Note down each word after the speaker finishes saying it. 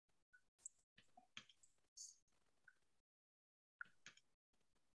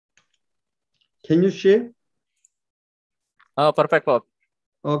Can you share? Perfect, Prof.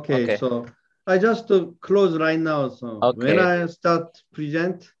 Okay, Okay. so I just close right now. So when Okay. I start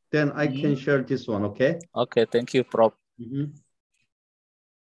present, then I can Mhm. share this one, okay? Okay, thank you, Prof. Mhm.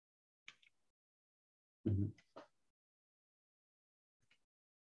 Mhm.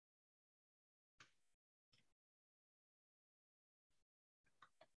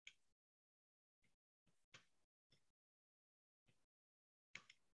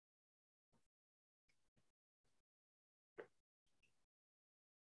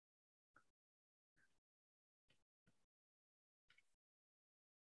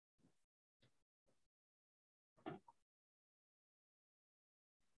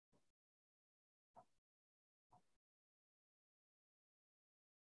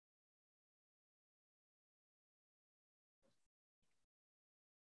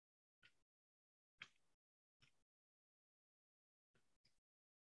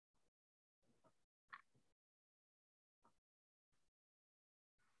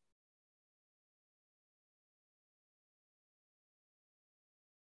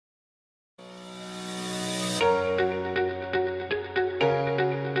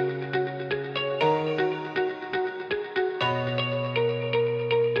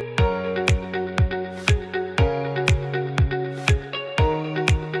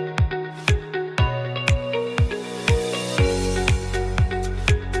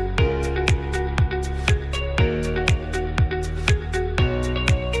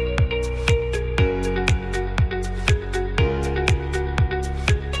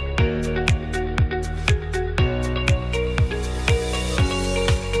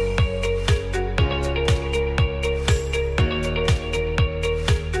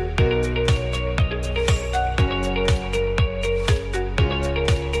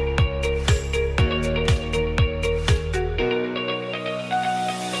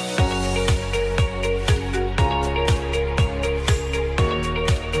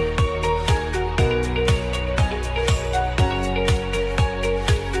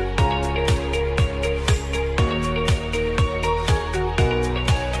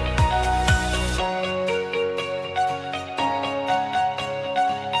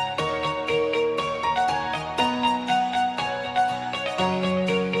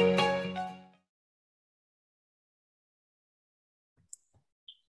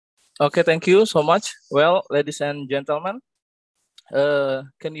 Okay, thank you so much. Well, ladies and gentlemen,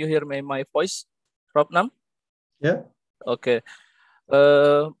 can you hear my voice, Prof. Nam? Yeah. Okay.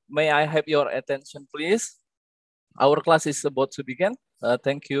 May I have your attention, please? Our class is about to begin.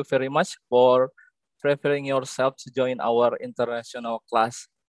 Thank you very much for preparing yourself to join our international class.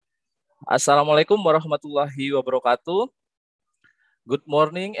 Assalamualaikum warahmatullahi wabarakatuh. Good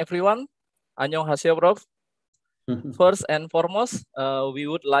morning, everyone. Annyeonghaseyo, Prof. First and foremost, we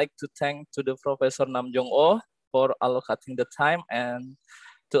would like to thank to the Professor Nam Jong for allocating the time and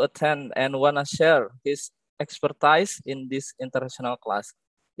to attend and wanna share his expertise in this international class.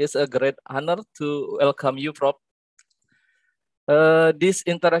 It's a great honor to welcome you, Prof. This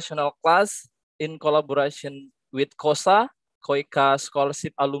international class in collaboration with COSA, COICA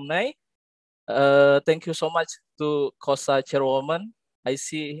Scholarship Alumni. Thank you so much to COSA Chairwoman. I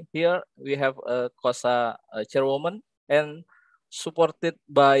see here we have a COSA Chairwoman and supported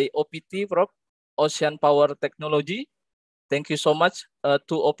by OPT, Prof, Ocean Power Technology. Thank you so much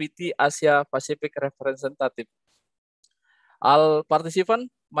to OPT Asia Pacific Representative. All participants,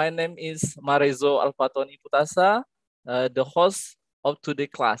 my name is Marezo Alfatoni Putasa, the host of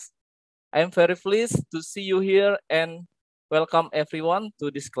today's class. I am very pleased to see you here and welcome everyone to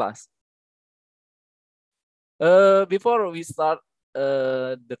this class. Before we start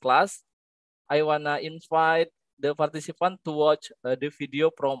the class, I wanna invite the participant to watch the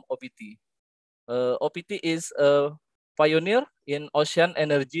video from OPT. OPT is a pioneer in ocean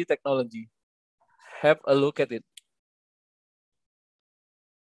energy technology. Have a look at it.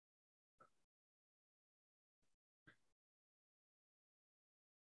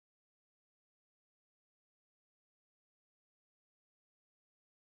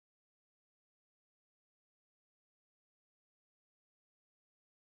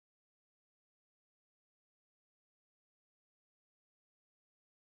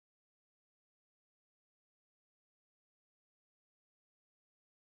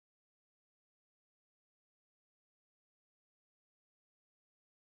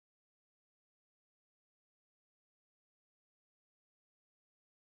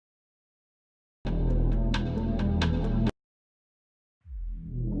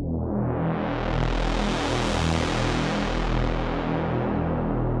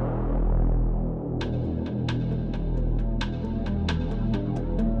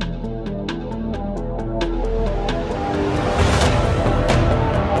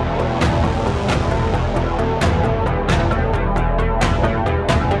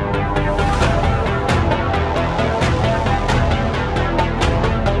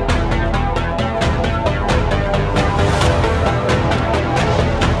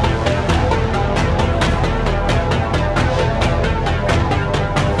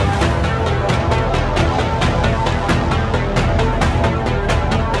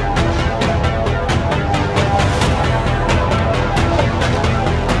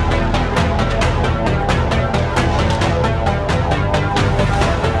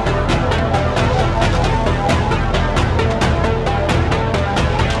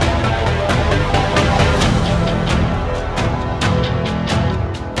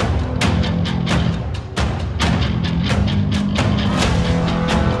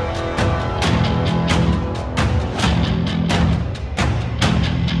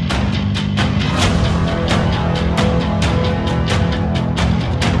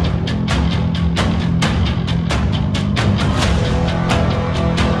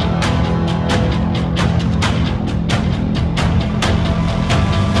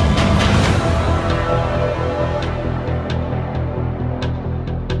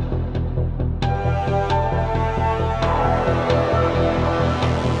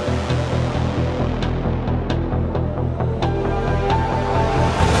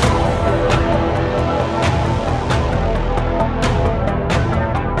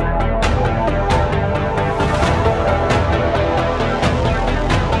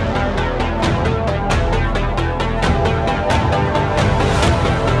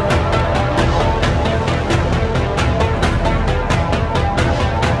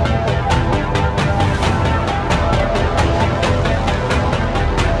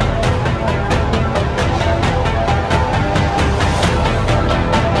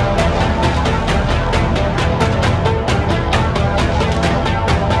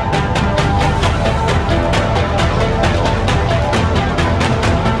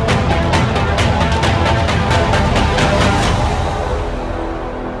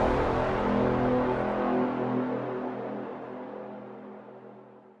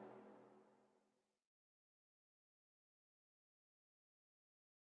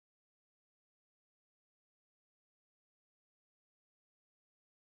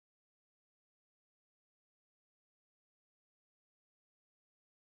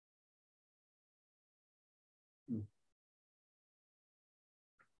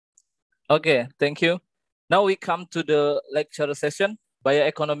 Okay, thank you. Now we come to the lecture session,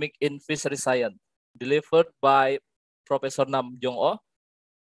 Bioeconomic in Fishery Science, delivered by Professor Nam Jong.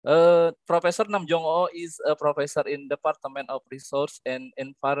 Professor Nam Jong is a professor in Department of Resource and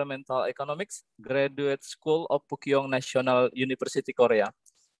Environmental Economics, Graduate School of Pukyong National University, Korea.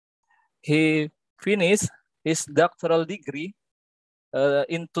 He finished his doctoral degree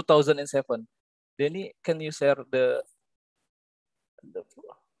in 2007. Denny, can you share the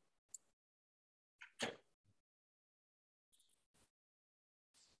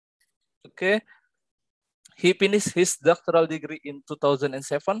Okay. He finished his doctoral degree in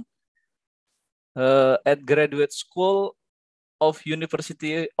 2007 at Graduate School of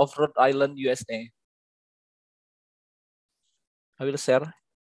University of Rhode Island, USA. I will share.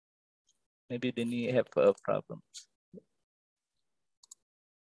 Maybe Denny have problems.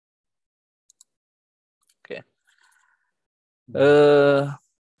 Okay.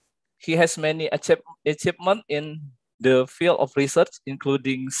 He has many achievements in the field of research,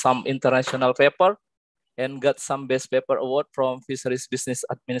 including some international paper, and got some best paper award from Fisheries Business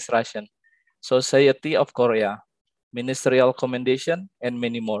Administration, Society of Korea, ministerial commendation, and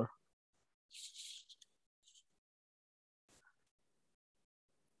many more.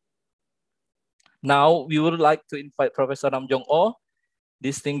 Now we would like to invite Professor Nam Jong,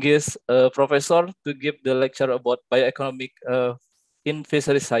 distinguished professor, to give the lecture about bioeconomic in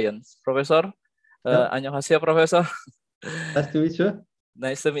fishery science. Professor, annyeonghaseyo, Professor. Nice to meet you.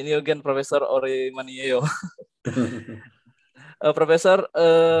 Nice to meet you again, Professor Ori Manieo. Professor,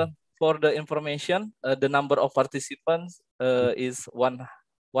 for the information, the number of participants is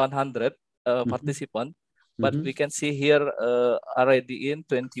 100 participants, but we can see here already in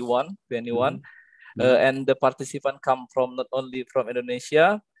 21. And the participant come from not only from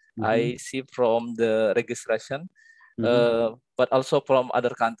Indonesia, I see from the registration, but also from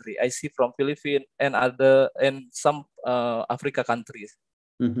other country. I see from Philippines and some Africa countries.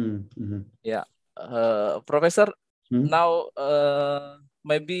 Yeah, Professor. Now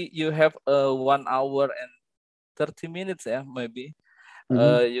maybe you have 1 hour and 30 minutes. Yeah, maybe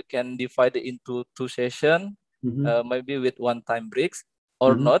you can divide it into 2 sessions, maybe with 1 time breaks.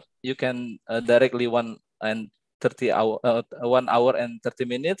 Or not, you can directly 1 hour and 30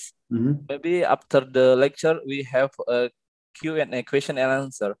 minutes. Maybe after the lecture, we have a Q&A, question and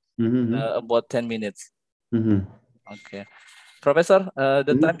answer, about 10 minutes. Okay. Professor,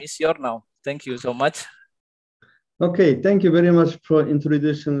 the time is yours now. Thank you so much. Okay, thank you very much for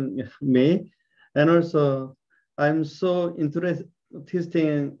introducing me. And also, I'm so interested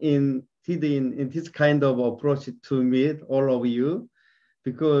in this kind of approach to meet all of you,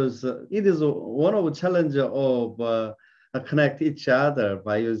 because it is one of the challenges of connect each other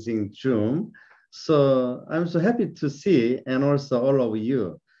by using Zoom. So I'm so happy to see, and also all of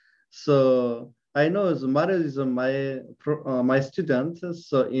you. So I know Mario is my student,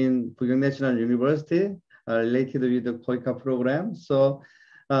 so in Pukyong National University, related with the KOICA program. So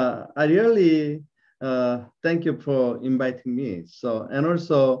I really thank you for inviting me. So, and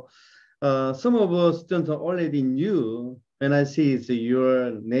also some of our students already knew when I see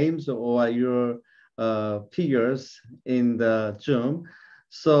your names or your figures in the Zoom.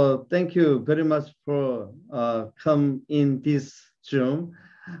 So thank you very much for come in this Zoom.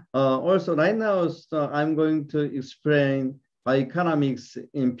 Also right now, I'm going to explain bioeconomics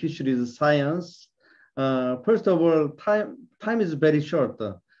in fisheries science. First of all, time is very short.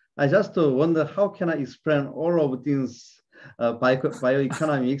 I just wonder how can I explain all of things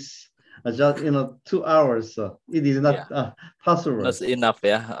bioeconomics just in 2 hours. It is not possible. That's enough,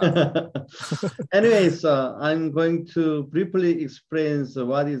 yeah. Anyways, I'm going to briefly explain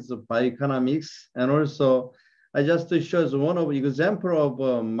what is bioeconomics, and also I just show one of example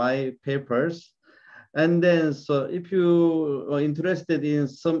of my papers. And then, so if you are interested in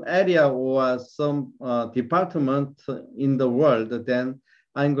some area or some department in the world, then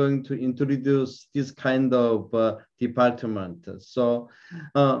I'm going to introduce this kind of department. So,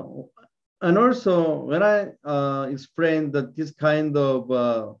 and also when I explain this kind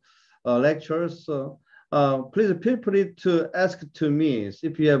of lectures, please feel free to ask to me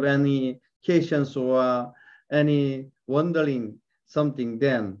if you have any questions or any wondering something,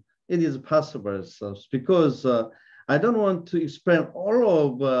 then it is possible. So, because I don't want to explain all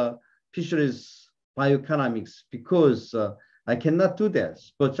of fisheries bioeconomics, because I cannot do that.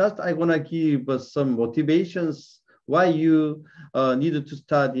 But just I want to give some motivations why you need to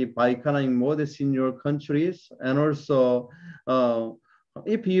study bioeconomic models in your countries, and also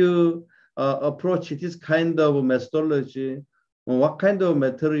if you approach this kind of methodology, what kind of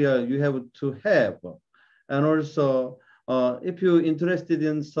material you have to have, and also if you're interested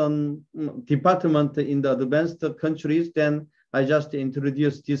in some department in the advanced countries, then I just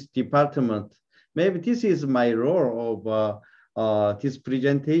introduce this department. Maybe this is my role of these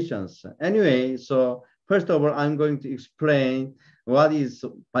presentations. Anyway, so first of all, I'm going to explain what is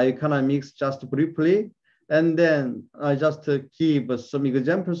bioeconomics just briefly, and then I just give some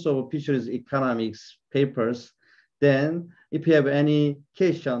examples of fisheries economics papers. Then if you have any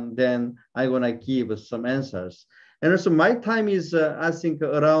question, then I'm gonna give some answers. And also my time is, I think,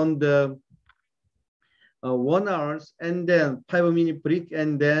 around 1 hour, and then 5-minute break,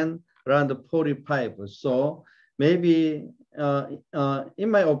 and then around 45. So maybe, in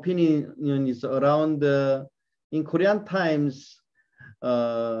my opinion, it's around, in Korean times,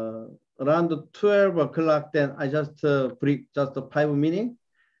 around 12 o'clock, then I just break just 5 minutes,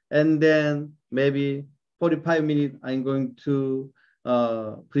 and then maybe 45 minutes, I'm going to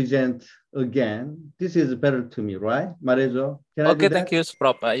present again. This is better to me, right, Marejo? Can I do that? Thank you,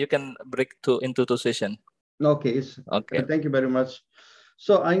 Prof. You can break into two sessions. Okay. Okay. Thank you very much.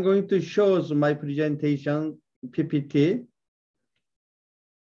 So I'm going to show my presentation PPT.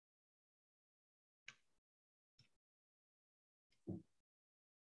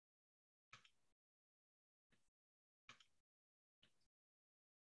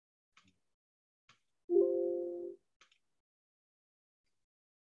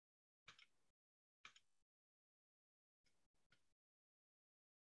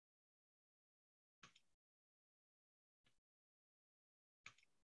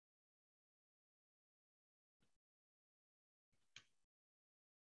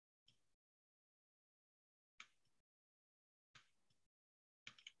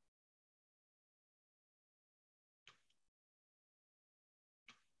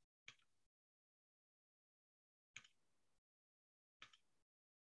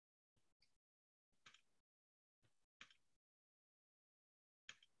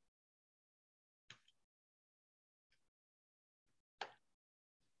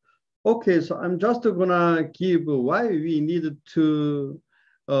 Okay, so I'm just gonna give why we need to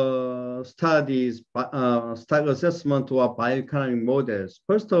study stock assessment or bioeconomic models.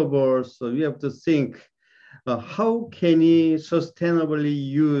 First of all, so we have to think how can we sustainably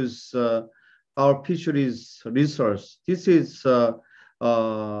use our fisheries resource. This is a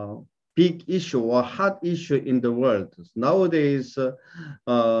big issue or hot issue in the world. Nowadays,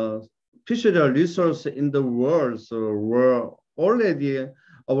 fishery resource in the world were already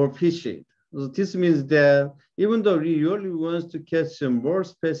overfishing. So this means that even though we really want to catch more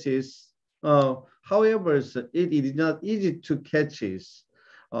species, however, it is not easy to catch it.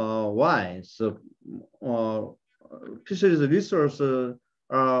 Why? So fisheries resources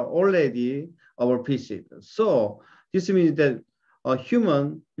are already overfished. So this means that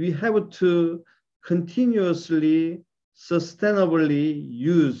we have to continuously, sustainably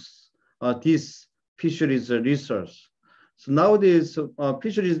use this fisheries resource. So nowadays,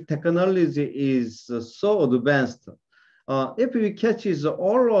 fisheries technology is so advanced. If we catch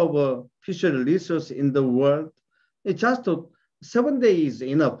all of fishery resources in the world, it's just 7 days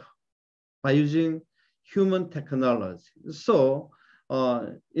enough by using human technology. So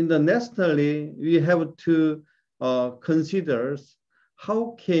in the nationally, we have to consider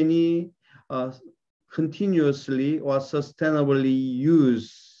how can we continuously or sustainably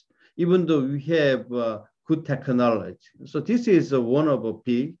use, even though we have good technology. So this is one of the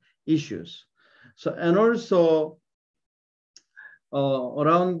big issues. So, and also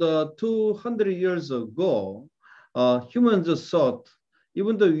around 200 years ago, humans thought,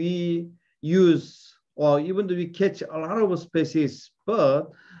 even though we use or even though we catch a lot of species,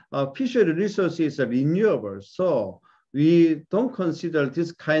 but fishery resources are renewable. So we don't consider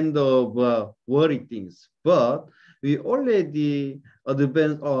this kind of worry things, but we already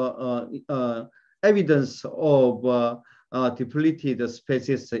advanced evidence of depleted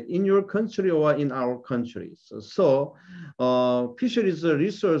species in your country or in our countries. So fisheries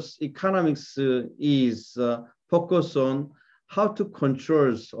resource economics is focused on how to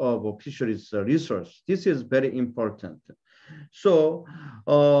control of fisheries resource. This is very important. So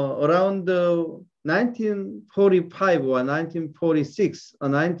around 1945 or 1946 or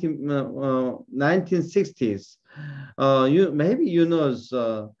 1960s, maybe you know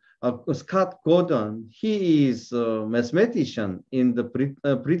Scott Gordon. He is a mathematician in the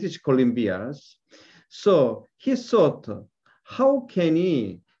British Columbia. So he thought, how can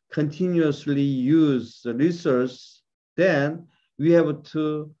he continuously use the resource? Then we have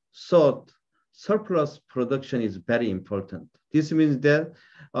to sort surplus production is very important. This means that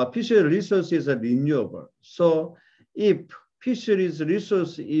fishery resources are renewable. So if fisheries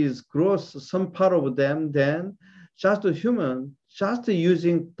resource is gross, some part of them, then just a human, just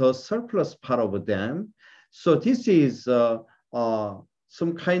using the surplus part of them. So this is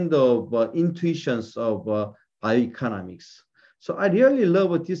some kind of intuitions of bioeconomics. So I really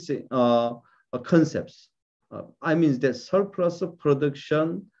love this concepts. I mean that surplus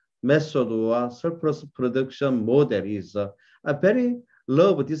production method or surplus production model is I very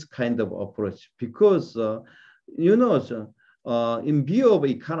love this kind of approach because you know in view of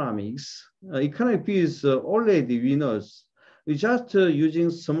economics, economic view is already we know we just using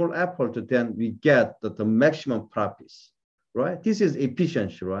small effort then we get the maximum profits, right? This is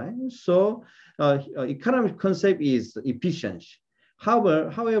efficiency, right? So economic concept is efficiency.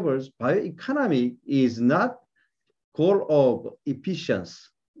 However, bioeconomic is not goal of efficiency.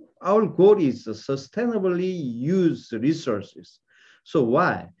 Our goal is to sustainably use resources. So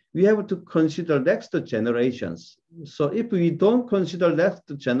why? We have to consider next generations. So if we don't consider next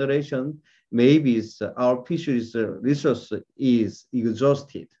generation, maybe our fisheries resource is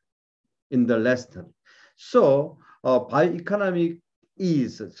exhausted in the less time. So bioeconomic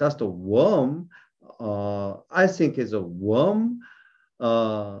is just a worm. I think it's a worm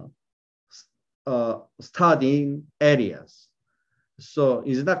studying areas. So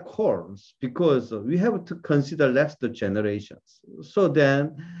it's not course because we have to consider next generations. So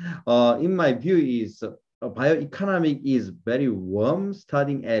then, in my view, is bioeconomic is very warm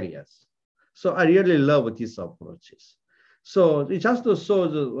studying areas. So I really love these approaches. So it just show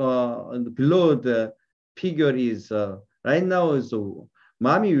below the figure is right now is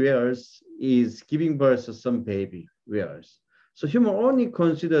mommy whales is giving birth to some baby whales. So human only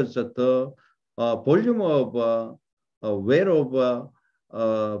considers the volume of weight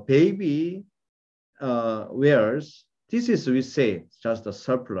of baby whales. This is we say just a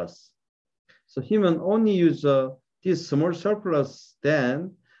surplus. So human only use this small surplus,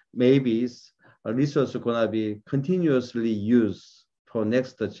 then maybe a resource gonna be continuously used for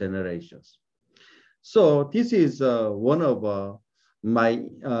next generations. So this is one of my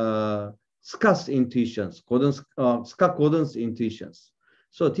Scott's intuitions, Scott Gordon's intuitions.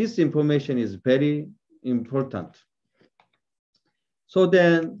 So this information is very important. So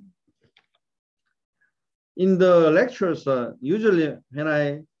then in the lectures, usually when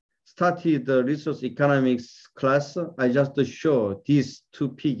I started the resource economics class, I just show these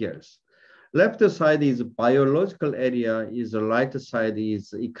two figures. Left side is biological area, is the right side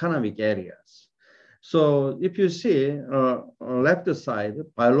is economic areas. So if you see left side,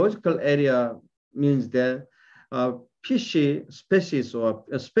 biological area means that fish species or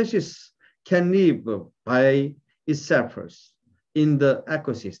a species can live by itself in the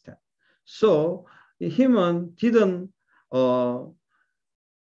ecosystem. So human didn't come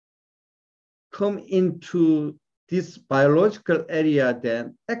into this biological area,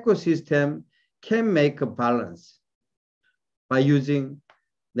 then ecosystem can make a balance by using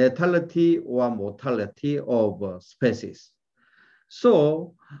natality or mortality of species.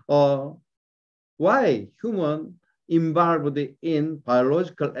 So why human involved in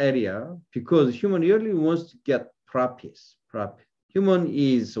biological area? Because human really wants to get profits. Human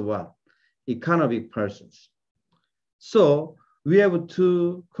is what? Economic persons. So we have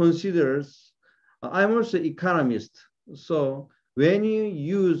to consider, I'm also economist. So when you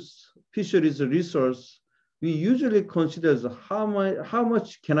use fisheries resource, we usually consider how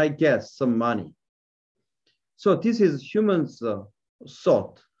much can I get some money. So this is humans'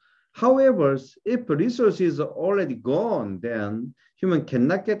 thought. However, if resource is already gone, then human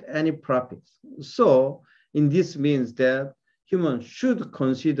cannot get any profits. So in this means that human should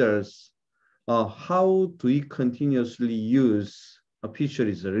consider how do we continuously use a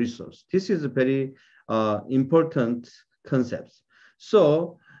fisheries resource. This is a very important concept.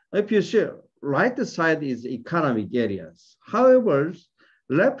 So if you share, right side is economic areas. However,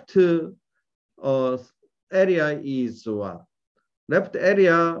 left area is what? Left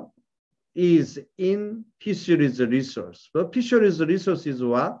area is in fisheries resource. But fisheries resource is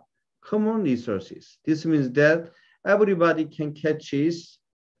what? Common resources. This means that everybody can catch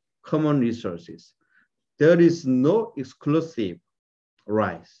common resources. There is no exclusive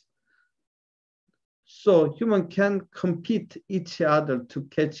rights. So human can compete each other to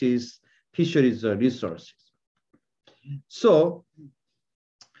catch fisheries resources. So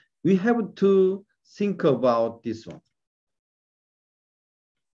we have to think about this one.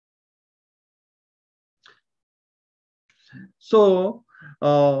 So,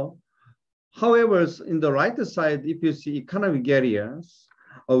 however, in the right side, if you see economic areas,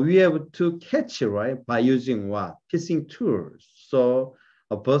 we have to catch, right, by using what? Fishing tools. So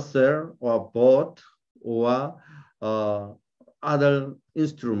a vessel or a boat or other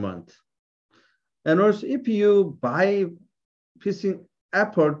instrument. And also if you buy fishing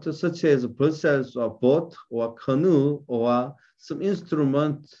apparatus such as vessels or boat or canoe or some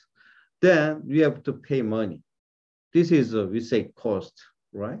instrument, then we have to pay money. This is, we say, cost,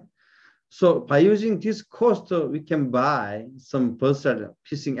 right? So by using this cost, we can buy some vessel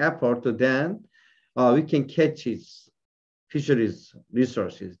fishing apparatus, then we can catch its fisheries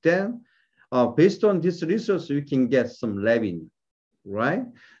resources. Then based on this resource, we can get some revenue, right?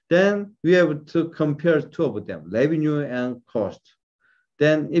 Then we have to compare two of them, revenue and cost.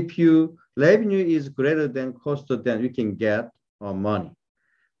 Then if you revenue is greater than cost, then we can get money.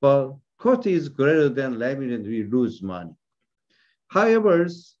 But cost is greater than revenue, and we lose money. However,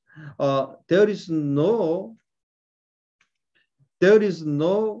 there is no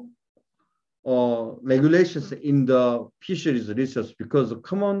regulations in the fisheries resource, because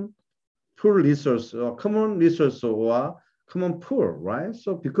common pool resource or common resource or common pool, right?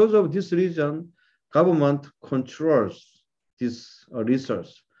 So because of this reason, government controls this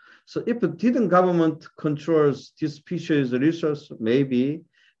resource. So if didn't government controls this fisheries resource, maybe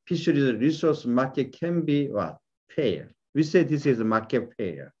fisheries resource market can be what? Fair. We say this is a market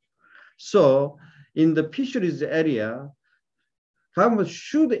fair. So in the fisheries area, government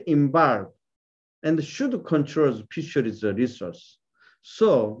should involve and should control fisheries resource.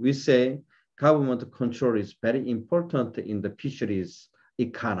 So we say government control is very important in the fisheries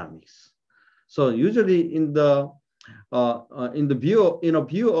economics. So usually in the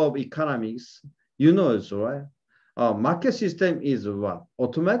view of economics, you know, right? Market system is what?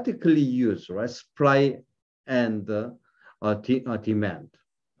 Automatically used, right? Supply and demand.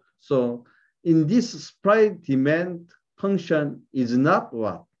 So in this supply demand function is not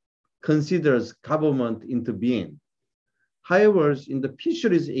what considers government intervene. However, in the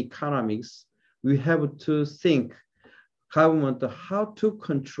fisheries economics, we have to think government how to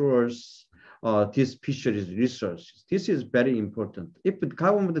control these fisheries resources. This is very important. If the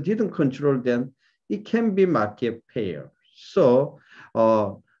government didn't control them, it can be market fair. So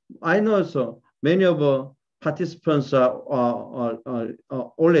I know so many of participants are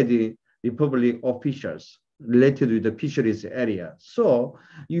already Republic officials related with the fisheries area. So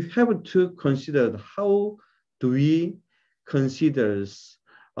you have to consider how do we consider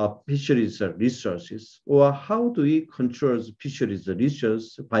fisheries resources, or how do we control fisheries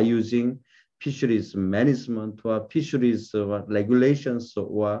resources by using fisheries management or fisheries regulations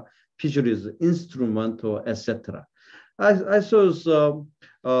or fisheries instrument or etc. I saw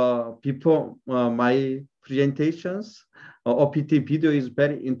before my presentations, OPT video is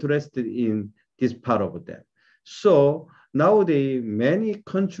very interested in this part of that. So nowadays, many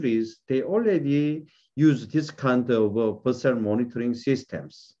countries, they already use this kind of vessel monitoring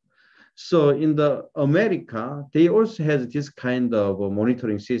systems. So in the America, they also have this kind of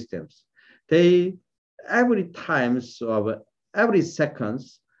monitoring systems. They every times of every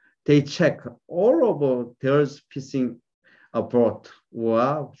seconds, they check all of their fishing boat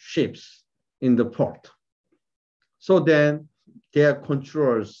or ships in the port. So then there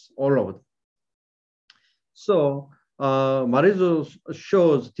controls all of them. So Marizo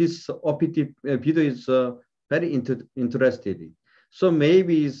shows this OPT video is very interested. So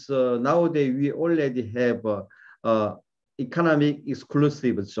maybe nowadays we already have economic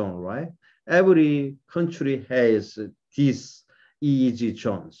exclusive zone, right? Every country has these EEZ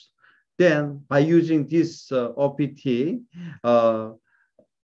zones. Then by using this OPT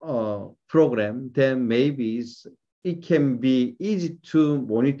program, then maybe it can be easy to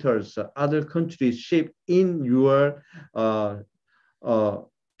monitor other countries' ship in your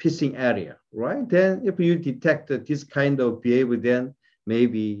fishing area, right? Then if you detect this kind of behavior, then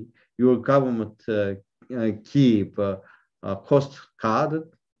maybe your government keep a coast guard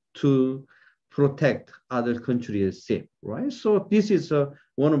to protect other countries' ship, right? So this is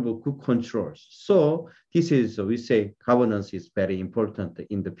one of the good controls. So this is, we say, governance is very important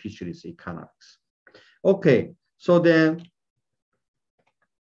in the fisheries economics. Okay. So then,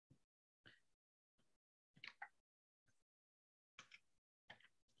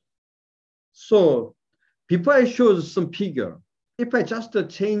 so before I show some figure, if I just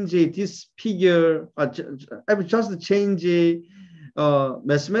change this figure, I will just change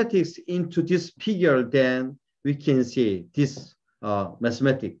mathematics into this figure, then we can see this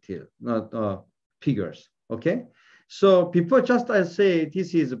mathematic figures, okay? So before just I say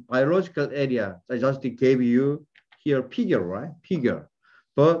this is a biological area, I just gave you here figure, right? Figure.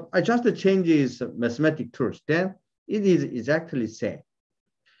 But I just change mathematic tools, then it is exactly same.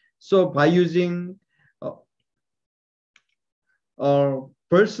 So by using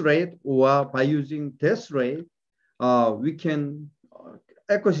birth rate or by using death rate, we can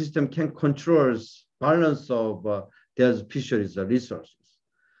ecosystem can control balance of their fisheries resources.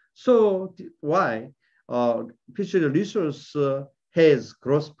 So why fishery resource has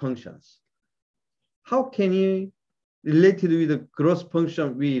growth functions? How can you relate it with the growth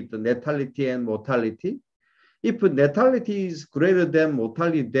function with natality and mortality? If natality is greater than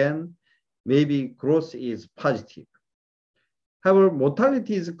mortality, then maybe growth is positive. However,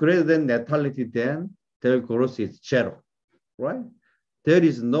 mortality is greater than natality, then their growth is zero, right? There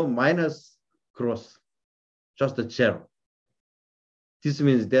is no minus growth, just a zero. This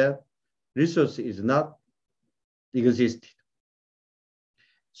means that resource is not existed.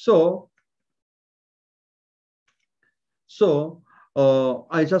 So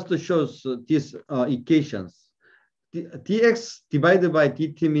I just shows these equations. dx divided by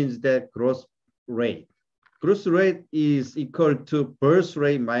dt means that growth rate. Growth rate is equal to birth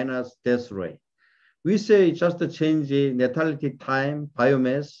rate minus death rate. We say just change natality time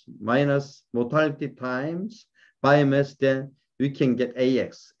biomass minus mortality times biomass, then we can get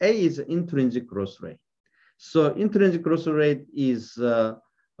AX. A is intrinsic growth rate. So intrinsic growth rate is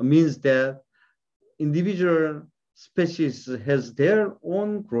means that individual species has their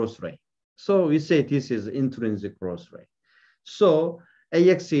own growth rate. So we say this is intrinsic growth rate. So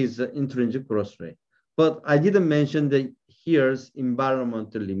AX is intrinsic growth rate. But I didn't mention that here's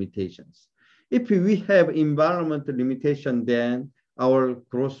environmental limitations. If we have environmental limitation, then our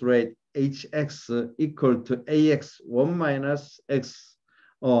growth rate HX equal to AX 1 minus X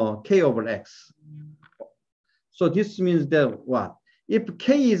K over X. So this means that what? If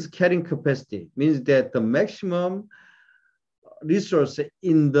K is carrying capacity, means that the maximum resource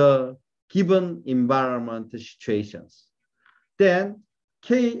in the given environment situations, then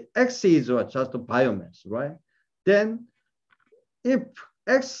Kx is what? Just a biomass, right? Then if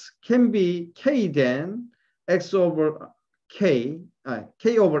X can be K, then X over K,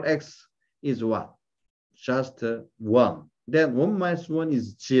 K over X is what? Just 1. Then 1 minus 1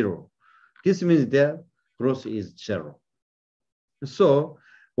 is 0. This means that growth is 0. So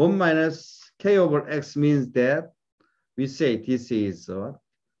 1 minus K over X means that we say this is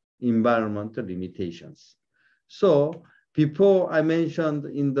environmental limitations. So before I mentioned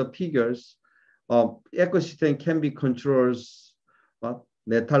in the figures, ecosystem can be controls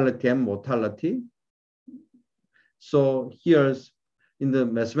natality and mortality. So here's in the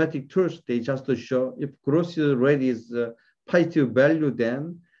mathematic tools, they just show if growth rate is positive value,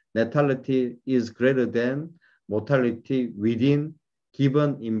 then natality is greater than mortality within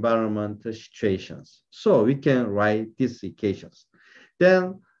given environment situations. So we can write these equations.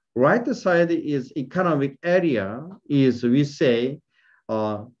 Then right side is economic area, is we say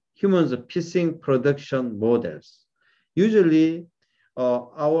humans fishing production models. Usually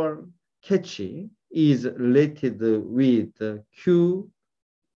our catch is related with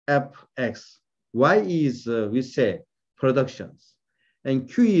QFX. Y is we say productions, and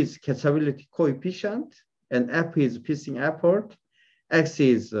Q is catchability coefficient, and F is fishing effort, X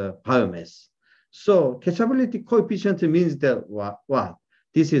is biomass. So catchability coefficient means that what?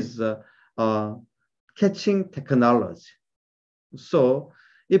 This is catching technology. So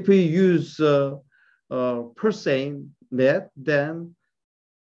if we use percent net, then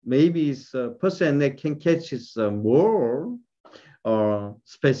maybe percent net can catch more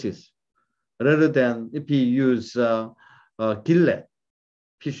species rather than if we use gillet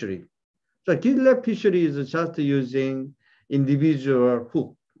fishery. So gillet fishery is just using individual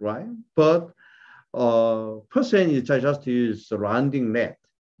hook, right? But percent is just use rounding net.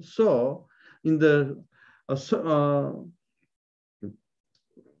 So in the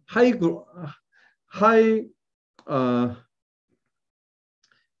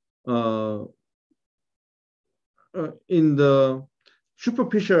in the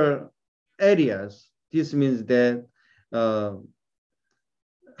superficial areas, this means that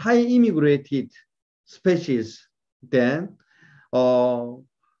high immigrated species, then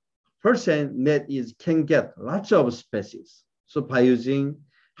percent net is can get lots of species. So by using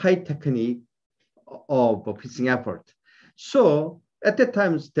high technique of fishing effort. So at that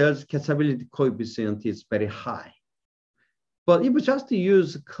time, there's catchability coefficient is very high. But if you just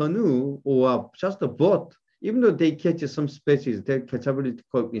use canoe or just a boat, even though they catch some species, their catchability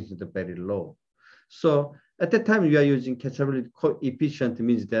coefficient is very low. So at that time, we are using catchability coefficient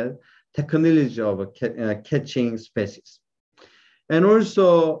means that technology of catching species. And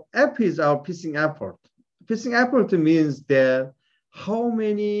also F is our fishing effort. Fishing effort means that how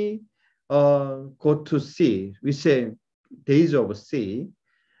many go to sea, we say days of sea,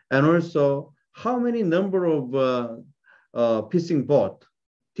 and also how many number of fishing boat,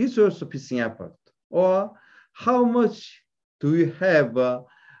 this is also fishing effort, or how much do you have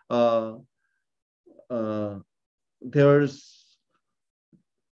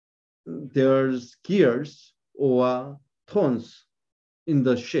there's gears or tones in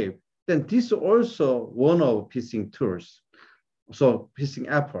the shape, then this is also one of piecing tools. So piecing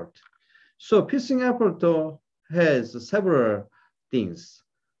effort. So piecing effort has several things.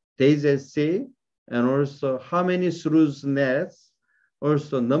 Days at sea, and also how many through nets,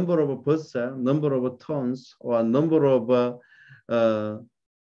 also number of vessels, number of tons, or number of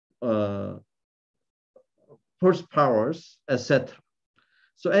horsepowers, etc.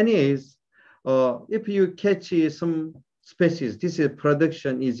 So anyways, if you catch some species, this is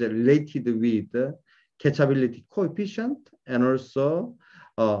production is related with catchability coefficient and also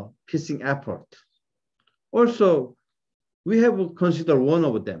fishing effort. Also, we have considered one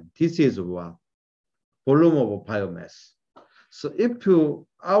of them. This is what? Volume of biomass. So if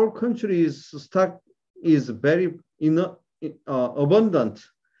our country's stock is very abundant,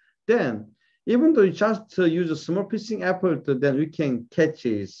 then even though you just use a small fishing effort, then we can catch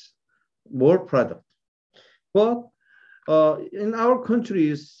more product. But in our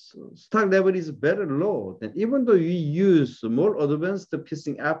country's stock level is very low. And even though we use more advanced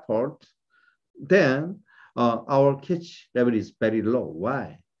fishing effort, then our catch level is very low.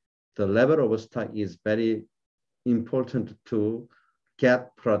 Why? The level of stock is very important to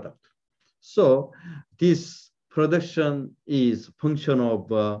get product. So this production is function of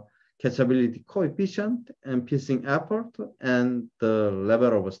catchability coefficient and fishing effort and the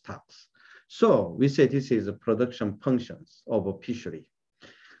level of stocks. So we say this is a production functions of a fishery.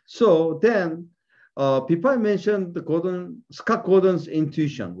 So then, before I mentioned Scott Gordon's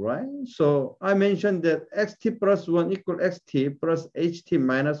intuition, right? So I mentioned that xt plus 1 equal xt plus ht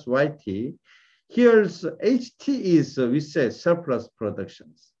minus yt. Here's ht is, we say, surplus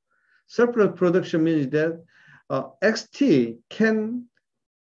productions. Surplus production means that xt can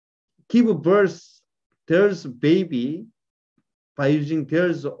give birth there's baby by using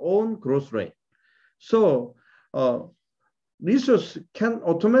their own growth rate. So resource can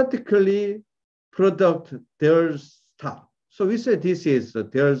automatically produce their stock. So we say this is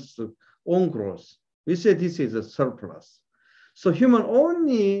their own growth. We say this is a surplus. So human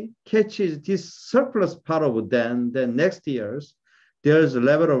only catches this surplus part of then next year's there's a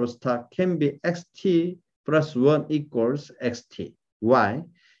level of stock can be xt plus 1 equals xt. Why?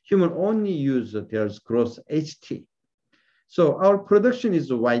 Human only use there's gross ht. So our production is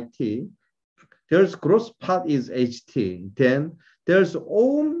yt. There's gross part is ht. Then there's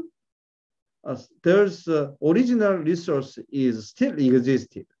original resource is still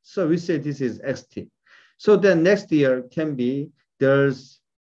existed. So we say this is xt. So then next year can be there's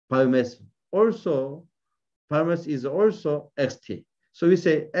biomass also. Biomass is also xt. So we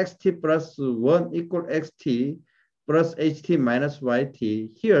say xt plus 1 equal xt plus ht minus yt.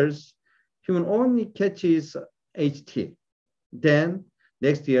 Here's human only catches ht. Then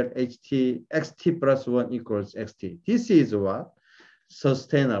next year xt plus 1 equals xt. This is what?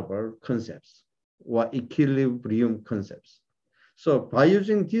 Sustainable concepts or equilibrium concepts. So by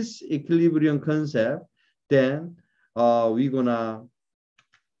using this equilibrium concept, then we're gonna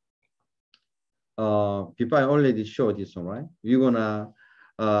before I already showed this one, right? We're gonna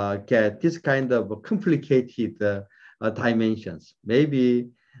get this kind of complicated dimensions. Maybe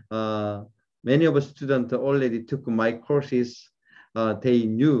many of the students already took my courses. They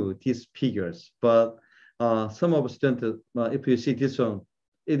knew these figures, but some of the students, if you see this one,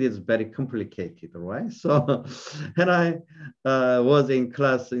 it is very complicated, right? So, and I was in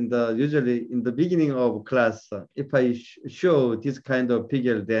class usually in the beginning of class, if I show this kind of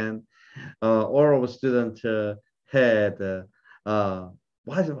figure, then all of the students had,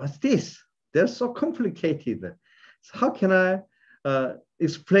 what's this? They're so complicated. So how can I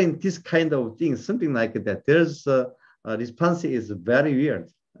explain this kind of thing, something like that? There's response is very weird.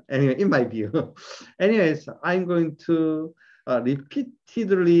 Anyway, in my view. Anyways, I'm going to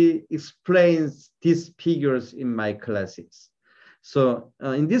repeatedly explain these figures in my classes. So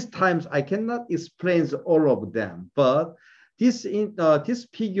in these times, I cannot explain all of them, but this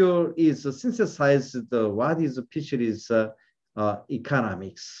figure is synthesized what is fisheries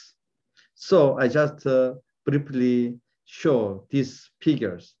economics. So I just briefly show these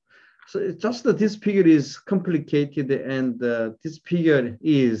figures. So it's just that this figure is complicated, and this figure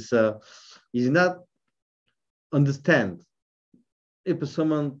is not understand if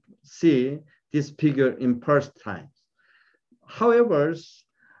someone see this figure in first time. However,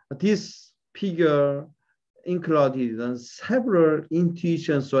 this figure included several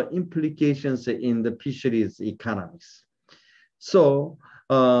intuitions or implications in the fisheries economics. So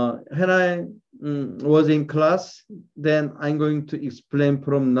when I was in class, then I'm going to explain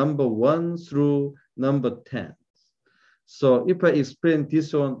from number 1 through number 10. So if I explain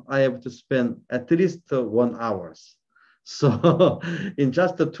this one, I have to spend at least 1 hour. So in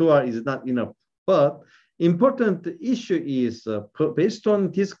just 2 hours is not enough. But important issue is based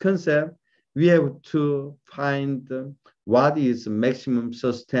on this concept, we have to find what is maximum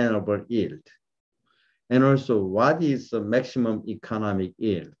sustainable yield, and also what is the maximum economic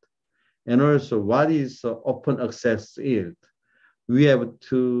yield, and also what is open access yield. We have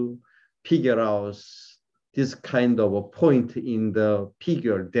to figure out this kind of a point in the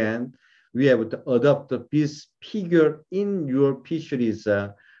figure. Then we have to adopt this figure in your fisheries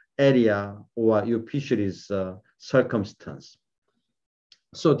area or your fisheries circumstance.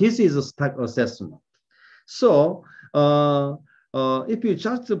 So this is a stack assessment. So if you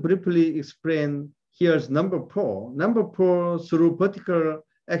just briefly explain, here's number 4. Number 4 through particular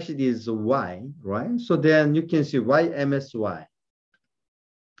action is y, right? So then you can see y MSY.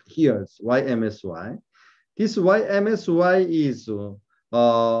 Here's y MSY. This y MSY is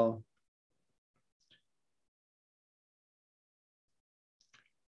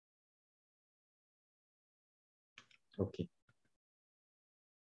okay.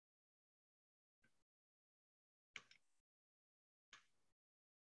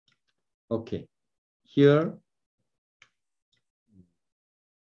 Okay, here.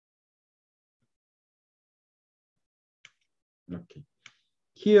 Okay,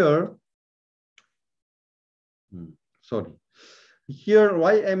 here. Sorry. Here,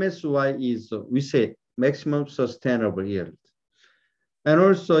 YMSY is, we say, maximum sustainable yield. And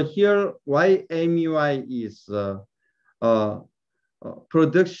also here, YMUI is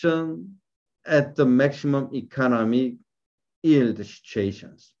production at the maximum economic yield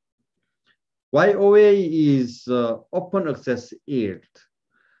situations. YOA is open access yield.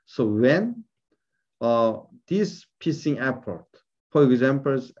 So when this fishing effort, for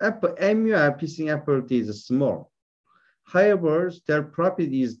example, MUI fishing effort is small. However, their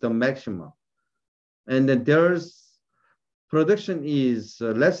profit is the maximum. And then there's production is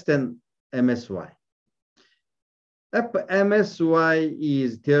less than MSY. If MSY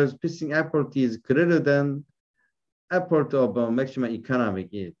is their fishing effort is greater than effort of maximum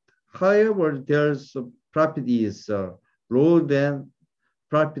economic yield. However, there's profit is lower than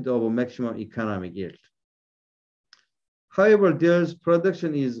profit of maximum economic yield. However, there's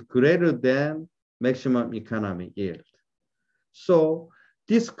production is greater than maximum economic yield. So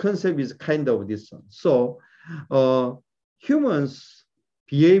this concept is kind of this one. So humans'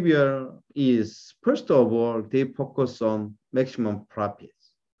 behavior is, first of all, they focus on maximum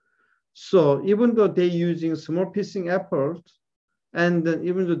profits. So even though they're using small fishing effort, and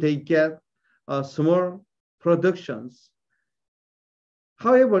even though they get small productions,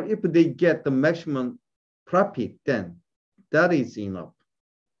 however, if they get the maximum profit, then that is enough.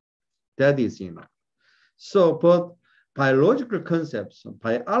 That is enough. So, but biological concepts,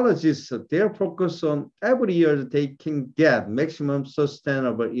 biologists, they're focused on every year they can get maximum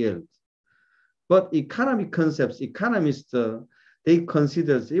sustainable yield. But economic concepts, economists, they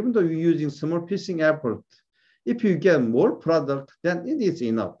consider, even though you're using small fishing effort, if you get more product, then it is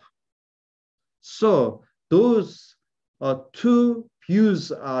enough. So those two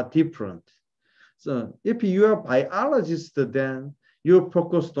views are different. So if you are biologist, then you're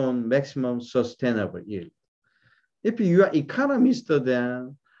focused on maximum sustainable yield. If you are economist,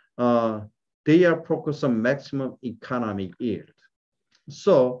 then they are focused on maximum economic yield.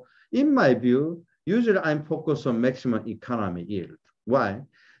 So in my view, usually I'm focused on maximum economic yield. Why?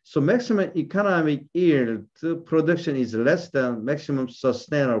 So maximum economic yield production is less than maximum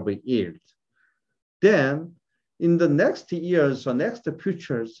sustainable yield. Then in the next years or next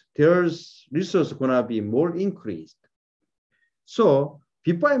futures, there's resource gonna be more increased. So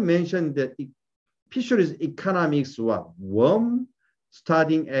before I mentioned that fisheries economics was one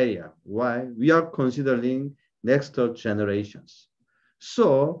starting area. Why? We are considering next generations.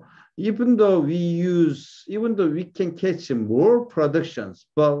 So even though we can catch more productions,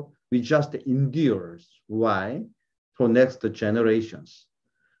 but we just endure. Why? For next generations.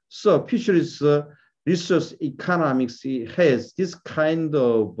 So fisheries resource economics has this kind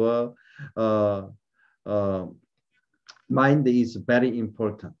of mind is very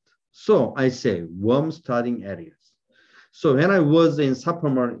important. So I say warm starting areas. So when I was in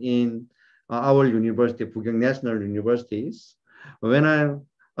sophomore in our university, Pukyong National Universities, when I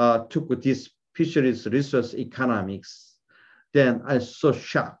took this fisheries resource economics, then I was so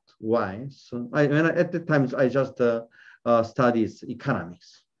shocked. Why? So at the time I just studied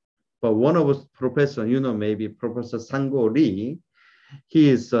economics. But one of us professor, maybe Professor Sango Lee, He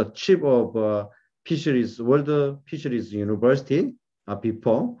is chief of Fisheries, World Fisheries University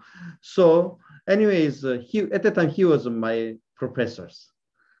before. So anyways, at that time, he was my professors.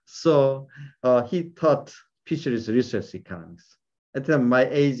 So he taught fisheries research economics. At the time, my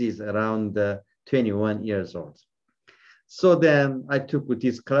age is around 21 years old. So then I took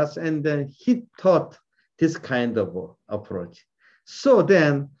this class, and then he taught this kind of approach. So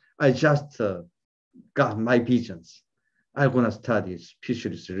then I just got my visions. I'm going to study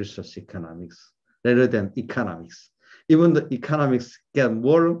fisheries research economics rather than economics. Even the economics get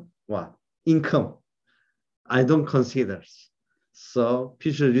more what? Income. I don't consider. So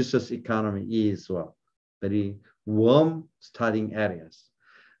fisheries research economy is what? Very warm studying areas.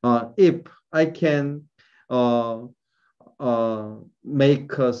 If I can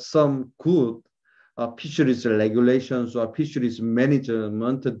make some good fisheries regulations or fisheries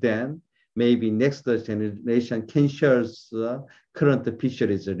management, then maybe next generation can share current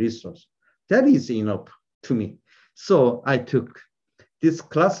fisheries resource. That is enough to me. So I took this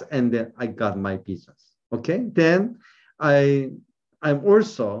class and then I got my business. Okay, then I'm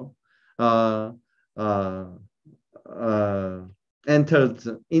also entered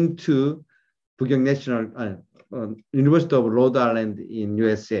into Pukyong National University of Rhode Island in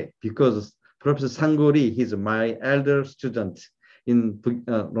USA because Professor Sangori, he's my elder student in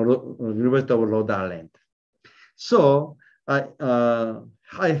University of Rhode Island. So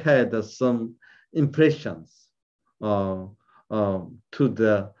I had some impressions to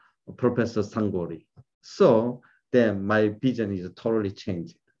the Professor Sangori. So then my vision is totally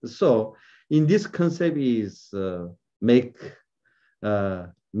changed. So in this concept is make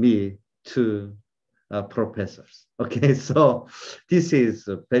me to professors. Okay, so this is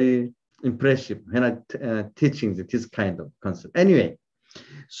very impressive when I teaching this kind of concept. Anyway,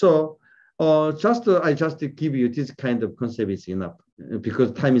 so I just give you this kind of concept is enough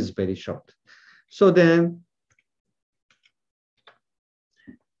because time is very short. So then,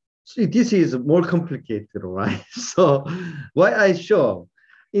 see, this is more complicated, right? So why I show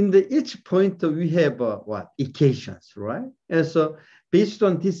in each point we have what equations, right? And so based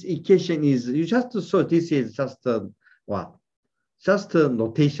on this equation is you just so this is just what just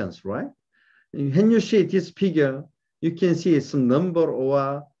notations, right? When you see this figure, you can see some number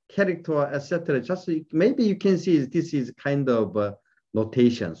or character, etc. Just maybe you can see this is kind of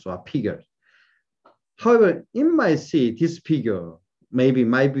notations or figures. However, in my see this figure, maybe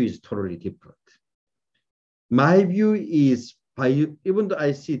my view is totally different. My view is even though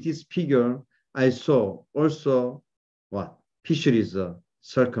I see this figure, I saw also what fisheries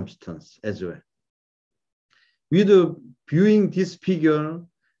circumstance as well. With viewing this figure,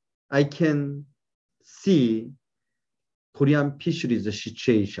 I can see Korean fisheries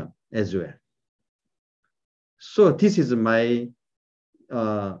situation as well. So this is my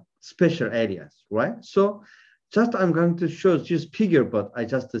special areas, right? So just I'm going to show this figure, but I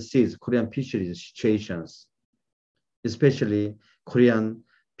just see Korean fisheries situations, especially Korean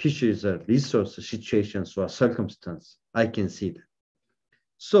fisheries resource situations or circumstance. I can see that.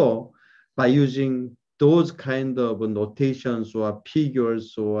 So by using those kind of notations or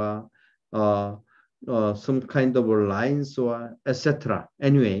figures or some kind of lines or etc.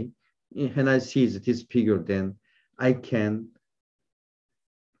 Anyway, when I see this figure, then I can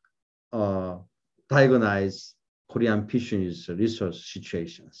diagnose Korean fisheries resource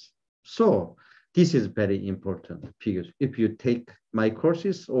situations. So this is very important because if you take my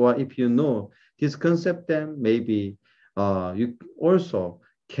courses or if you know this concept, then maybe you also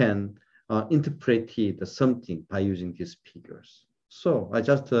can interpret something by using these figures. So I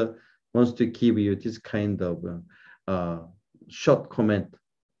just want to give you this kind of short comment.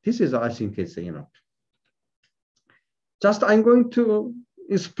 This is, I think, it's enough. Just I'm going to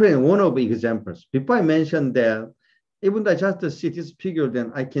explain one of the examples. Before I mention that, even though I just see this figure,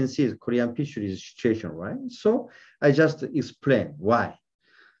 then I can see the Korean fisheries situation, right? So I just explain why.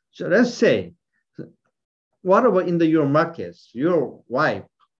 So let's say, whatever in your markets, your wife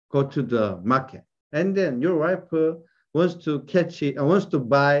go to the market, and then your wife wants to catch it and wants to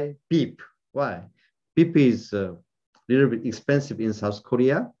buy beef. Why? Beef is a little bit expensive in South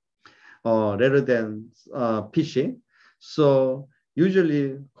Korea, rather than fishing. So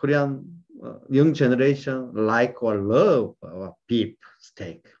usually Korean young generation like or love beef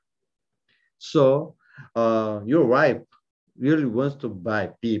steak. So your wife really wants to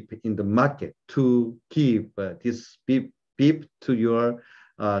buy beef in the market to give this beef to your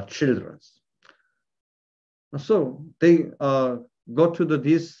children. So they go to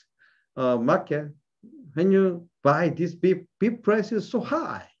this market. When you buy this beef price is so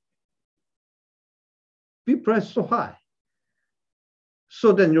high. Beef price is so high.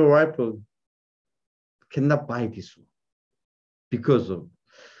 So then your wife cannot buy this one because of,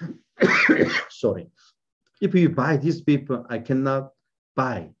 sorry, if you buy this beef, I cannot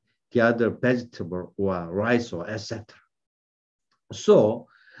buy the other vegetable or rice or etc. So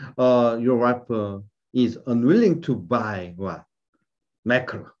your wife is unwilling to buy what?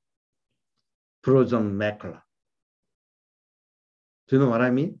 Mackerel, frozen mackerel. Do you know what I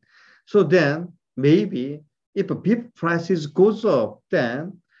mean? So then maybe if beef prices goes up,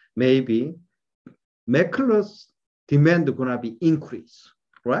 then maybe mackerel's demand is gonna be increased,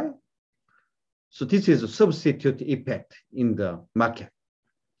 right? So this is a substitute effect in the market.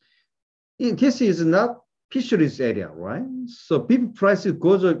 This is not fisheries area, right? So beef prices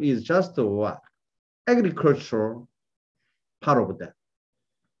goes up is just what? Agricultural part of that.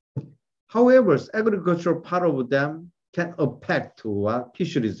 However, agricultural part of them can affect what?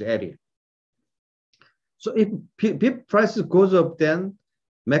 Fisheries area. So if beef prices goes up, then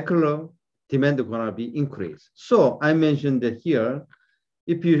mackerel demand is gonna be increased. So I mentioned that here,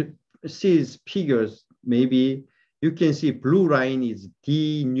 if you see these figures, maybe you can see blue line is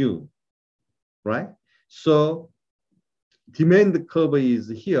D new, right? So demand curve is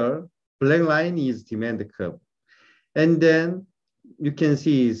here, black line is demand curve. And then you can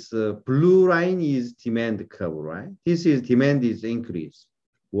see is blue line is demand curve, right? This is demand is increase.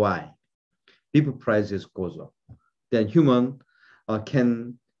 Why? Beef prices goes up. Then human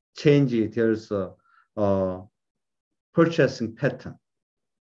can change it. There's a purchasing pattern.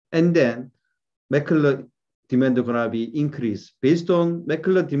 And then mackerel demand is gonna be increased. Based on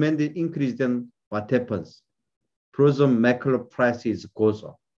mackerel demand increase, then what happens? Frozen mackerel prices goes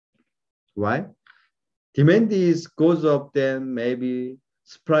up. Why? Demand is goes up, then maybe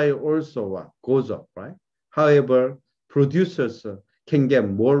supply also goes up, right? However, producers can get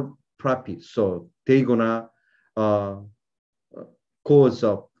more profit, so they're gonna goes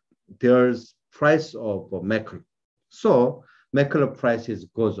up their price of mackerel. So mackerel prices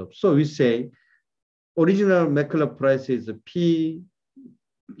goes up. So we say original mackerel price is P,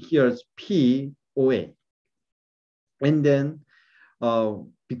 here's POA. And then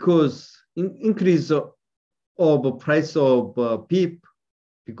because increase of price of beef,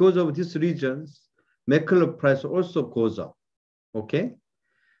 because of these reasons, mackerel price also goes up, okay?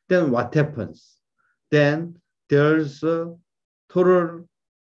 Then what happens? Then there's a total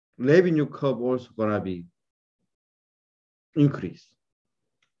revenue curve also gonna be increased.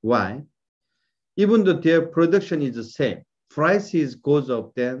 Why? Even though their production is the same, prices goes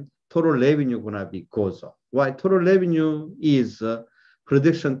up, then total revenue gonna be goes up. Why? Total revenue is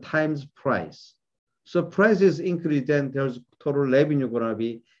production times price. So prices increase, then there's total revenue gonna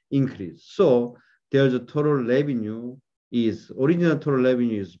be increased. So there's a total revenue is, original total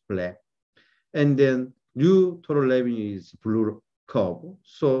revenue is black, and then new total revenue is blue curve.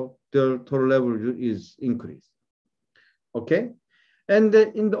 So the total revenue is increased. Okay, and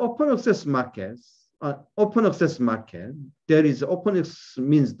in the open access markets, there is open access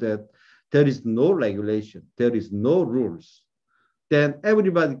means that there is no regulation, there is no rules. Then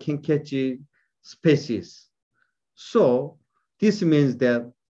everybody can catch species. So this means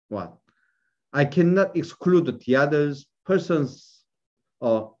that what? I cannot exclude the other persons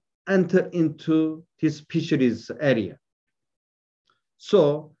enter into this fisheries area.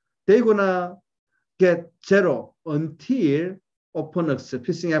 So they're gonna get zero until open access,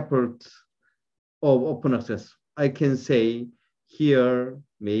 fishing effort of open access. I can say here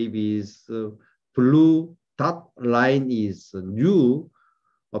maybe is blue dot line is new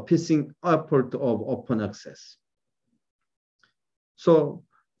fishing effort of open access. So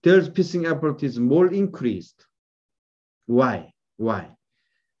their fishing effort is more increased. Why? Why?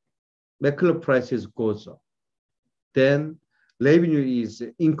 Mackerel prices goes up. Then revenue is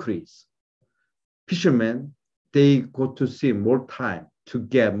increased. Fishermen, they go to sea more time to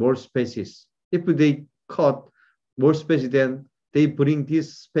get more species. If they caught more species, then they bring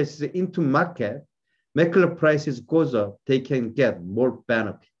these species into market. Mackerel prices goes up, they can get more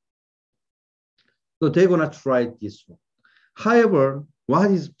benefit. So they're gonna try this one. However,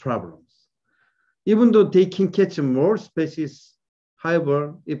 what is problems? Even though they can catch more species,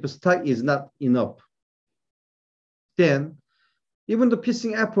 however, if the stock is not enough, then even the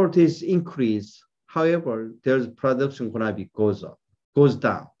fishing effort is increased, however, there's production gonna be goes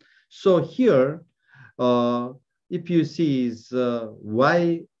down. So here, if you see is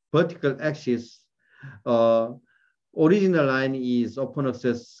Y vertical axis, original line is open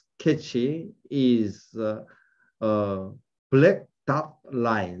access catchy is black dot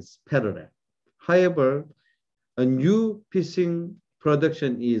lines parallel. However, a new fishing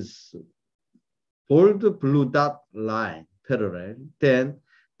production is bold blue dot line parallel, then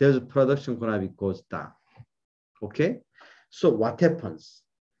there's production gonna be goes down. Okay, so what happens?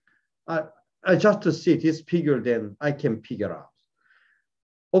 I just to see this figure, then I can figure out.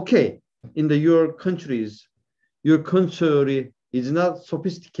 Okay, in your countries, your country is not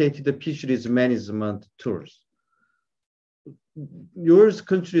sophisticated fisheries management tools. Your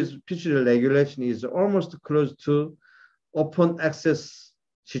country's fishery regulation is almost close to open access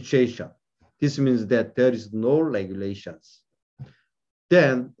situation. This means that there is no regulations.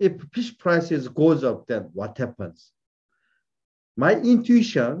 Then if fish prices goes up, then what happens? My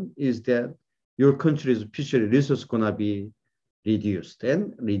intuition is that your country's fishery resource gonna be reduced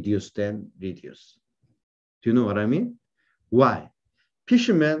and reduced and reduced. Do you know what I mean? Why?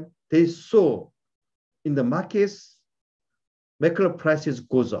 Fishermen, they saw in the markets, mackerel prices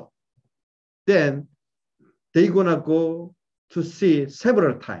goes up. Then they're gonna go to sea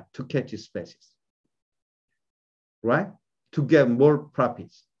several times to catch species, right? To get more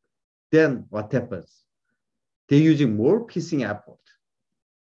profits. Then what happens? They're using more fishing effort.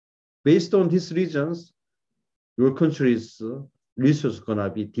 Based on these reasons, your country's resource gonna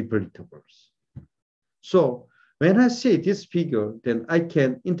be depletable. So when I say this figure, then I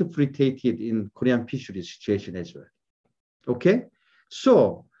can interpret it in Korean fisheries situation as well. Okay,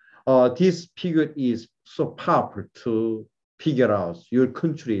 so this figure is so powerful to figure out your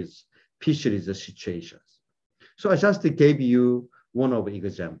country's fisheries situations. So I just gave you one of the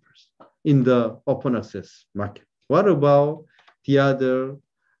examples in the open access market. What about the other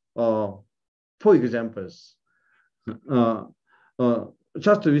 4 examples?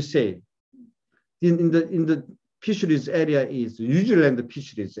 Just to say, in the fisheries area is New Zealand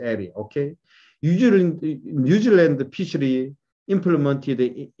fisheries area. Okay, usually New Zealand fishery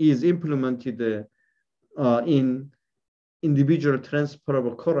is implemented in individual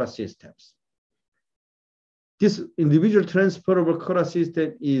transferable quota systems. This individual transferable quota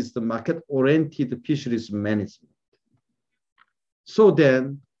system is the market-oriented fisheries management. So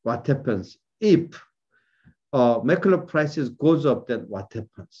then what happens? If mackerel prices goes up, then what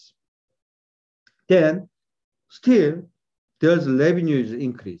happens? Then still there's revenues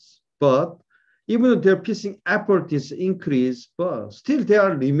increase, but even though their fishing effort is increased, but still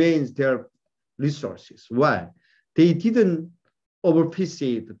there remains their resources. Why? They didn't overfish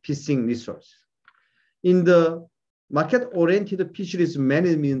the fishing resources. In the market-oriented fisheries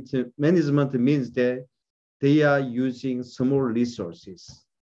management means that they are using small resources.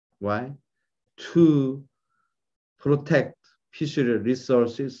 Why? To protect fishery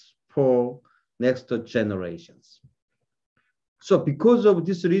resources for next generations. So because of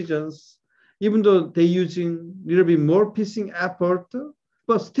these reasons, even though they're using a little bit more fishing effort,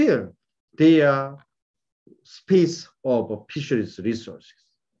 but still they are space of fisheries resources.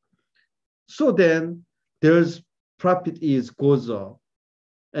 So then there's profit goes up,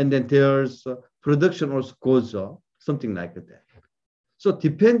 and then there's production also goes up, something like that. So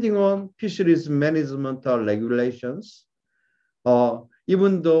depending on fisheries management regulations,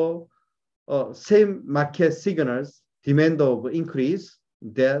 even though same market signals, demand of increase,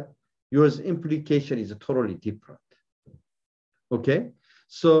 that yours implication is totally different. Okay,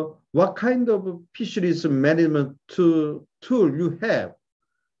 so what kind of fisheries management tool you have?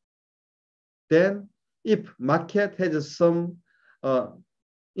 Then if market has some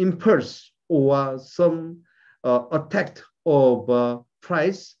impulse or some attack of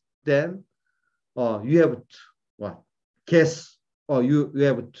price, then you have to guess, or you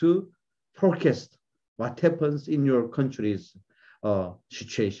have to forecast what happens in your country's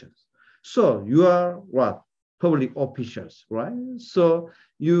situations. So you are public officials, right? So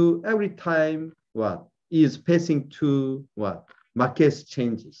you every time is passing to market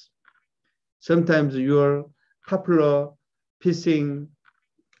changes. Sometimes your popular fishing,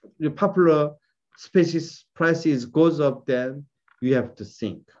 your popular species prices goes up, then you have to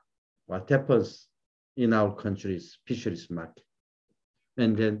think what happens in our country's fisheries market,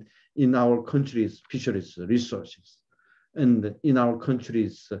 and then in our country's fisheries resources, and in our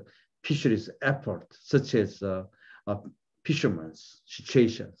country's fisheries effort, such as fishermen's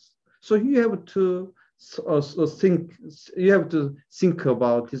situations. So you have to think. You have to think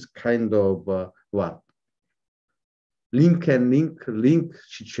about this kind of link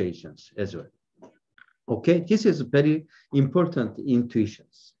situations as well. Okay, this is very important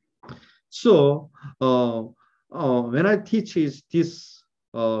intuitions. So when I teach these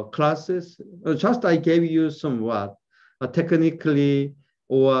classes, just I gave you some technically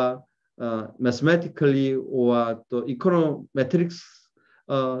or mathematically or the econometrics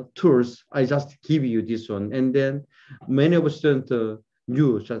tools. I just give you this one, and then many of students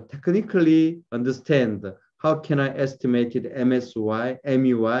just technically understand how can I estimate it, MSY,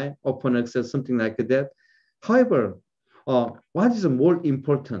 MEY, open access, something like that. However, what is more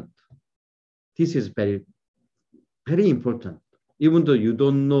important? This is very, very important. Even though you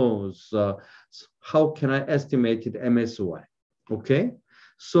don't know, how can I estimate it, MSY? Okay,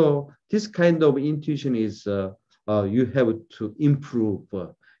 so this kind of intuition is you have to improve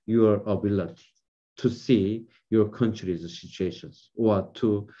your ability to see your country's situations or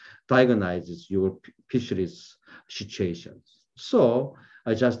to diagnose your fisheries situations. So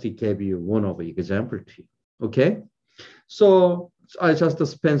I just gave you one of the example to you. Okay, so I just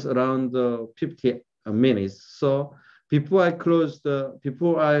spent around 50 minutes. So before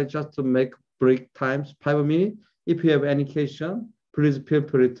I just make break times 5 minutes. If you have any question, please feel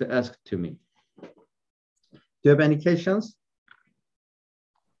free to ask to me. Do you have any questions?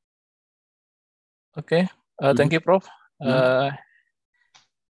 Okay, thank you, Prof. But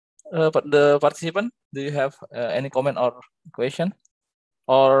the participant, do you have any comment or question?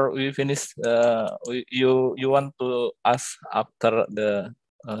 Or we finish? You want to ask after the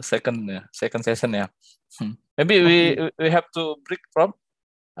second session? Yeah. Maybe we have to break, Prof.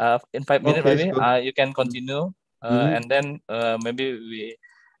 In 5 minutes, Okay, maybe sure. you can continue, and then maybe we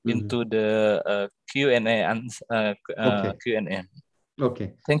into the Q&A and Okay. Q&A.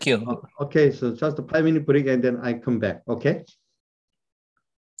 Okay. Thank you. Okay, so just a 5 minute break and then I come back. Okay.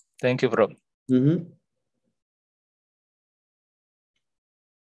 Thank you, Prof.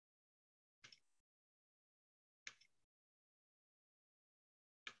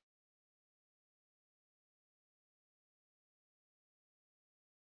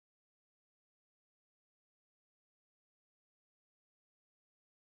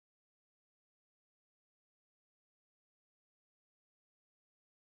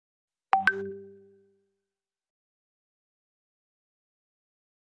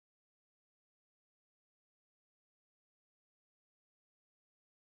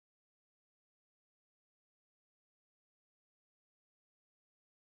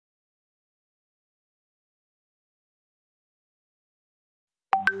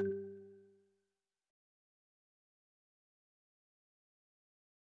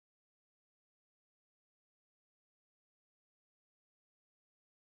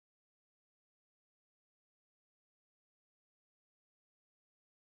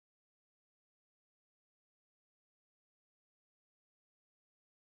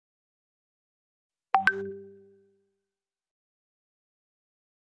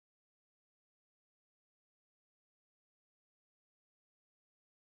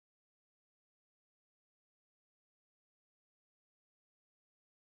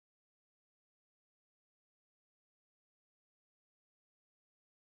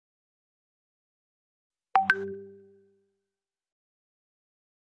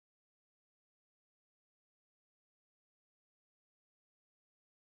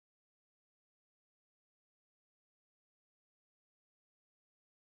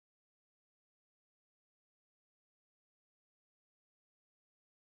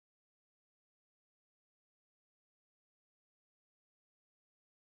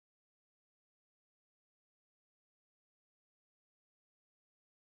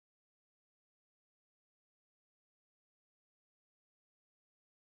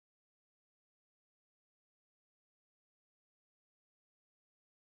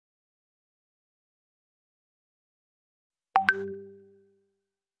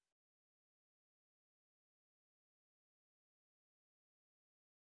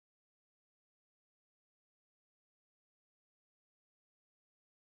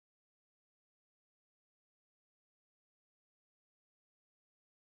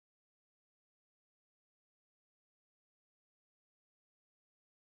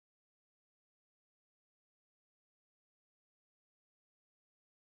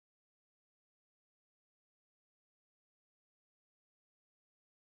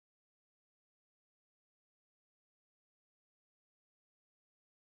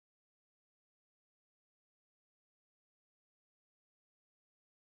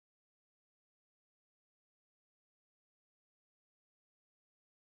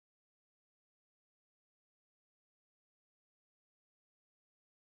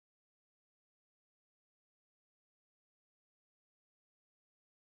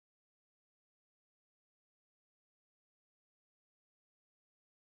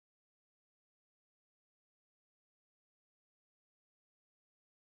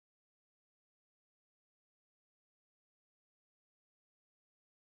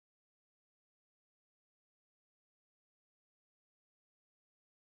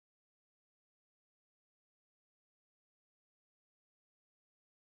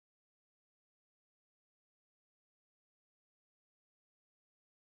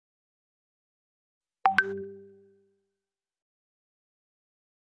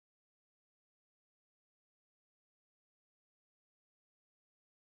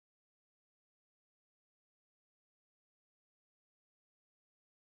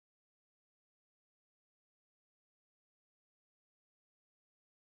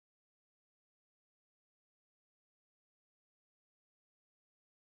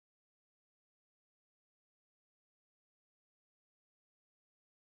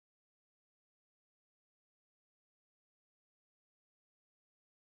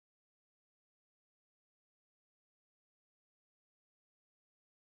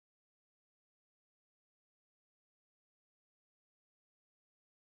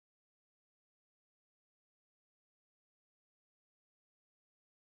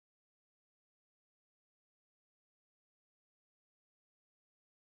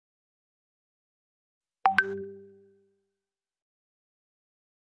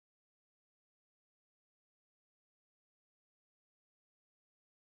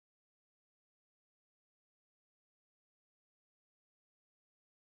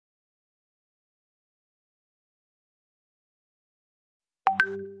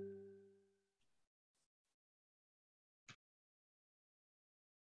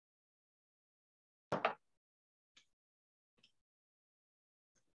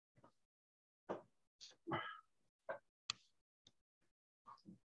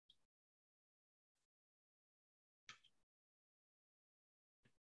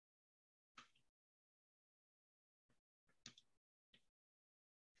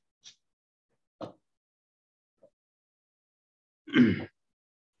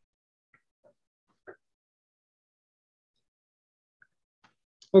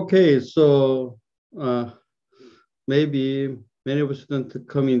 Okay, so maybe many of us students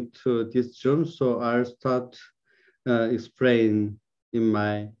come into this Zoom, so I'll start explain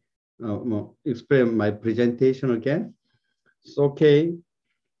my presentation again. So, okay.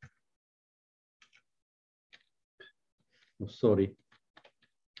 Oh, sorry.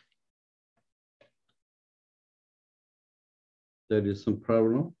 There is some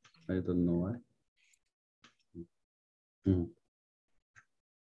problem. I don't know why.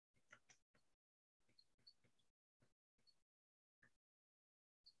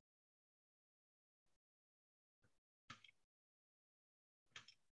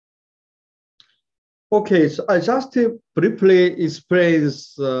 Okay, so I just briefly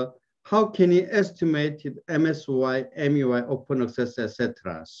explains how can you estimate MSY, MEY, open access,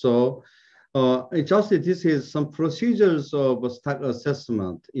 etc. So this is some procedures of stock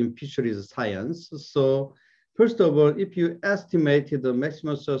assessment in fisheries science. So first of all, if you estimated the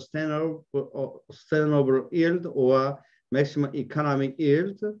maximum sustainable yield or maximum economic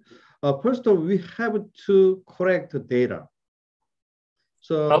yield, first of all, we have to correct the data.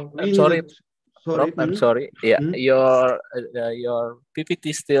 So I'm sorry. Sorry. I'm sorry. Yeah, your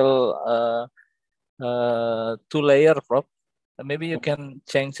PPT still two layer, Prof. Maybe you can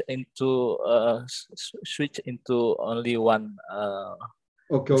change into switch into only one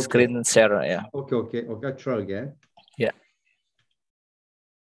screen share. Yeah. Okay. I'll try again. Yeah.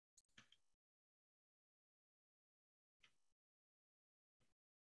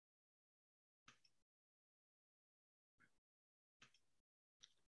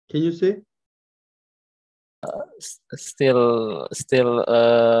 Can you see? Still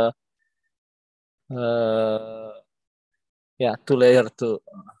yeah, two layer too.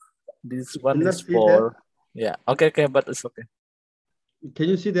 This one is for yeah. Okay, but it's okay. Can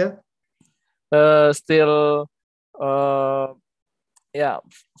you see that? Still yeah,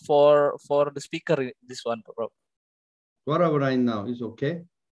 for the speaker this one, Prof. What about right now? Is okay?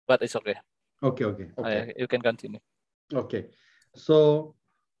 But it's okay. Okay. You can continue. Okay. So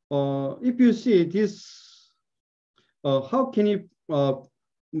if you see this, how can you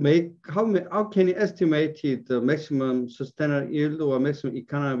how can you estimate the maximum sustainable yield or maximum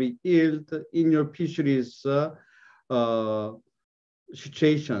economic yield in your fisheries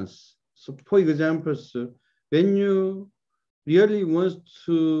situations? So for example, when you really want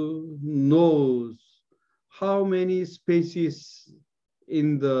to know how many species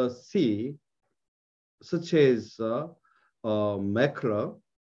in the sea, such as mackerel,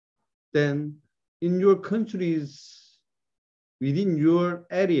 then in your countries, within your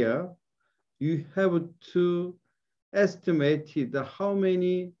area, you have to estimate how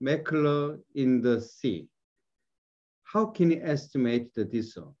many mackerel in the sea. How can you estimate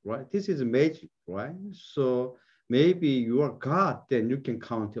this, right? This is magic, right? So maybe you are God, then you can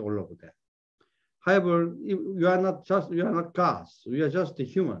count all of that. However, you are not gods, we are just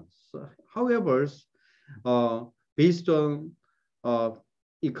humans. However, based on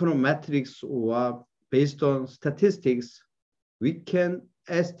econometrics or based on statistics, we can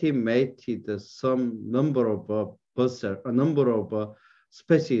estimate some number of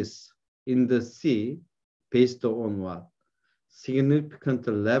species in the sea based on what? Significant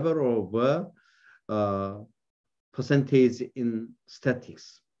level of percentage in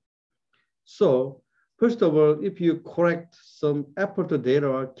statistics. So first of all, if you correct some effort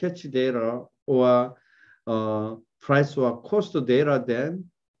data, catch data, or price or cost data,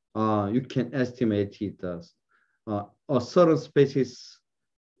 then you can estimate it as a certain species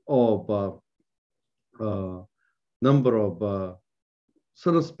of number of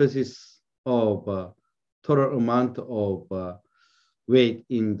certain species of total amount of weight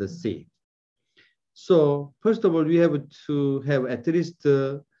in the sea. So first of all, we have to have at least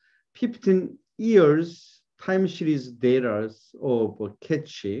 15 years time series data of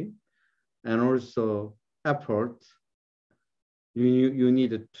catch and also effort you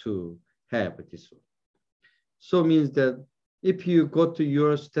need to have this one. So it means that if you go to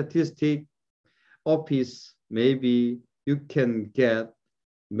your statistic office, maybe you can get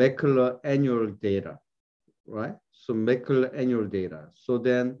mackerel annual data, right? So mackerel annual data. So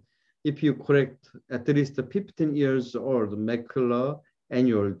then if you correct at least 15 years old mackerel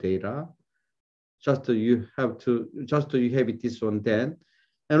annual data, just you have this one then.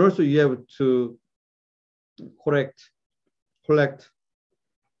 And also you have to collect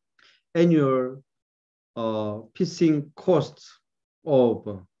annual fishing costs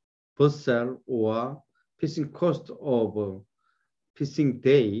of vessel or fishing cost of fishing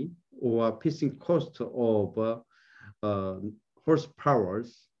day or fishing cost of horsepower.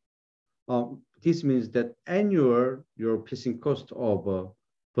 This means that annual your fishing cost of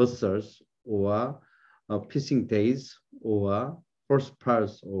vessels or fishing days or horsepower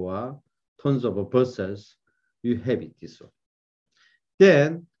or tons of vessels, you have it this way.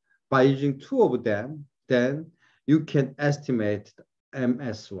 Then by using two of them, then you can estimate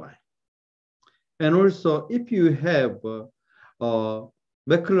MSY. And also if you have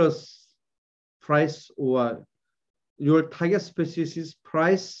mackerel's price or your target species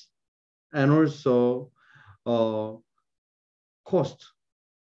price and also cost,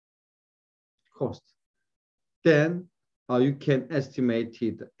 then you can estimate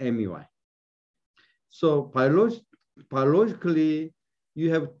it MEY. So biologically,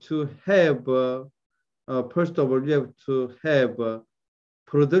 you have to have, first of all, you have to have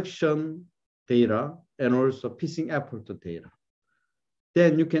production data and also fishing effort data.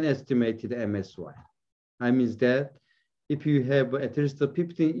 Then you can estimate the MSY. I mean that if you have at least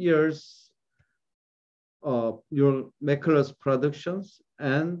 15 years your mackerel's productions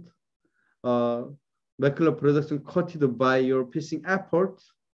and mackerel production quoted by your fishing effort,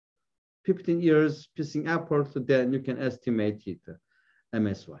 15 years fishing effort, then you can estimate it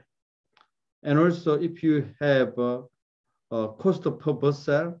MSY. And also if you have cost per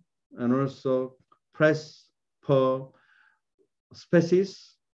vessel and also price per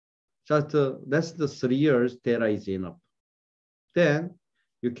species, just less than 3 years data is enough. Then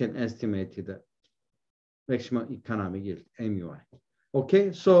you can estimate the maximum economic yield, MUI.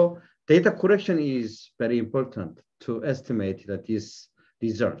 Okay, so data collection is very important to estimate this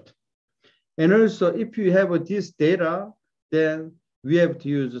result. And also if you have this data, then we have to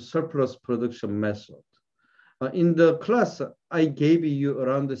use a surplus production method. In the class, I gave you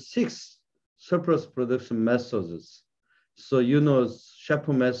around 6 surplus production methods. So you know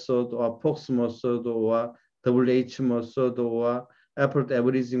Shepherd method or Fox method or WH method or effort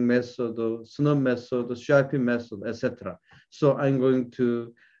averaging method, SNOW method, CIP method, etc. So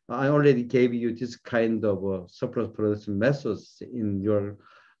I already gave you this kind of surplus production methods in your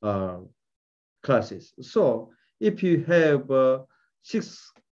classes. So if you have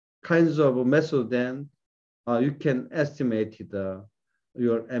 6 kinds of method, then you can estimate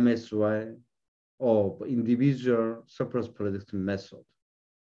your MSY of individual surplus production method.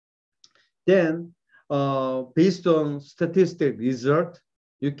 Then, based on statistic result,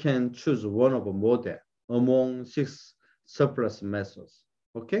 you can choose one of a model among 6 surplus methods.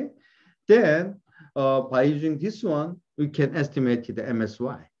 Okay. Then, by using this one, we can estimate the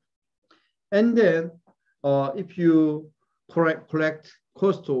MSY. And then, if you collect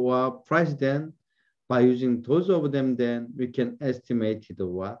cost or price, then by using those of them, then we can estimate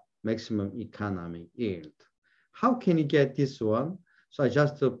the maximum economic yield. How can you get this one? So I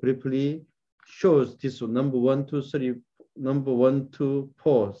just briefly shows this one, number 1, 2, 3, number 1, 2,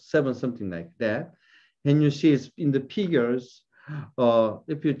 4, 7, something like that. And you see it's in the figures.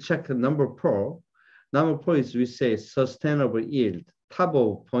 If you check the number 4 is, we say, sustainable yield, top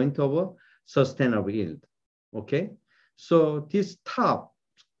of point of sustainable yield. Okay, so this top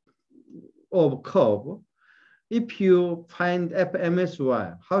of curve, if you find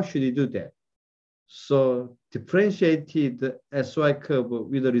FMSY, how should you do that? So differentiated SY curve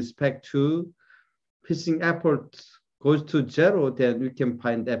with respect to fishing effort goes to 0, then we can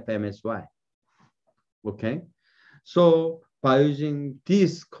find FMSY. Okay, so by using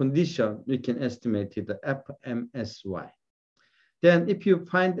this condition, we can estimate the FMSY. Then if you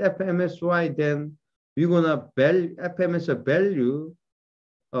find FMSY, then we're gonna value FMSY value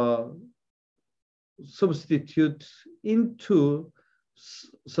substitute into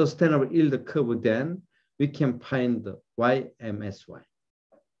sustainable yield curve, then we can find the YMSY.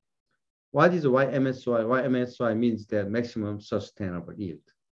 What is YMSY? YMSY means the maximum sustainable yield.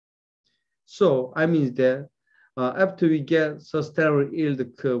 So I mean that after we get sustainable yield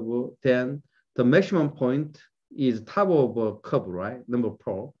curve, then the maximum point is top of a curve, right? Number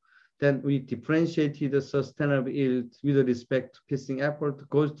 4. Then we differentiated the sustainable yield with respect to fishing effort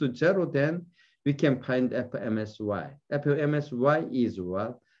goes to 0, then we can find FMSY. FMSY is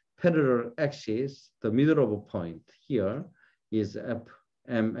what? Parallel axis, the middle of a point here is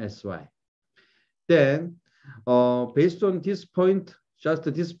FMSY. Then, based on this point, just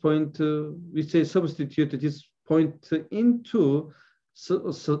this point, we say substitute this point into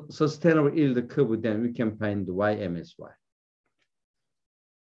sustainable yield curve, then we can find YMSY.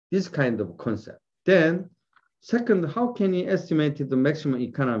 This kind of concept. Then, second, how can you estimate the maximum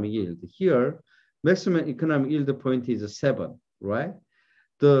economic yield? Here, maximum economic yield point is 7, right?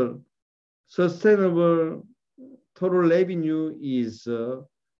 The sustainable total revenue is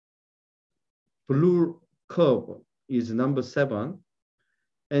blue curve is number 7.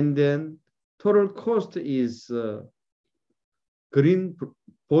 And then total cost is green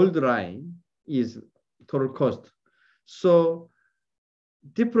bold line is total cost. So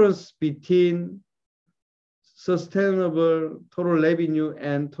difference between sustainable total revenue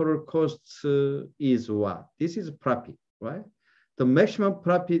and total costs is what? This is profit, right? The maximum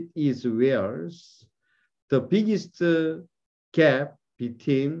profit is where the biggest gap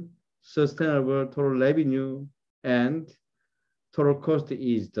between sustainable total revenue and total cost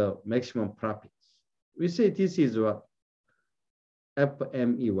is the maximum profits. We say this is what?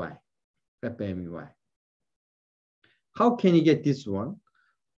 FMEY. FMEY. How can you get this one?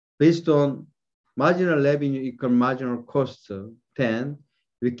 Based on marginal revenue equal marginal cost, then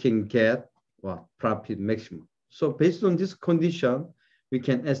we can get what? Profit maximum. So based on this condition, we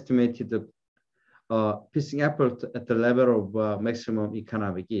can estimate the fishing effort at the level of maximum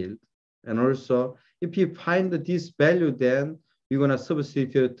economic yield. And also, if you find this value, then we're going to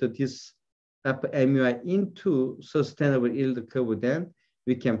substitute this FMUI into sustainable yield curve, then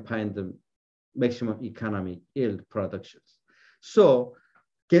we can find the maximum economic yield productions. So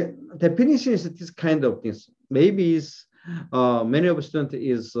definition is this kind of things. Maybe it's, many of students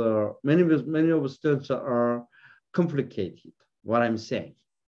are complicated. What I'm saying,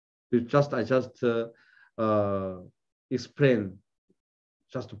 I just explain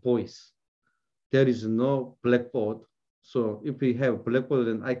just voice. There is no blackboard. So if we have blackboard,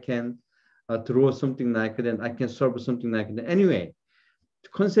 then I can draw something like that, and I can solve something like that. Anyway, the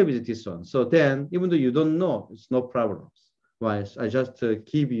concept is this one. So then, even though you don't know, it's no problems. Why? I just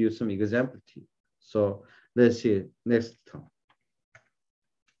give you some example to you. So let's see next term.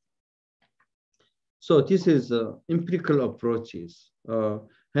 So this is empirical approaches.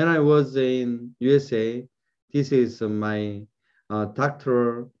 When I was in USA, this is my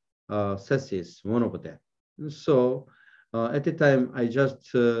doctoral thesis, one of them. So at the time, I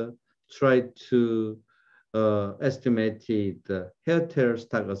just tried to estimate the hairtail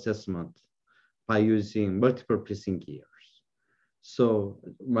stock assessment by using multiple fishing gears. So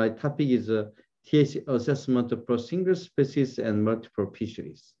my topic is TAC assessment for single species and multiple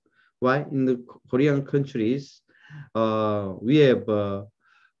fisheries. Why? In the Korean countries, we have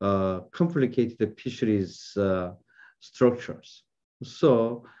complicated fisheries structures.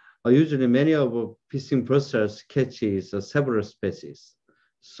 So usually many of fishing vessels catches several species.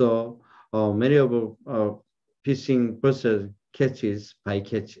 So many of fishing vessels catches by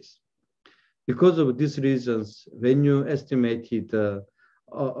catches. Because of these reasons, when you estimated the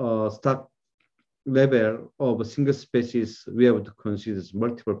stock level of a single species, we have to consider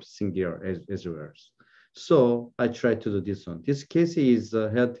multiple fishing gear as well. So I try to do this one. This case is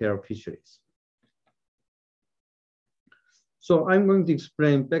hairtail fisheries. So I'm going to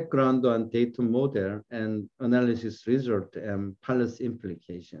explain background on data model and analysis result and policy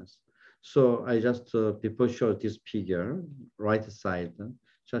implications. So I just before show this figure, right side,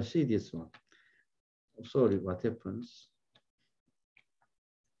 just see this one. Sorry, what happens?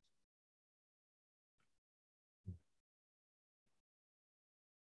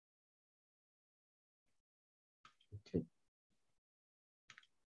 Okay.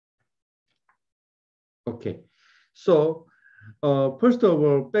 Okay. So first of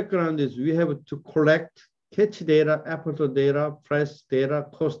all, background is we have to collect catch data, effort data, price data,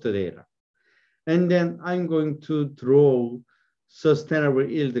 cost data. And then I'm going to draw sustainable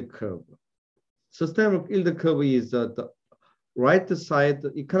yield curve. Sustainable yield curve is the right side,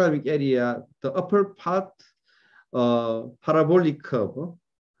 the economic area, the upper part, parabolic curve.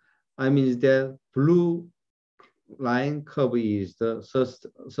 I mean, the blue line curve is the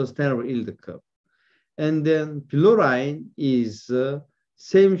sustainable yield curve. And then below line is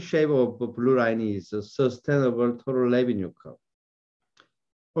same shape of blue line is sustainable total revenue curve.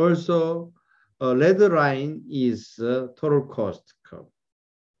 Also, red line is total cost curve.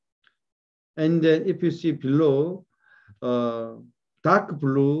 And then if you see below, dark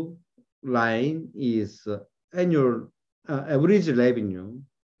blue line is annual average revenue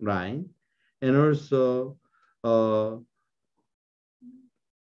line, and also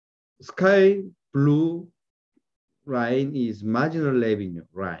sky blue line is marginal revenue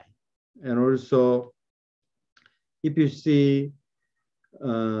line. And also, if you see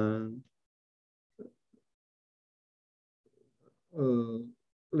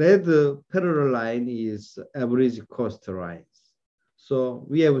red parallel line is average cost lines. So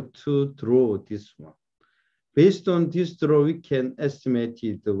we have to draw this one. Based on this draw, we can estimate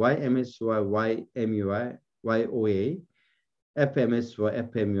the YMSY, YMUI, YOA,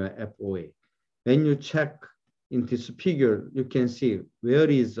 FMSY, FMUI, FOA. When you check in this figure, you can see where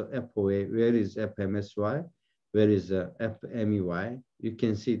is FOA, where is FMSY, where is FMEY. You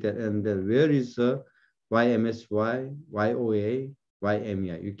can see that, and then where is YMSY, YOA,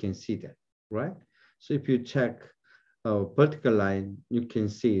 YMEI. You can see that, right? So if you check vertical line, you can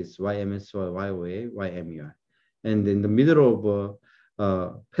see it's YMSY, YOA, YMEI. And in the middle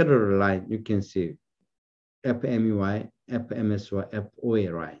of parallel line, you can see FMEY, FMSY,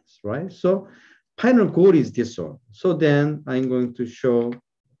 FOA lines, right? So final goal is this one. So then I'm going to show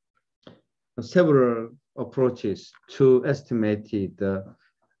several approaches to estimate the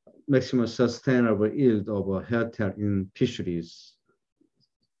maximum sustainable yield of hairtail in fisheries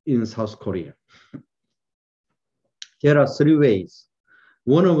in South Korea. There are three ways.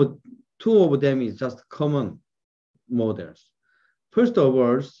 Two of them is just common models. First of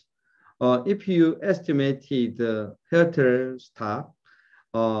all, if you estimated the hairtail stock,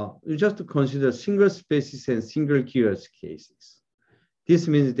 you just consider single species and single gears cases. This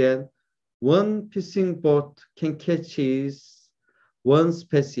means that one fishing boat can catch one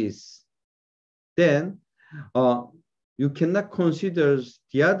species. Then you cannot consider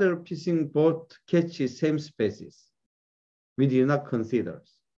the other fishing boat catches same species. We do not consider.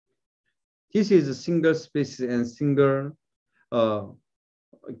 This is a single species and single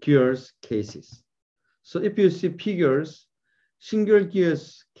gears cases. So if you see figures, single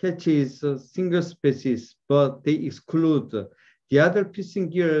gears catches single species, but they exclude the other fishing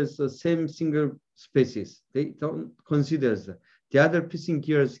gears, same single species. They don't consider the other fishing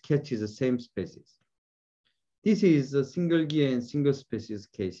gears catches the same species. This is a single gear and single species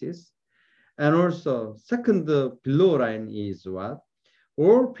cases. And also, second below line is what?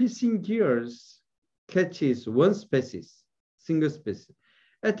 All fishing gears catches one species, single species.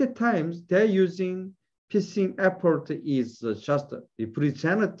 At the times, they're using fishing effort is just a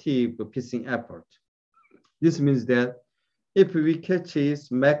representative fishing effort. This means that if we catch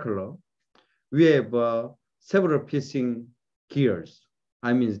mackerel, we have several fishing gears.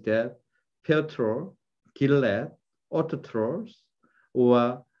 I mean that pair troll, gillet, auto trolls,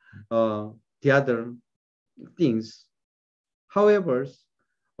 or the other things. However,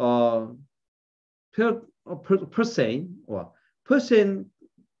 percent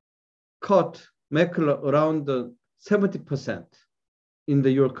caught mackerel around 70% in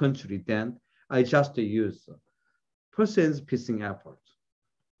your country, then I just use percent fishing effort.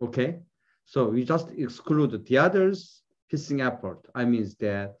 Okay, so we just exclude the others fishing effort. I mean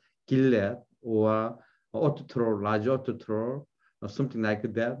that gillet or auto troll, large auto troll, or something like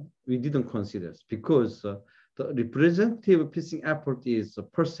that, we didn't consider because the representative fishing effort is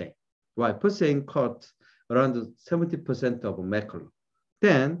percent. Why? Percent caught around 70% of mackerel.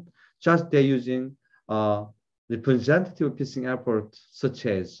 Then just they're using representative fishing effort such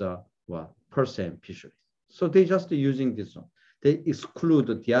as percent fisheries. So they just using this one. They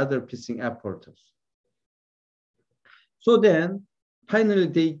exclude the other fishing efforts. So then finally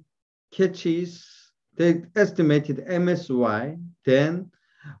they estimated MSY. Then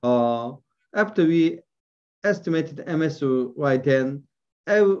after we estimated MSY, then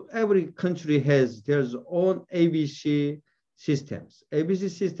every country has their own ABC systems. ABC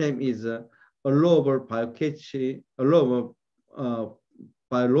system is allowable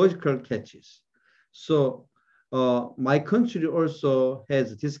biological catches. So my country also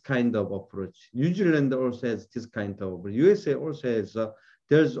has this kind of approach. New Zealand also has this kind of approach. USA also has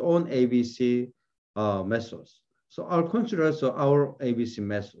their own ABC methods. So our country also our ABC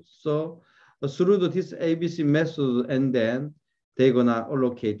methods. So through this ABC method, and then they're gonna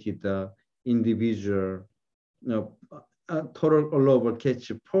allocate the individual, total allowable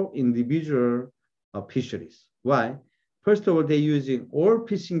catch per individual fisheries. Why? First of all, they're using all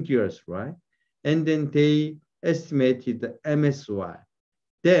fishing gears, right? And then they estimated the MSY.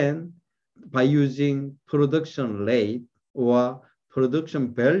 Then by using production rate or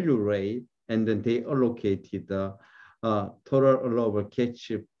production value rate, and then they allocated the total allowable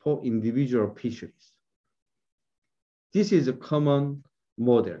catch per individual fisheries. This is a common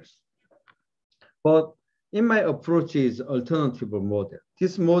models. But in my approach is alternative model.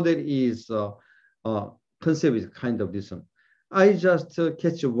 This model is concept is kind of this one. I just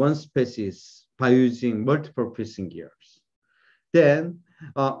catch one species by using multiple fishing gears. Then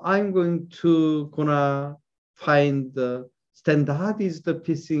I'm going to find the standardized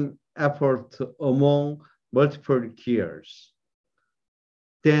fishing effort among multiple gears.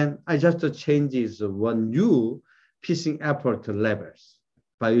 Then I just changes one new fishing effort levels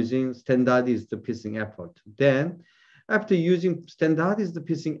by using standardized fishing effort. Then after using standardized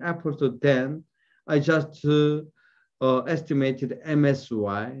fishing effort, then I just estimated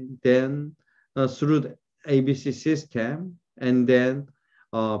MSY, then through the ABC system, and then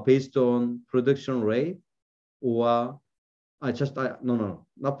based on production rate, or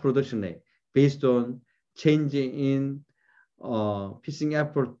not production rate, based on changing in fishing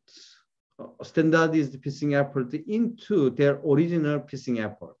efforts, standardized fishing effort into their original fishing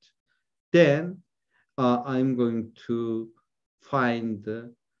effort. Then I'm going to find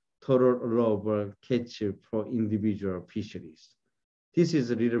the total allowable catch for individual fisheries. This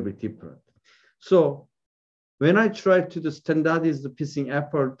is a little bit different. So when I try to standardize the fishing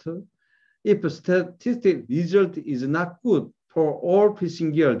effort, if a statistic result is not good for all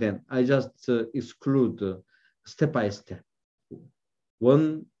fishing gear, then I just exclude step by step.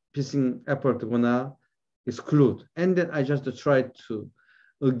 One fishing effort gonna exclude, and then I just try to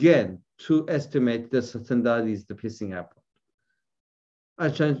again to estimate the standardized fishing effort. I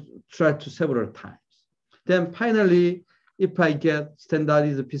try to several times. Then finally, if I get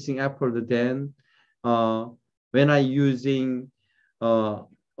standardized fishing effort, then when I using a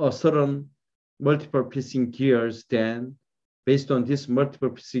certain multiple fishing gears, then based on this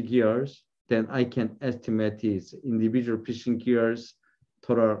multiple fishing gears, then I can estimate these individual fishing gears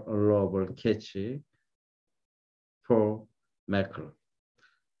total allowable catch for mackerel.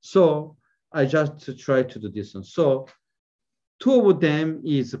 So I just try to do this one. So two of them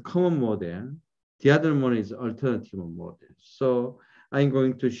is a common model. The other one is alternative model. So I'm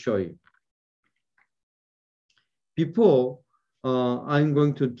going to show you. Before I'm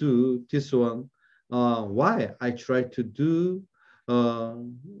going to do this one, why I try to do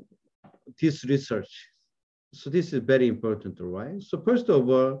this research. So this is very important, right? So first of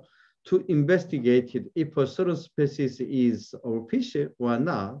all, to investigate it, if a certain species is overfished or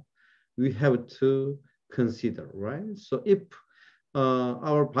not, we have to consider, right? So if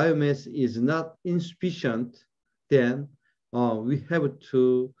our biomass is not insufficient, then we have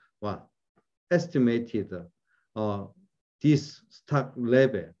to estimate it, this stock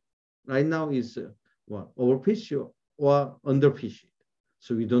level. Right now is overfished or underfished.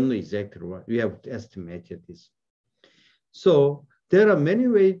 So we don't know exactly what we have to estimate this. So there are many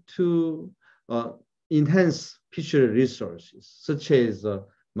ways to enhance fishery resources, such as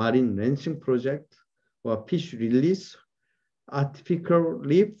marine ranching project or fish release, artificial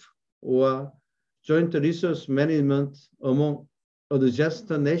reef, or joint resource management among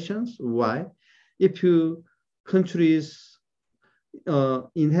adjacent nations. Why? If countries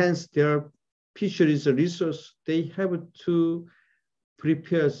enhance their fisheries resource, they have to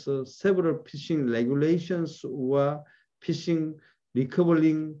prepare several fishing regulations or fishing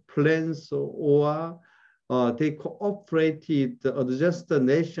recovering plans, or they cooperated the adjacent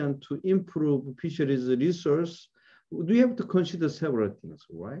nation to improve fisheries resource. We have to consider several things,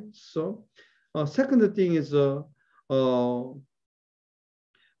 right? So second thing is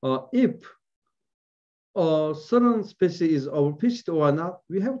if certain species is overfished or not,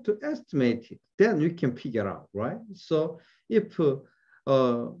 we have to estimate it. Then we can figure out, right? So if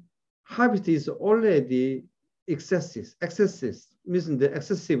harvest is already excessive means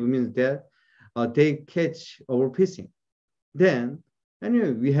that they catch overfishing. Then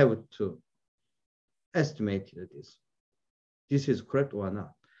anyway, we have to estimate this. This is correct or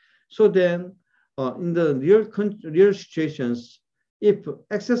not. So then in the real situations, if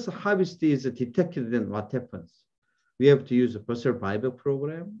excess harvest is detected, then what happens? We have to use a vessel buyback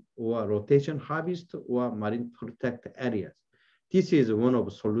program or rotation harvest or marine protected areas. This is one of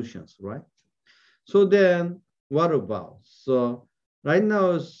the solutions, right? So then what about? So right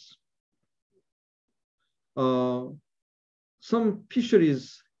now, some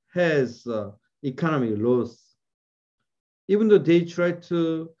fisheries has economic loss. Even though they try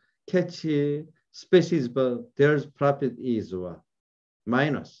to catch species, but their profit is what?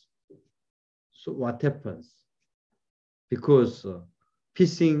 Minus. So what happens? Because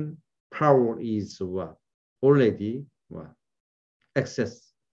fishing power is what? Already what?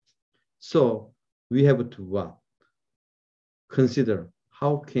 Excess. So we have to what? Consider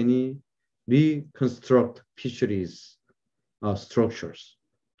how can we reconstruct fisheries structures.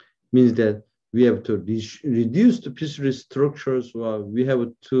 Means that we have to reduce the fishery structures, or we have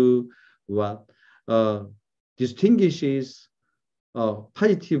to what? Distinguishes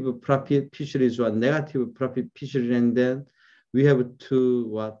positive profit fisheries or negative profit fisheries, and then we have to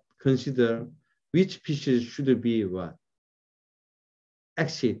what? Consider which fisheries should be what?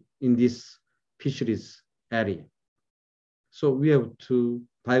 Exit in this fisheries area. So we have to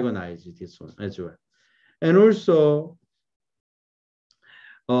diagonalize this one as well. And also,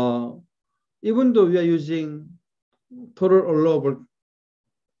 even though we are using total allowable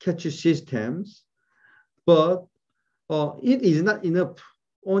catch systems, but it is not enough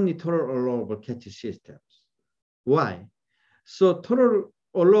only total allowable catch systems. Why? So total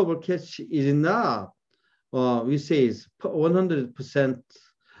allowable catch is not we say is 100%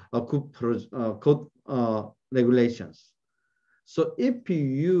 good regulations. So if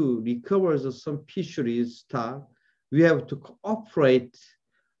you recover some fisheries stock, we have to operate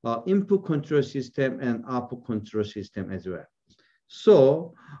input control system and output control system as well.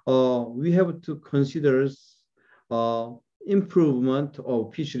 So we have to consider improvement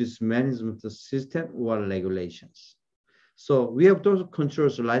of fisheries management system or regulations. So we have those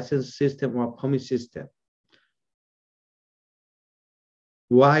controls license system or permit system,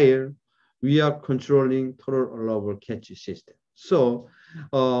 while we are controlling total allowable catch system. So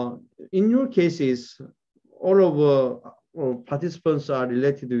in your cases, all of participants are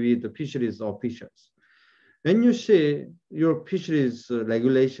related with the fisheries officials. When you see your fisheries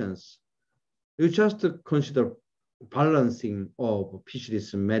regulations, you just consider balancing of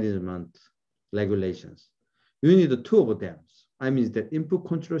fisheries management regulations. You need two of them. I mean the input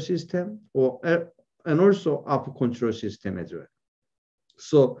control system and also output control system as well.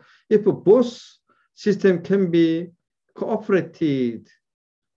 So if both systems can be cooperated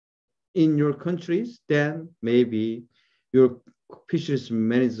in your countries, then maybe your fisheries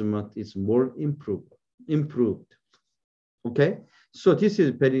management is more improved. Okay, so this is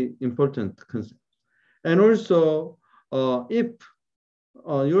very important concept. And also, if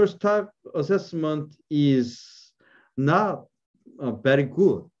your stock assessment is not very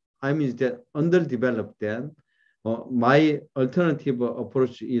good, I mean that underdeveloped, then my alternative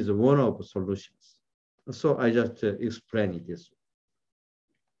approach is one of solutions. So I just explain it this way.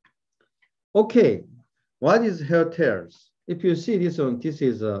 Okay, what is hair tails? If you see this one, this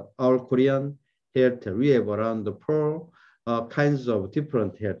is our Korean hair tail. We have around 4 kinds of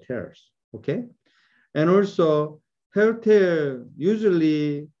different hair tails. Okay, and also hair tail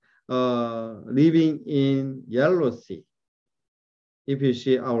usually living in Yellow Sea. If you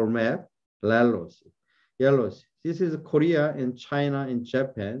see our map, Yellow Sea. This is Korea and China and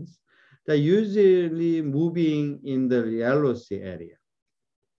Japan. They're usually moving in the Yellow Sea area.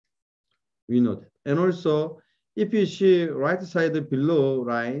 We know that. And also, if you see right side below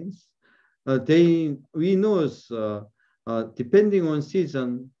lines, we know depending on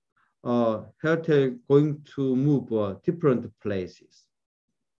season, hairtail going to move different places.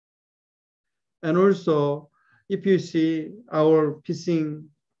 And also, if you see our fishing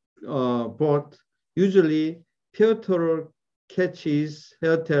boat, usually petrol catches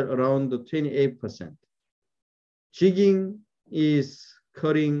hairtail around 28%. Jigging is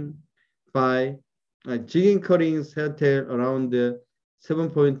cutting by jigging cuttings hairtail around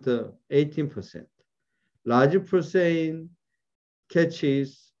 7.18%. Large porcelain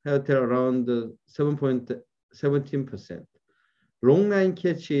catches hairtail around 7.17%. Long line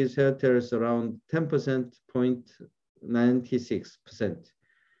catches hairtails around 10.96%.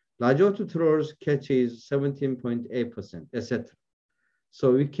 Large auto trawlers catches 17.8%, etc.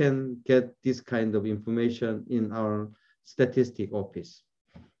 So we can get this kind of information in our statistic office.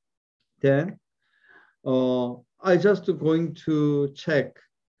 Then I just going to check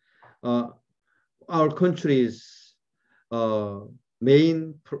our country's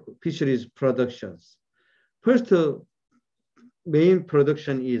main fisheries productions. First main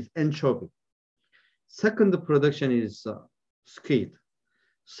production is anchovy. Second production is squid.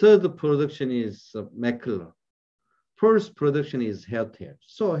 Third production is mackerel. First production is hairtail.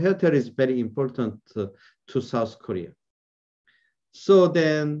 So hairtail is very important to South Korea. So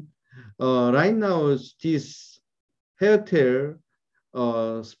then right now this hairtail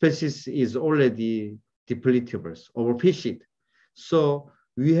species is already depletable, overfished. So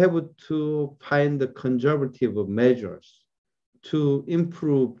we have to find the conservative measures to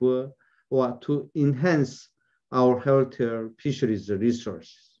improve or to enhance our hairtail fisheries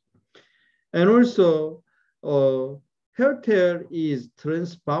resources. And also, hairtail is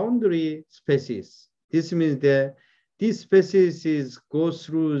transboundary species. This means that these species go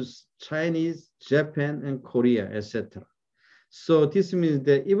through Chinese, Japan, and Korea, etc. So this means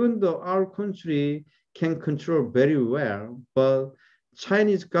that even though our country can control very well, but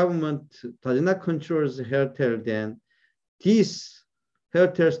Chinese government does not control the hairtail, then this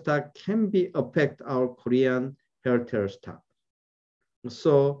hairtail stock can be affect our Korean hairtail stock.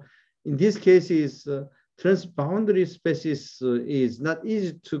 So in these cases, transboundary species is not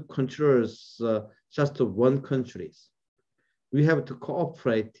easy to control just one country. We have to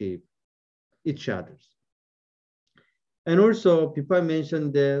cooperate with each other. And also, before I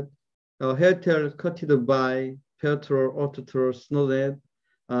mentioned that hairtail cutted by petrol, autotrol, snownet,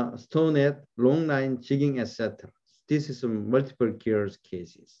 stonenet, long line, jigging, etc. This is multiple gears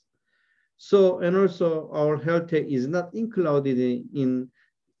cases. So, and also our hairtail is not included in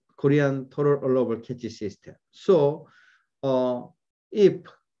Korean total allowable catch system. So if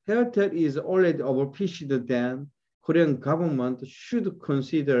hairtail is already overfished, then Korean government should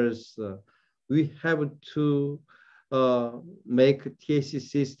consider we have to make TAC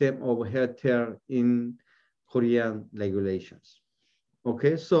system of hairtail in Korean regulations.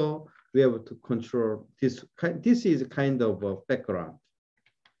 Okay, so we have to control this. This is kind of a background.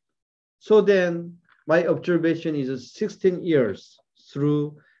 So then my observation is 16 years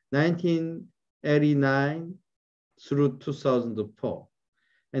through 1989 through 2004.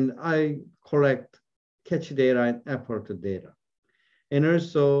 And I collect catch data and effort data. And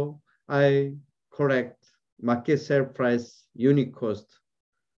also I collect market sale price, unit cost,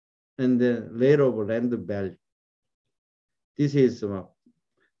 and the rate of land value. This is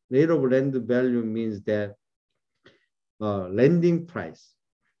rate of land value means that landing price,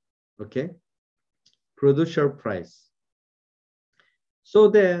 okay? Producer price. So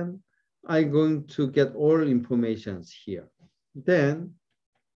then I'm going to get all informations here. Then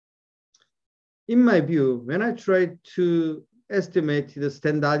in my view, when I try to estimate the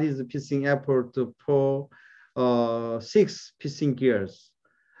standardized fishing effort for 6 fishing gears,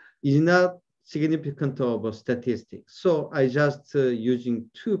 is not significant of a statistic. So I just using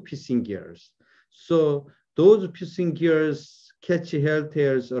 2 fishing gears. So those fishing gears catch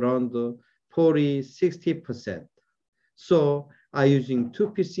hairtails around 40, 60%. So I using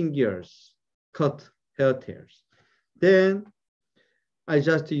 2 fishing gears, cut hairtails. Then I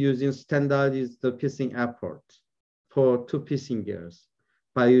just using standardized fishing effort for 2 fishing gears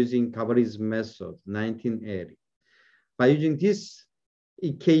by using Gabori's method, 1980. By using these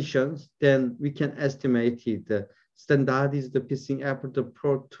equations, then we can estimate the standardized fishing effort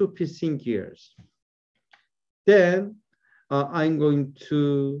for 2 fishing gears. Then I'm going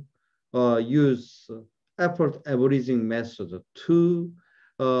to use effort averaging method to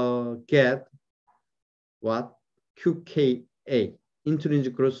get what? QKA,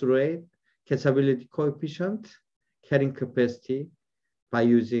 intrinsic growth rate, catchability coefficient, carrying capacity by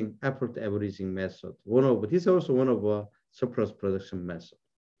using effort averaging method. This is also one of our surplus production method.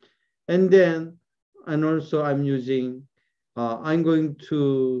 And then, and also I'm using, I'm going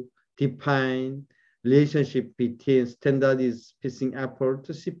to define relationship between standardized fishing effort,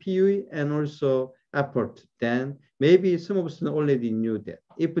 CPU, and also effort. Then maybe some of us already knew that.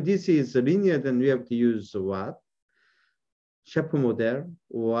 If this is linear, then we have to use what? Shepherd model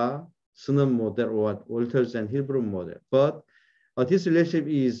or Snow model or Walters and Hilbert model. But this relationship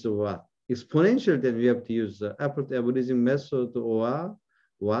is what? Exponential, then we have to use effort averaging method or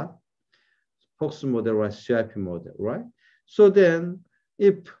what? Fox model or CIP model, right? So then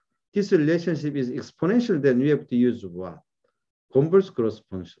if this relationship is exponential, then we have to use what? Converse growth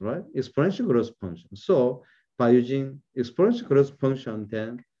function, right? Exponential growth function. So by using exponential growth function,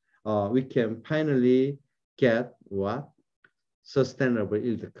 then we can finally get what? Sustainable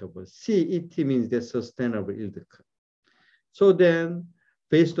yield curve. CET means that sustainable yield curve. So then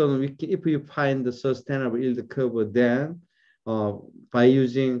based on, if we find the sustainable yield curve, then by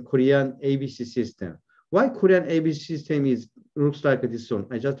using Korean ABC system. Why Korean ABC system looks like this one?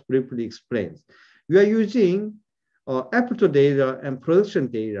 I just briefly explained. We are using effort data and production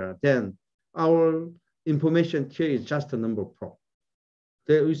data. Then our information here is just a number 4.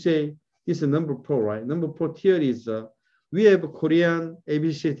 Then we say this is number 4, right? Number 4 here is we have a Korean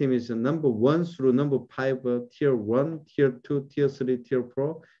ABC system is number 1 through number 5, tier 1, tier 2, tier 3, tier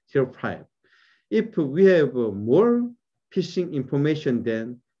 4, tier 5. If we have more fishing information,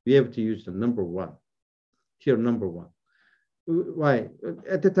 then we have to use the number 1, tier number 1. Why?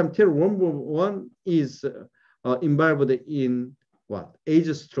 At the time, tier 1 is involved in what?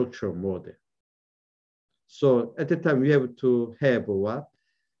 Age structure model. So at the time, we have to have what?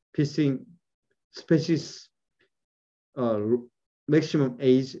 Fishing species maximum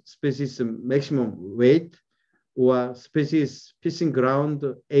age, species maximum weight, or species fishing ground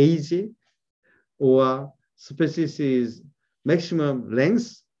age, or species maximum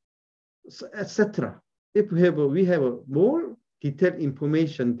length, etc. If we have more detailed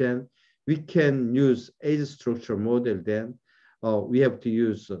information, then we can use age structure model. Then we have to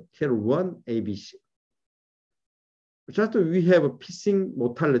use tier 1 ABC. Just we have a fishing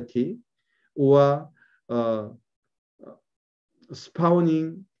mortality or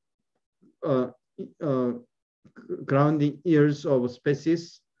spawning grounding years of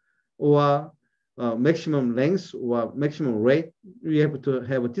species or maximum length or maximum rate. We have to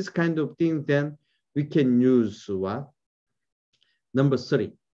have this kind of thing. Then we can use what? Number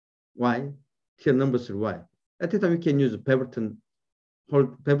 3. Why? Here number 3. Why? At the time we can use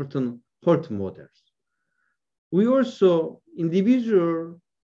Pemberton-Holt models. We also individual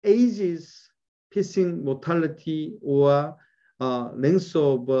ages fishing mortality or length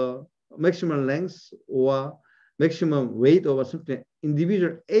of maximum length or maximum weight or something,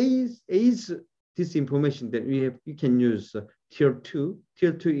 individual age this information that we can use tier 2.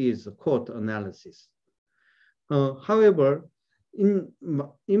 Tier 2 is quote analysis. However, in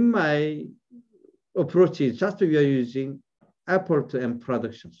my approach is just we are using effort and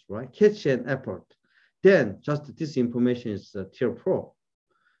productions, right? Catch and effort. Then just this information is tier 4.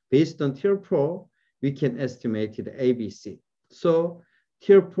 Based on tier 4, we can estimate the ABC. So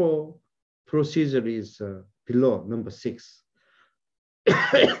tier 4 procedure is below number 6.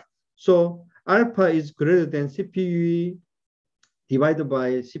 So alpha is greater than CPU divided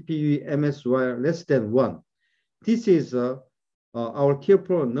by CPU MSY less than 1. This is our tier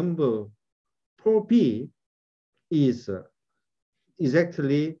 4 number. 4B is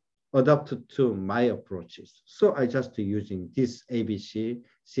actually adapted to my approaches. So I just using these ABC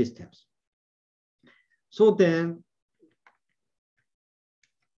systems. So then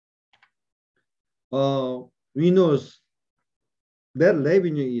we know that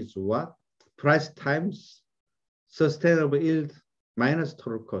revenue is what? Price times sustainable yield minus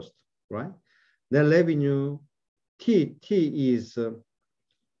total cost, right? That revenue T is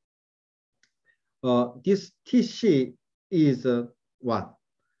this TC is what?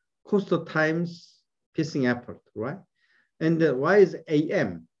 Cost times fishing effort, right? And Y is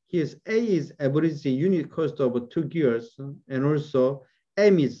AM. Here's A is average unit cost of 2 gears, and also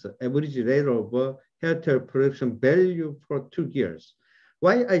M is average rate of hairtail production value for 2 gears.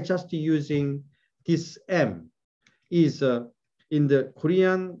 Why I just using this M is in the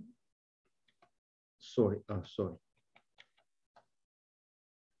Korean, sorry.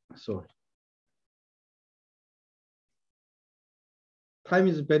 Time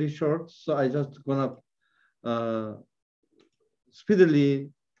is very short, so I just gonna speedily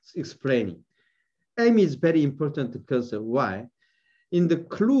explaining. M is very important because why? In the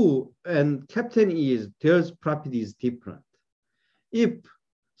crew and captain is their profit is different. If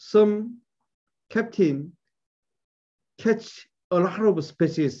some captain catch a lot of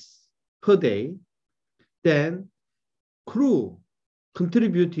species per day, then crew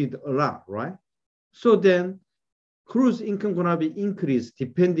contributed a lot, right? So then crew's income gonna be increased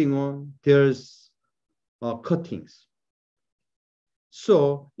depending on their cuttings.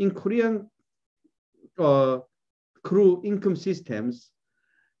 So in Korean crew income systems,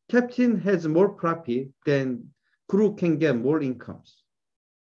 captain has more profit, then crew can get more incomes.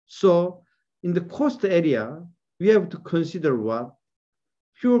 So in the cost area, we have to consider what?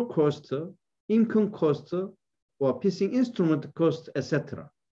 Fuel cost, income cost, or fishing instrument cost,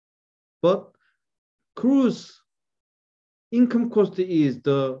 etc. But crew's income cost is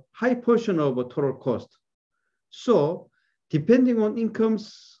the high portion of a total cost. So depending on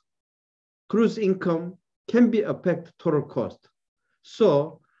incomes, crew's income can be affect total cost.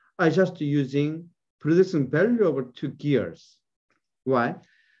 So I just using production value over 2 gears. Why?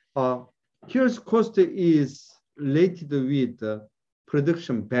 Gears cost is related with the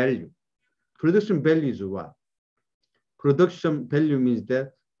production value. Production value is what? Production value means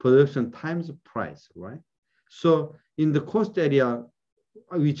that production times price, right? So in the cost area,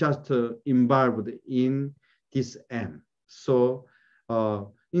 we just involved in this M. So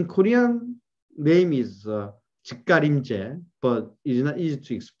in Korean, name is 직가림제, but it's not easy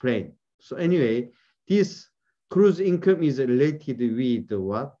to explain. So anyway, this cruise income is related with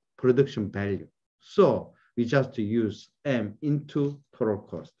what? Production value. So we just use M into total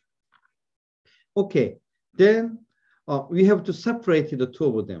cost. Okay, then we have to separate the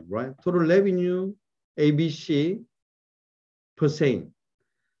two of them, right? Total revenue, ABC, percent.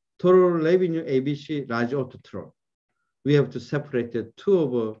 Total revenue, ABC, large auto truck. We have to separate the two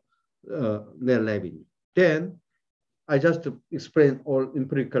of net revenue. Then I just explain all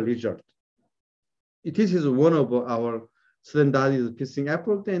empirical result. This is one of our standardized fishing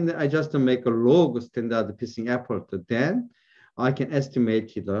effort, and I just make a log standard fishing effort. Then I can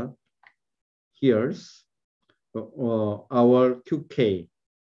estimate the here's our QKA.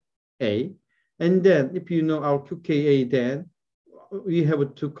 And then if you know our QKA, then we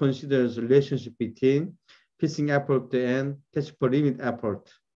have to consider the relationship between fishing effort and catch per limit effort.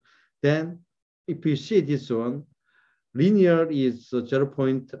 Then if you see this one, linear is 0.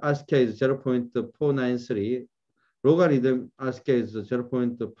 R-square is 0.493. Logarithm R-square is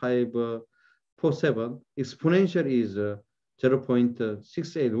 0.547. Exponential is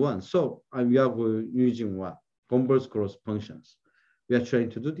 0.681. So we are using what? Converse growth functions. We are trying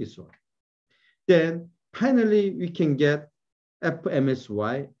to do this one. Then finally, we can get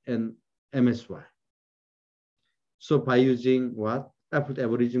FMSY and MSY. So by using what? effort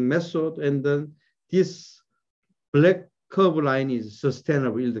averaging method, and then this black curve line is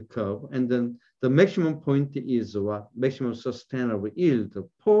sustainable yield curve, and then the maximum point is what? Maximum sustainable yield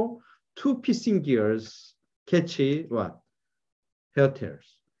for two fishing gears catch what?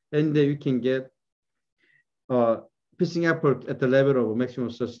 Hairtails. And then you can get fishing effort at the level of maximum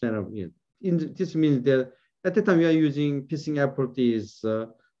sustainable yield. This means that at the time we are using fishing effort is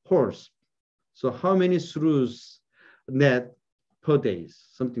horse. So how many throughs net per day,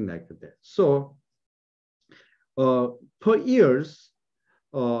 something like that. So per years,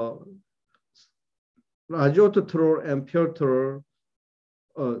 large auto troll and pure troll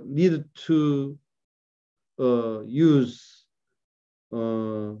need to use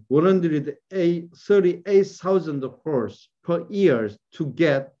 138,000 horse per year to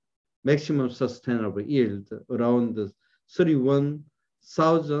get maximum sustainable yield around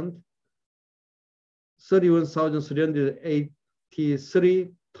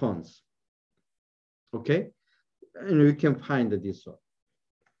 31,383 tons. Okay, and we can find this one.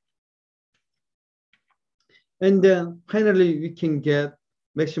 And then finally, we can get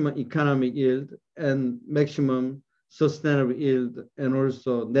maximum economic yield and maximum sustainable yield and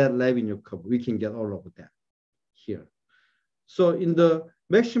also net revenue curve. We can get all of that here. So in the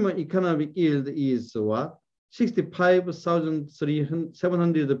maximum economic yield is what? 65,715,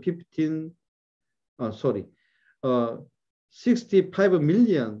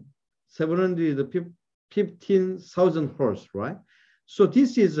 65,715,000 horse, right? So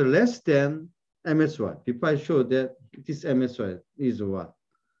this is less than MSY. Before I show that this MSY is what?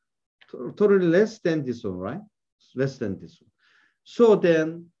 Totally less than this one, right? Less than this one. So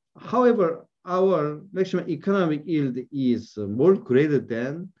then, however, our maximum economic yield is more greater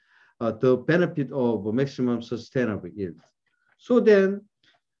than the benefit of maximum sustainable yield. So then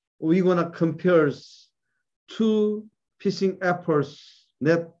we're gonna compare two fishing efforts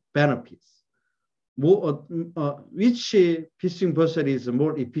net benefits. Which fishing vessel is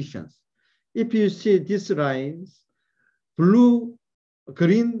more efficient? If you see these lines, blue,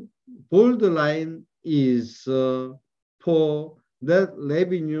 green, bold line is for net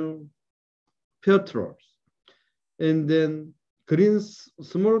revenue pure trawls. And then green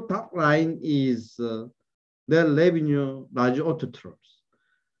small dark line is net revenue large auto trawls.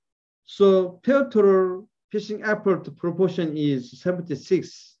 So pure trawl fishing effort proportion is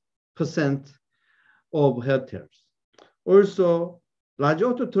 76% of hairtails. Also, large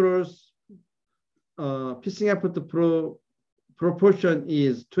auto trawls fishing effort proportion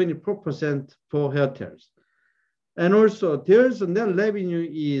is 24% for hairtails. And also there's a net revenue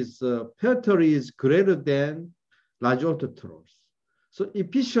is hairtail is greater than large auto trawls. So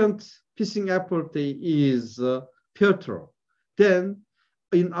efficient fishing effort is pure trawl. Then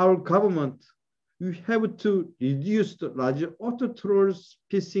in our government, we have to reduce the large auto trawls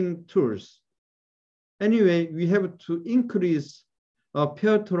fishing tools. Anyway, we have to increase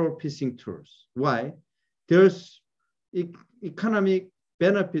pure trawl fishing tools. Why? There's economic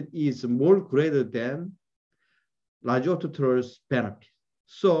benefit is more greater than large auto trawls benefit.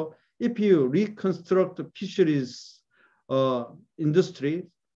 So if you reconstruct the fisheries industry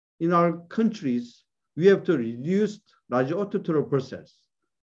in our countries, we have to reduce large auto trawl process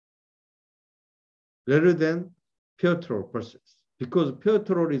rather than pure trawl process, because pure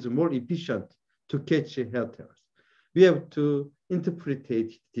trawl is more efficient to catch hairtails. We have to interpret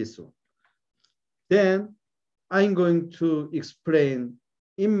this one. Then I'm going to explain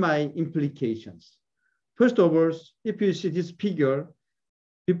in my implications. First of all, if you see this figure,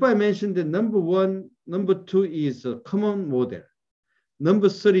 before I mentioned the number one, number two is a common model. Number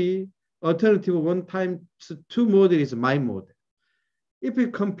three, alternative 1 times 2 model is my model. If we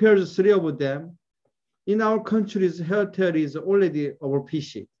compare the three of them, in our countries, hairtail is already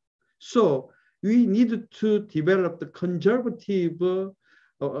overfished. So we need to develop the conservative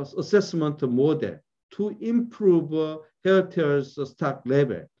assessment model to improve hairtail's stock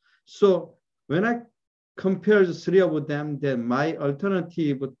level. So when I compare the three of them, then my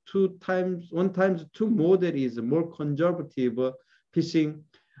alternative 1 times 2 model is more conservative fishing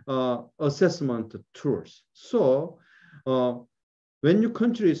assessment tools. So when you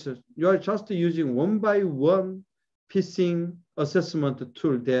countries, you are just using 1 by 1 fishing assessment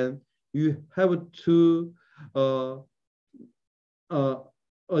tool, then you have to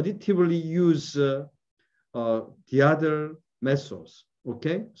additively use the other methods.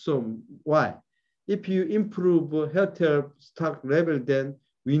 Okay, so why? If you improve hairtail stock level, then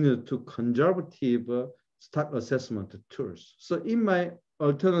we need to conservative stock assessment tools. So in my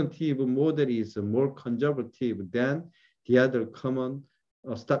alternative model is more conservative than the other common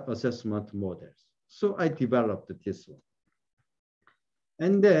stock assessment models. So I developed this one.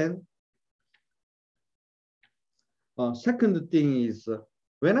 And then second thing is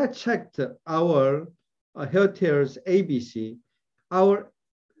when I checked our hectares ABC, our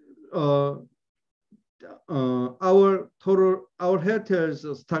hectares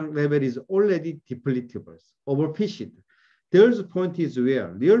stock level is already depletable, overfished. There's point is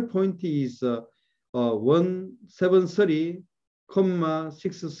where real point is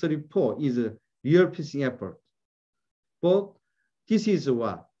 173,634 is a real fishing effort. But this is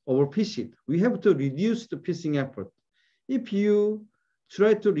what? Overfished. We have to reduce the fishing effort. If you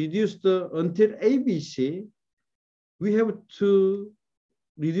try to reduce until ABC, we have to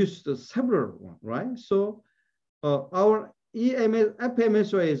reduce the several one, right? So our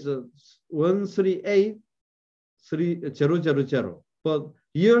FMSY is 138,000, but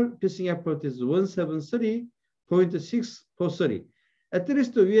real fishing effort is 173.643. At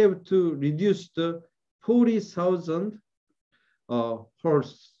least we have to reduce the 40,000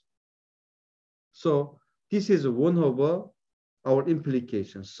 horse. So this is one of our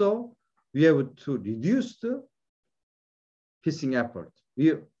implications. So we have to reduce the fishing effort.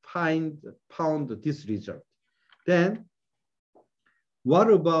 We found this result. Then what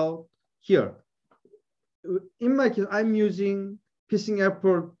about here? In my case, I'm using fishing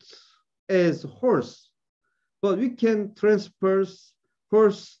effort as horse, but we can transfer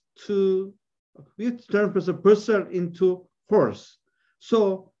horse to, we transfer vessel into horse.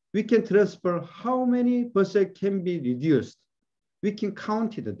 So we can transfer how many vessels can be reduced. We can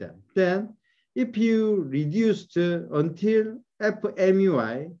count it then. Then if you reduce until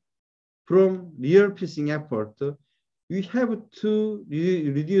FMUI from real fishing effort, we have to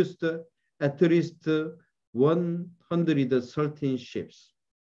reduce at least 113 ships.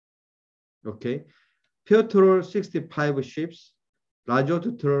 Okay, Piotr 65 ships,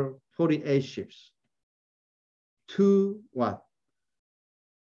 Rajotr 48 ships. To what?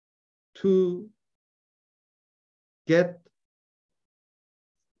 To get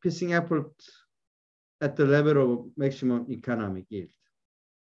fishing effort at the level of maximum economic yield.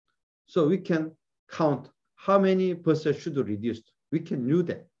 So we can count how many percent should be reduced. We can do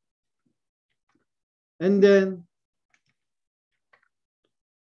that. And then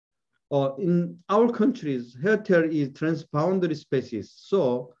in our countries, hairtail is transboundary species.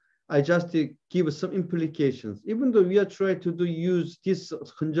 So I just give some implications. Even though we are trying to use this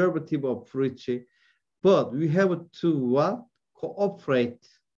conservative approach, but we have to what? Cooperate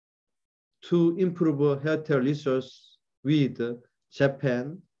to improve hairtail resource with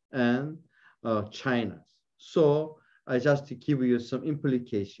Japan and China. So I just give you some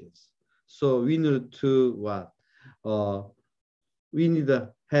implications. So we need to what? We need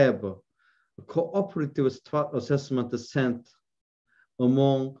to have a cooperative assessment center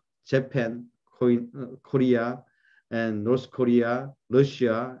among Japan, Korea, and North Korea,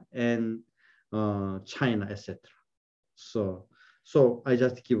 Russia, and China, etc. So I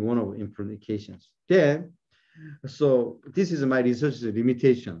just give one of implications. Then, so this is my research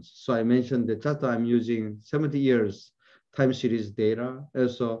limitations. So I mentioned that just I'm using 70 years time series data.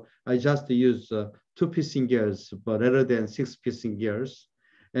 Also, I just use 2 fishing gears, but rather than 6 fishing gears.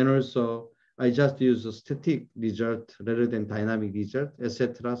 And also, I just use a static result rather than dynamic result,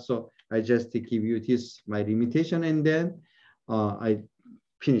 etc. So I just give you this, my limitation, and then I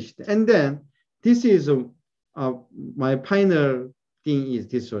finished. And then this is my final thing is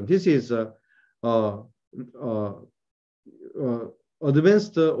this one. This is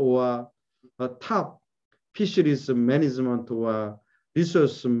advanced or top fisheries management or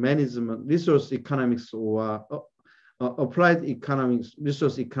resource management, resource economics or applied economics,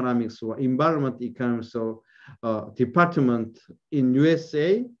 resource economics or environment economics or department in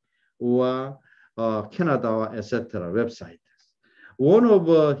USA or Canada or etc. website. One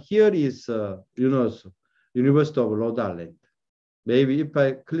of here is University of Rhode Island. Maybe if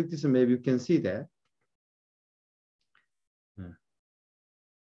I click this, maybe you can see that.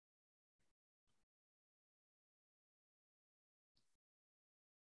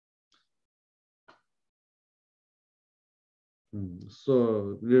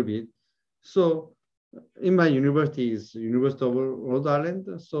 So a little bit. So in my university is University of Rhode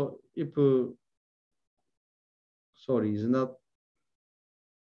Island. So if sorry, it's not.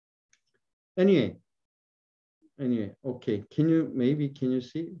 Anyway, okay. Can you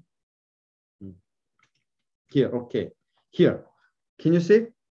see here? Okay, here. Can you see?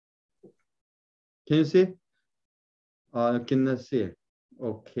 Can you see? I cannot see.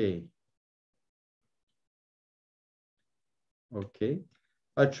 Okay. Okay.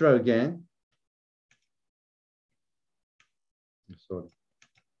 I'll try again. Sorry.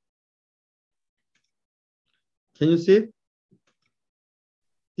 Can you see?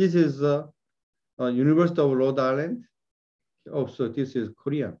 This is University of Rhode Island. Oh, so this is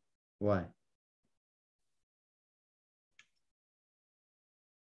Korean. Why?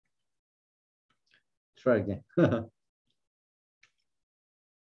 Try again.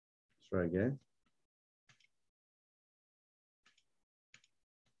 Try again.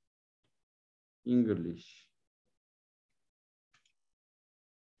 English.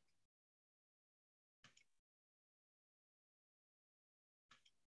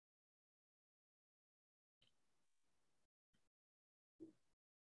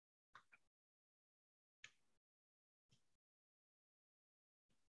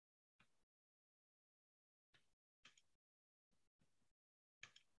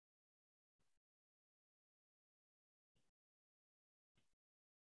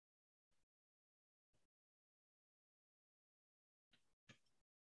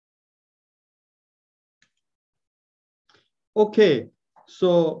 Okay,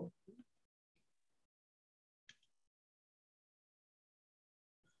 so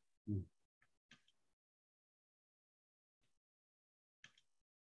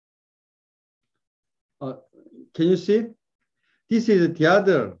can you see? This is the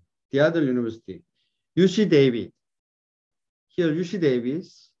other university, UC Davis. Here, UC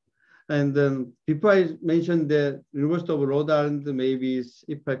Davis. And then before I mentioned the University of Rhode Island, maybe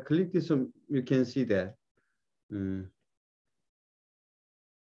if I click this, you can see that.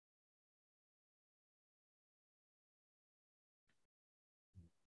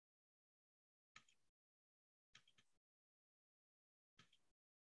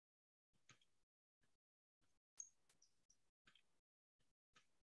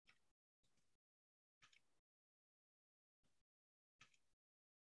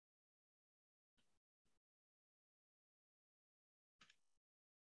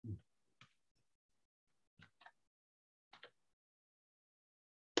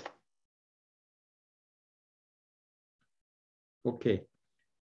 Okay.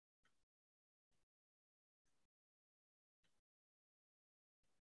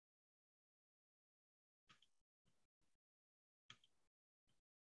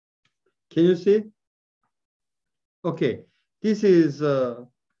 Can you see? Okay, this is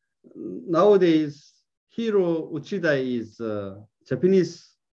nowadays Hiro Uchida is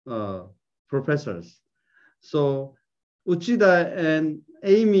Japanese professors. So Uchida and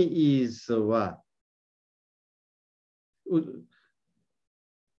Amy is what?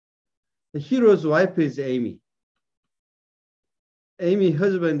 Hiro's wife is Amy. Amy's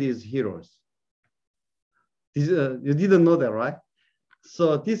husband is Hiro's. This, you didn't know that, right?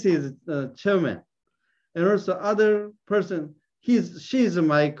 So this is chairman. And also other person, she is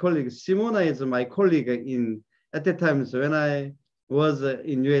my colleague. Simona is my colleague at the time so when I was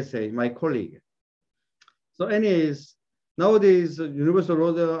in USA, my colleague. So anyways, nowadays, University of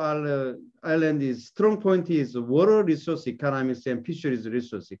Rhode Island is strong point is water resource economics and fisheries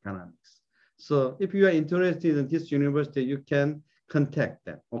resource economics. So if you are interested in this university, you can contact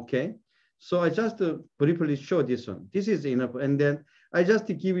them, okay? So I just briefly show this one. This is enough. And then I just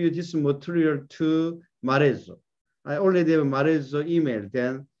give you this material to Marezo. I already have Marezo email.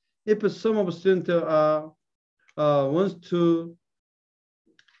 Then if some of students wants to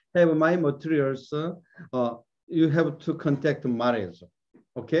have my materials, you have to contact Marezo,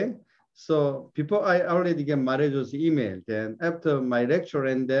 okay? So before I already get Marezo's email, then after my lecture,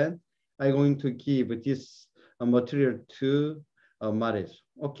 and then I'm going to give this material to Marezo,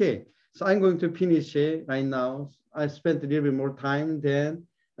 okay? So I'm going to finish it right now. I spent a little bit more time, then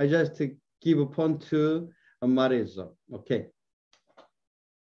I just give a phone to Marezo, okay?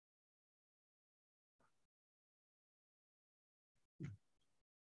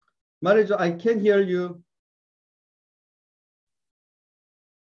 Marezo, I can hear you.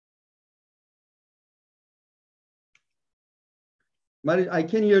 Marezo, I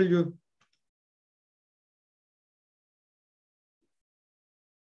can hear you.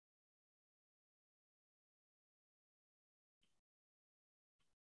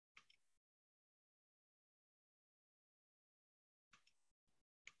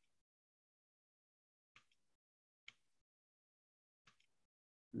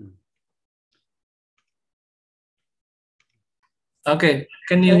 Okay,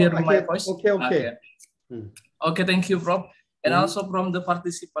 can you hear my voice? Okay. Okay, thank you, Prof. And also from the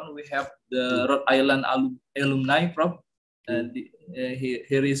participant, we have the Rhode Island alumni, Prof. And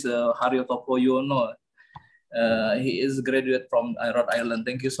here is Haryotopo Yono. He is graduate from Rhode Island.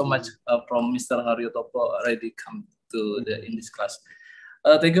 Thank you so much from Mr. Haryotopo already come to in this class.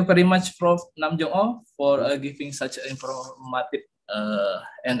 Thank you very much, Prof. Nam Jong for giving such an informative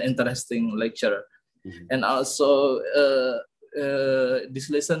and interesting lecture. And also this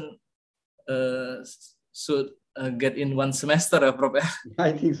lesson should get in one semester, Prof.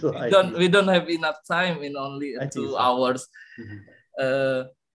 I think so. We don't have enough time in only 2 hours.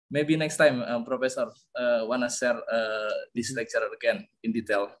 Maybe next time, Professor wanna share this lecture again in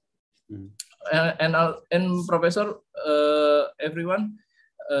detail. And Professor, everyone,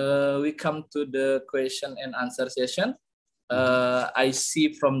 we come to the question and answer session. I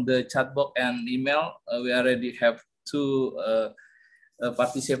see from the chat box and email, we already have 2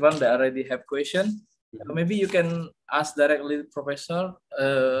 participants that already have question. Maybe you can ask directly, Professor,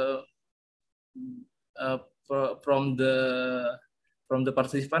 from the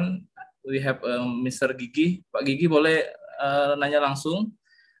participant. We have Mr. Gigi. Pak Gigi boleh nanya langsung,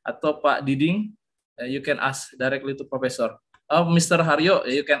 atau Pak Diding, you can ask directly to Professor. Mr. Haryo,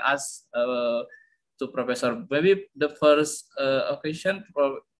 you can ask to Professor. Maybe the first question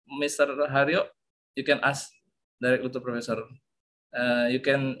for Mr. Haryo, you can ask directly to Professor. You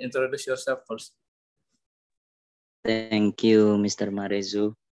can introduce yourself first. Thank you, Mr.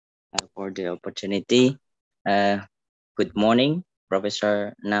 Marezu, for the opportunity. Good morning,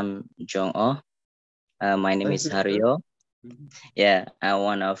 Professor Nam Jong. My name is Haryo. Yeah, I'm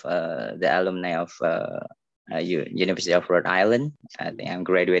one of the alumni of University of Rhode Island. I think I'm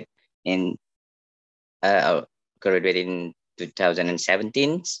graduated in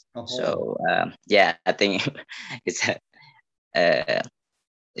 2017. So yeah, I think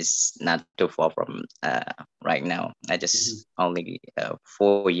it's not too far from right now. I just only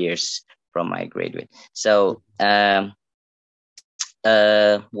 4 years from my graduate. So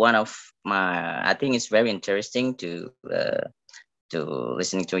one of my, I think it's very interesting to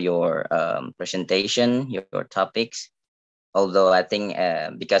listening to your presentation, your topics. Although I think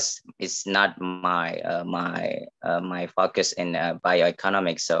because it's not my my focus in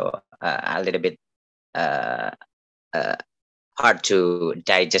bioeconomics, so a little bit hard to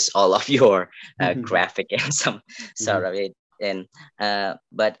digest all of your graphic and some sort of it. And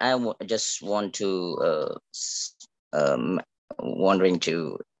but I just want to wondering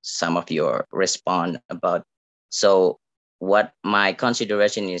to some of your respond about. So what my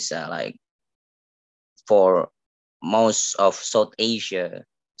consideration is like for most of Southeast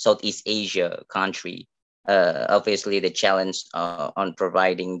Asia country, obviously the challenge on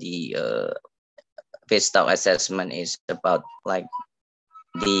providing the fish stock assessment is about like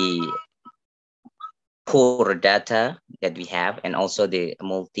the poor data that we have, and also the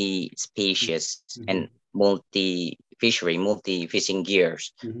multi-species and multi-fishery, multi-fishing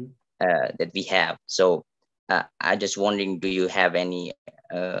gears that we have. So I just wondering, do you have any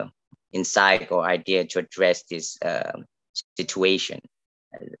insight or idea to address this situation?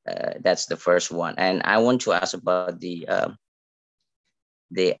 That's the first one. And I want to ask about the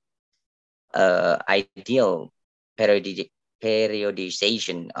ideal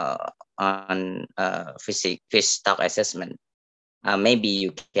periodization on fish stock assessment. Maybe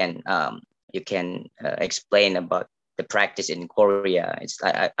you can explain about the practice in Korea. It's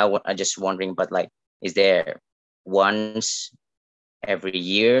I just wondering, but like, is there once every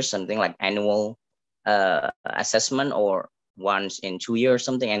year something like annual assessment, or once in 2 years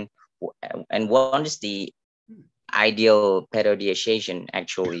something? And what is the ideal periodization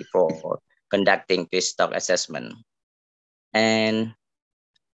actually for conducting fish stock assessment? And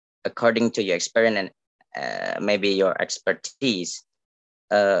according to your experience and maybe your expertise,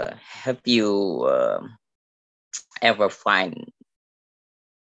 have you ever find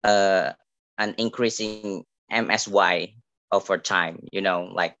an increasing MSY over time? You know,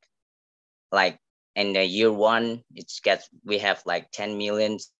 like in the year 1, we have like 10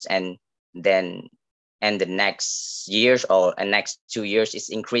 million, and then the next years or next 2 years is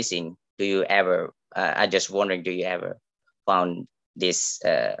increasing. Do you ever? I just wondering, do you ever found this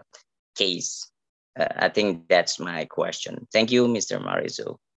case? I think that's my question. Thank you, Mr.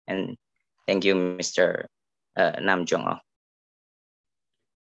 Marizu, and thank you, Mr. Nam Jong.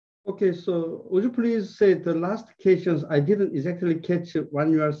 Okay, so would you please say the last questions? I didn't exactly catch what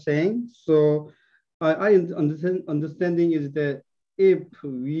you are saying. So I understanding is that if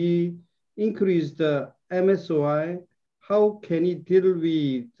we increase the MSY, how can it deal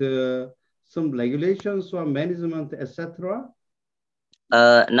with some regulations or management, etc.?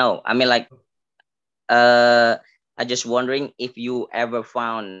 No, I mean like, I just wondering if you ever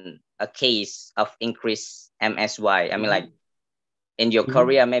found a case of increased MSY. I mean like, in your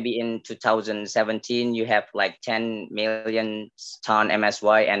Korea, maybe in 2017, you have like 10 million ton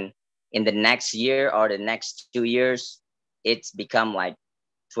MSY, and in the next year or the next 2 years, it's become like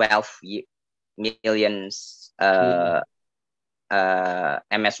 12 million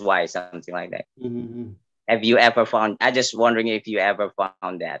MSY, something like that. Have you ever found? I just wondering if you ever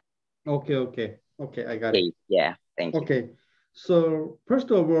found that. Okay, I got it. Yeah, thank you. Okay, so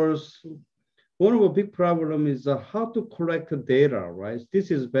first of all, one of the big problem is how to collect the data, right?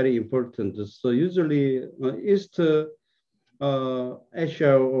 This is very important. So usually East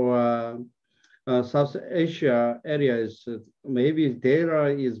Asia or South Asia areas, maybe data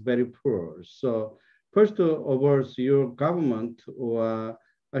is very poor. So first of all, your government or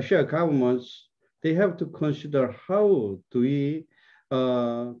Asia governments, they have to consider how do we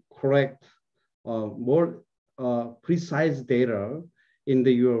collect more precise data in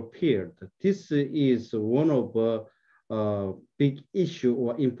the Europe field. This is one of the big issue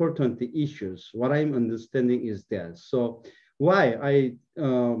or important issues. What I'm understanding is that. So why I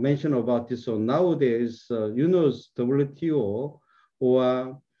mention about this? So nowadays, WTO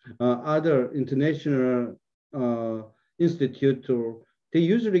or other international institute, they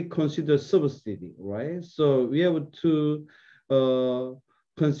usually consider subsidy, right? So we have to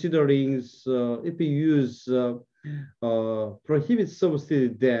considering if we use prohibit subsidy,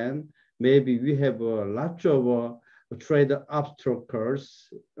 then maybe we have lots of trade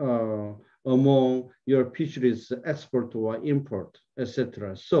obstacles among your fisheries export or import,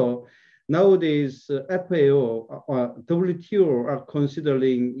 etc. So nowadays, FAO or WTO are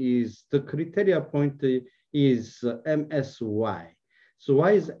considering is the criteria point is MSY. So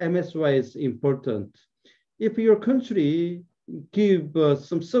why is MSY is important? If your country give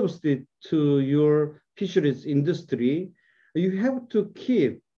some subsidy to your fisheries industry, you have to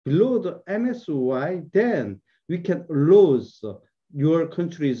keep below the MSY, then we can lose your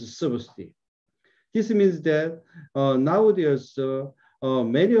country's subsidy. This means that nowadays,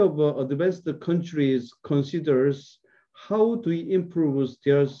 many of advanced countries considers how do we improve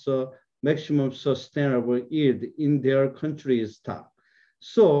their maximum sustainable yield in their country's stock.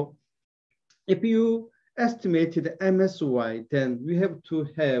 So if you estimated MSY, then we have to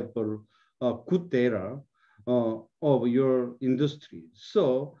have good data of your industry.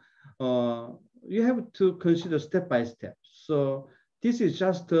 So you have to consider step by step. So this is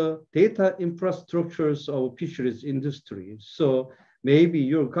just the data infrastructures of fisheries industry. So maybe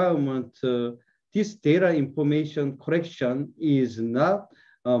your government, this data information collection is not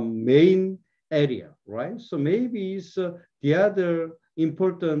a main area, right? So maybe it's the other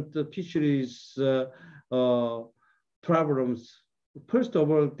important fisheries problems. First of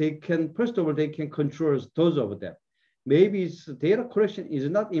all, they can control those of them. Maybe data collection is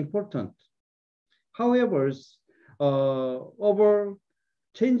not important. However, over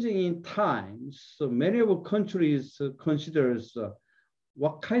changing in time, so many of countries considers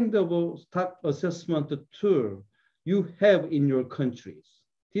what kind of stock assessment tool you have in your countries.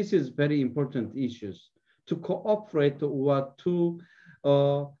 This is very important issues to cooperate or to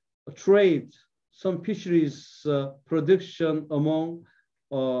trade some fisheries production among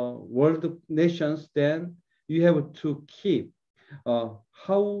world nations. Then you have to keep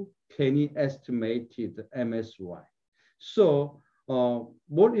how can you estimate the MSY. So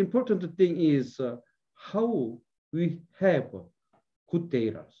more important thing is how we have good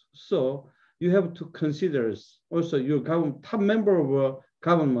data. So you have to consider also your government, top member of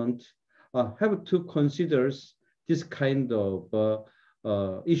government have to consider this kind of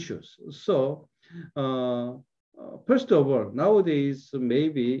issues. So first of all, nowadays,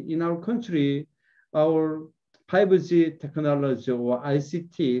 maybe in our country, our 5G technology or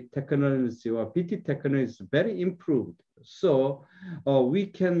ICT technology or BT technology is very improved. So we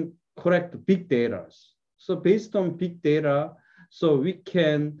can collect big data. So based on big data, so we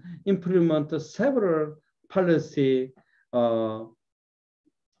can implement several policy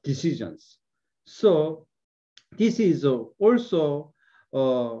decisions. So this is also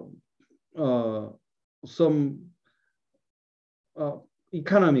some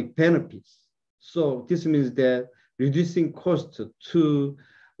economic benefits. So this means that reducing cost to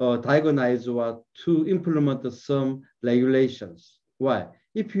diagnose or to implement some regulations. Why?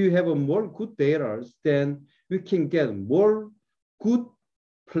 If you have a more good data, then we can get more good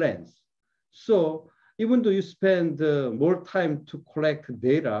plans. So even though you spend more time to collect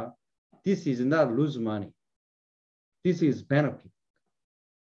data, this is not lose money. This is benefit.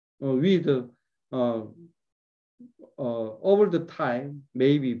 With over the time,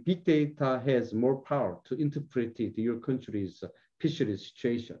 maybe big data has more power to interpret your country's fishery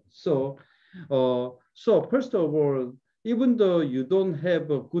situation. So, so first of all, even though you don't have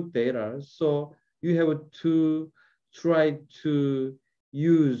good data, so you have to try to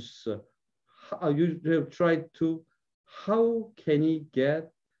use, you have tried to, how can you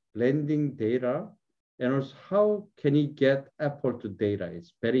get blending data and also how can he get effort to data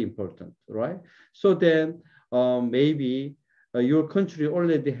is very important, right? So then maybe your country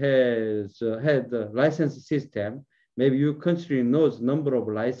already has had a license system. Maybe your country knows number of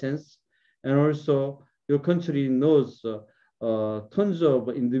license, and also your country knows tons of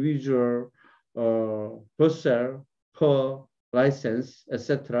individual vessel per license,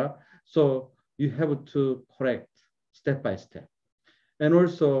 etc. So you have to correct step by step. And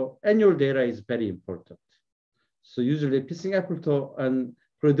also annual data is very important. So usually fishing effort and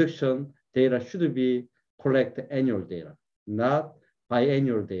production data should be collect annual data, not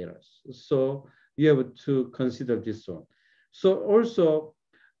biannual data. So you have to consider this one. So also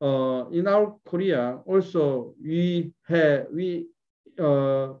in our Korea, also we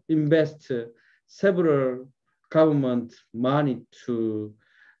invest several government money to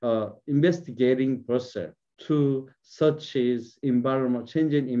investigating process to such as environment,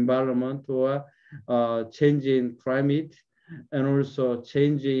 changing environment or changing climate, and also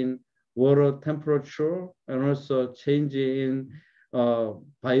changing water temperature, and also changing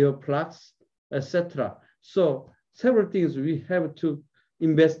bioflux, etc. So several things we have to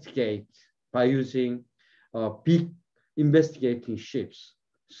investigate by using big investigating ships.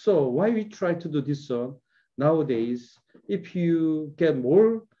 So why we try to do this one? Nowadays, if you get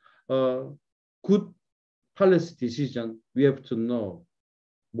more good policy decision, we have to know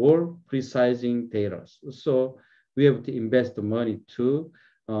more precising data. So we have to invest the money to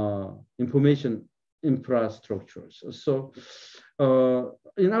information infrastructures. So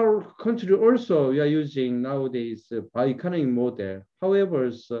in our country also, we are using nowadays bioeconomic model. However,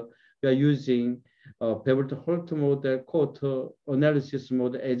 we are using Beverly-Holt model, quota analysis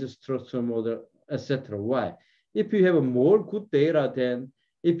model, age structure model, etc. Why? If you have more good data, then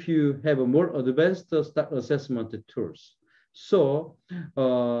if you have a more advanced stock assessment tools. So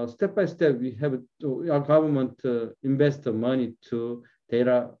step by step, we have to, our government invest the money to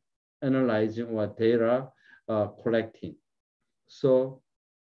data analyzing or data collecting. So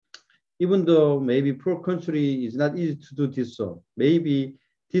even though maybe poor country is not easy to do this, so maybe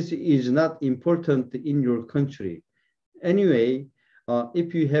this is not important in your country. Anyway,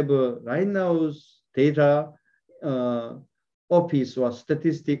 if you have right now's data office or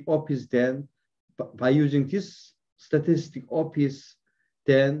statistic office, then by using this statistic office,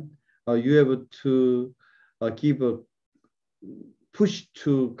 then you have to give a push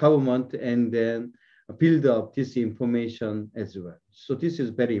to government and then build up this information as well. So this is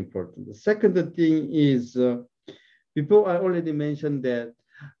very important. The second thing is, before I already mentioned that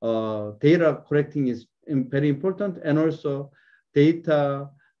data collecting is very important, and also data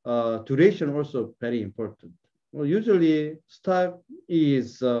duration also very important. Well, usually stock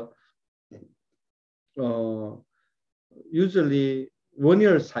is usually 1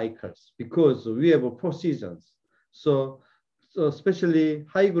 year cycles because we have 4 seasons. So especially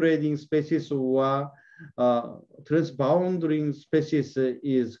high grading species or transbounding species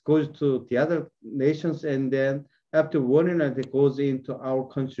goes to the other nations, and then after 1 year it goes into our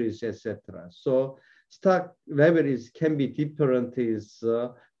countries, etc. So stock level can be different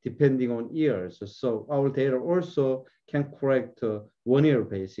depending on years. So our data also can correct 1 year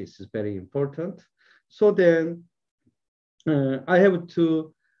basis is very important. So then I have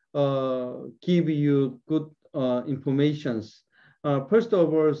to give you good informations. First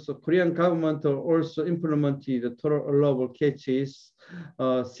of all, so Korean government also implemented the total allowable catches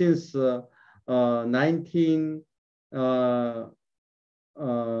since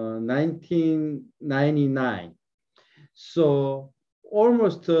 1999. So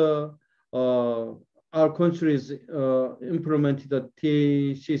almost our countries implemented the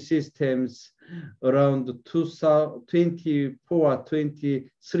TC systems around 24,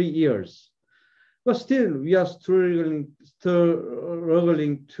 23 years. But still, we are struggling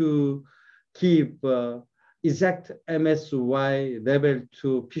to keep exact MSY level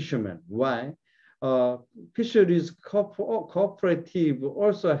to fishermen. Why? Fisheries cooperative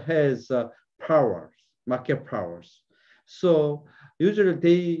also has powers, market powers. So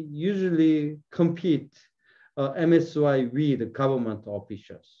they compete MSY with government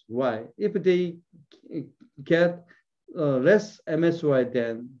officials. Why? If they get less MSY,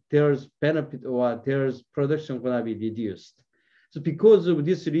 then there's benefit or there's production gonna be reduced. So because of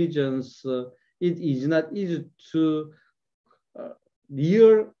these regions, it is not easy to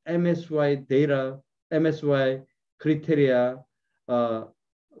real MSY data, MSY criteria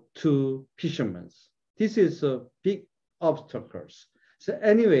to fishermen. This is a big obstacles. So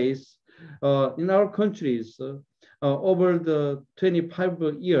anyways, in our countries, over the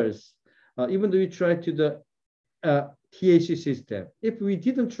 25 years, even though we try to TAC system. If we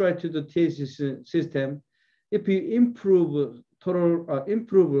didn't try to do TAC system, if we improve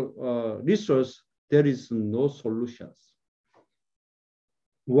resource, there is no solutions.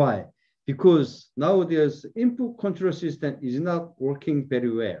 Why? Because nowadays input control system is not working very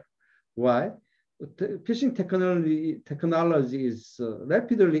well. Why? Fishing technology is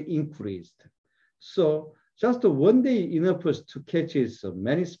rapidly increased. So just one day enough to catch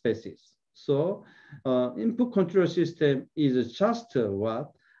many species. So input control system is just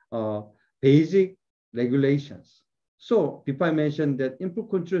what basic regulations. So before I mentioned that input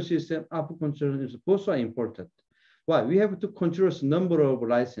control system, output control system both are important. Why? We have to control number of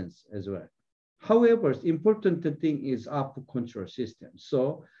license as well. However, important thing is output control system.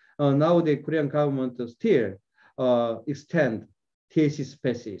 So now the Korean government still extend TAC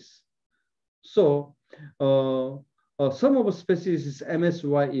species. So some of the species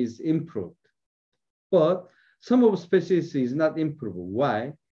MSY is improved, but some of the species is not improved.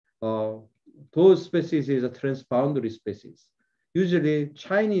 Why? Those species is a transboundary species. Usually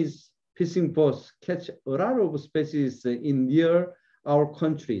Chinese fishing boats catch a lot of species in near our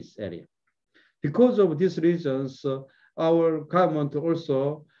country's area. Because of these reasons, our government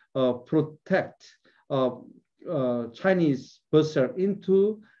also protect Chinese vessel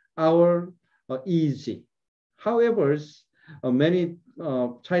into our EEZ. However, many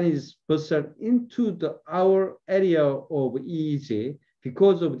Chinese vessel into our area of EEZ.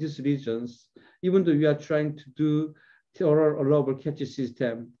 Because of these reasons, even though we are trying to do allowable catch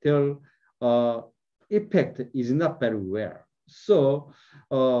system, their effect is not very well. So,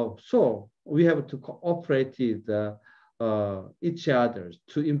 so we have to cooperate with each other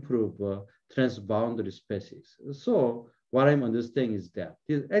to improve transboundary species. So what I'm understanding is that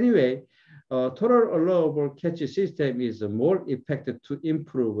anyway, total allowable catch system is more effective to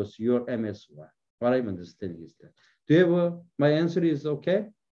improve your MSY. What I'm understanding is that. Do you have my answer is okay?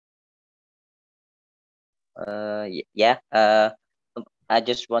 Yeah. I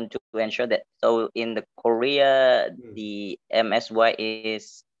just want to ensure that. So in the Korea, the MSY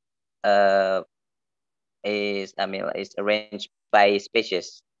is arranged by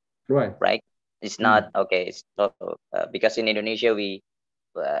species. Right. Right. It's not okay. So because in Indonesia we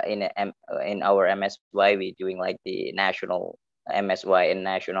in our MSY we doing like the national MSY and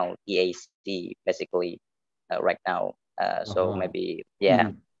national TAC basically right now. So maybe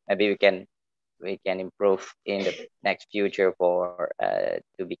maybe we can improve in the next future for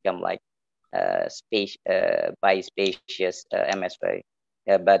to become like bi-species MSY.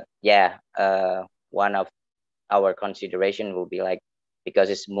 But yeah, one of our consideration will be like, because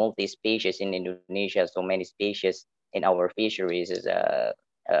it's multi-species in Indonesia, so many species in our fisheries is a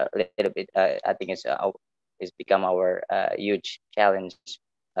little bit. I think it's become our huge challenge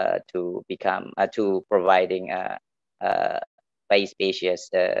to become to providing bi-species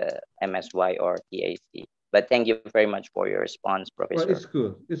MSY or TAC. But thank you very much for your response, Professor. Well, it's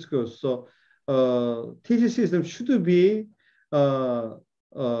good. It's good. So TC system should be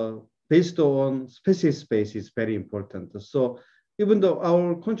based on species space is very important. So even though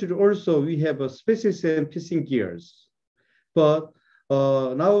our country also we have a species and fishing gears, but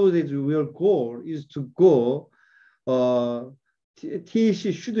nowadays our goal is to go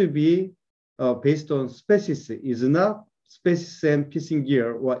TAC should be based on species. Is not species and fishing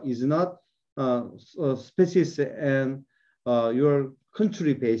gear, or is not species and your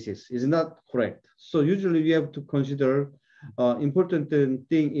country basis is not correct. So usually we have to consider important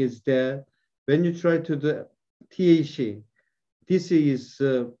thing is that when you try to do TAC, this is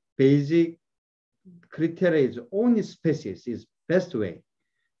basic criteria is only species is best way.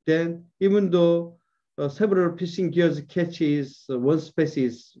 Then even though several fishing gears catches one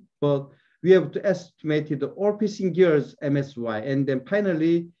species, but we have to estimate the all fishing gears MSY, and then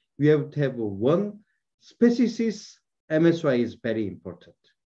finally we have to have one species MSY is very important.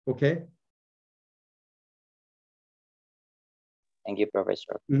 Okay. Thank you,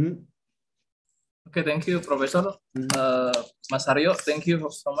 Professor. Okay, thank you, Professor. Mas Aryo, thank you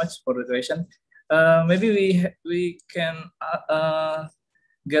so much for the question. Maybe we can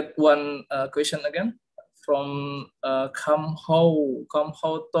get one question again from Kam Ho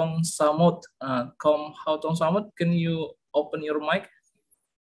Tong Samut. Kam Ho Tong Samut, can you open your mic?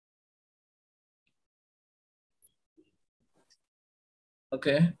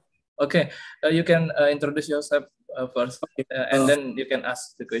 Okay, okay. You can introduce yourself first, and then you can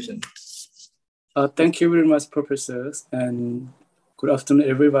ask the question. Thank you very much, professors, and good afternoon,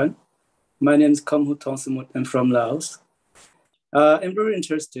 everyone. My name is Kam Ho Tong Samut. I'm from Laos. I'm very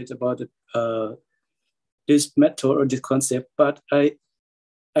interested about this method or this concept, but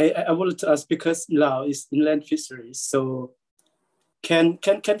I wanted to ask, because Laos is inland fisheries, so can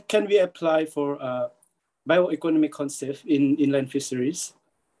we apply for bioeconomic concept in inland fisheries?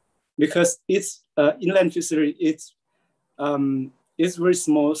 Because it's inland fishery, it's very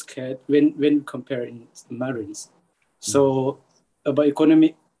small scale when comparing marines. So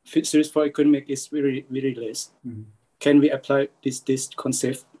bioeconomic fisheries for economic is very less. Can we apply this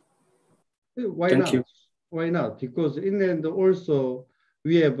concept? Why Thank not? you. Why not? Because inland also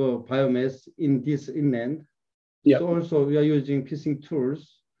we have a biomass in this inland. Yeah. So also we are using fishing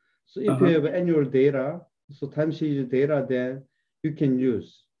tools. So if you have annual data, so time series data, then you can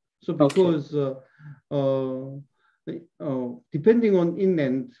use. So because depending on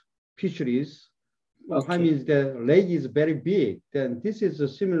inland fisheries, I mean the lake is very big, then this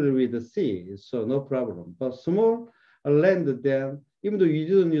is similar with the sea, so no problem. But small land, then even though you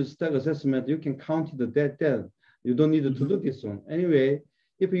don't use stack assessment, you can count the dead, then you don't need to do this one. Anyway,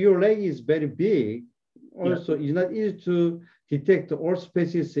 if your lake is very big, also it's not easy to detect all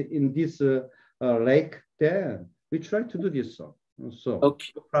species in this lake, then we try to do this one. So no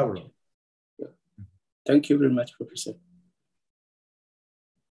problem. Thank you very much, Professor.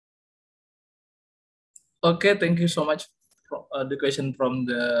 Okay, thank you so much for the question from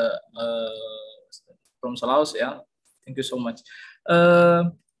the from Salaus. Yeah, thank you so much.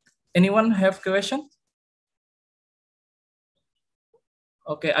 Anyone have question?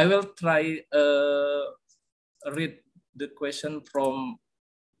 Okay, I will try read the question from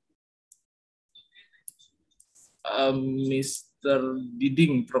Mr.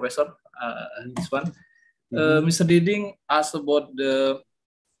 Diding, Professor. This one. Mr. Diding asked about the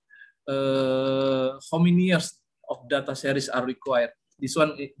how many years of data series are required. This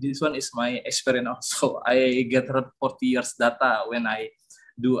one is my experience also. I gathered 40 years data when I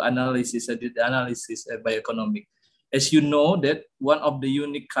do analysis. I did analysis bioeconomic. As you know, that one of the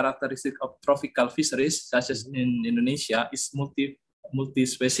unique characteristics of tropical fisheries, such as in Indonesia, is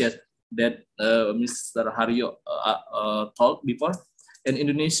multi-species that Mr. Haryo told before. And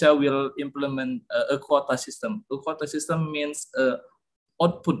Indonesia will implement a quota system. A quota system means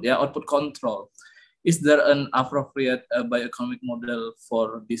output control. Is there an appropriate bioeconomic model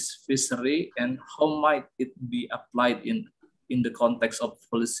for this fishery, and how might it be applied in the context of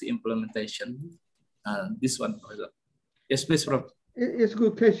policy implementation? This one, yes, please, Prof. It's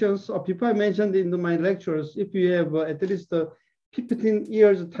good questions. Before I mentioned in my lectures, if you have at least 15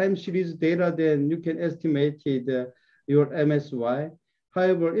 years time series data, then you can estimate your MSY.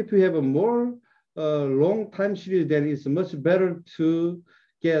 However, if you have a more long time series, then it's much better to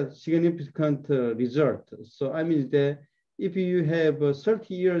get significant result. So I mean that if you have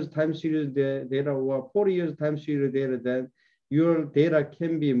 30 years time series data or 40 years time series data, then your data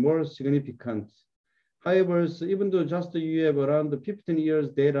can be more significant. However, so even though just you have around 15 years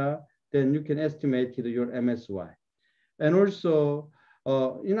data, then you can estimate your MSY. And also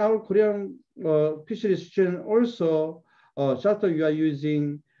in our Korean fishery situation, also just you are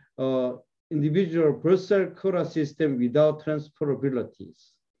using individual parcel quota system without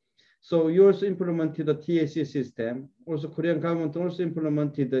transferabilities. So you also implemented the TAC system. Also Korean government also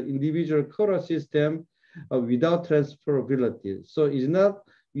implemented the individual quota system without transferability. So it's not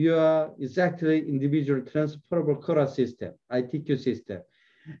your exactly individual transferable quota system, ITQ system.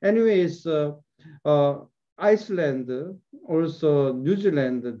 Anyways, Iceland, also New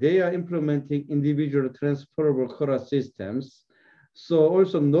Zealand, they are implementing individual transferable quota systems. So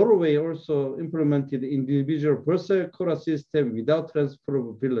also Norway also implemented individual parcel quota system without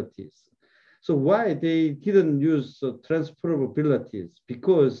transferabilities. So why they didn't use transferabilities?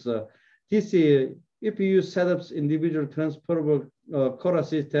 Because this is, if you set up individual transferable quota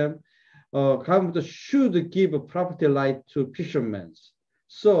system, government should give a property right to fishermen.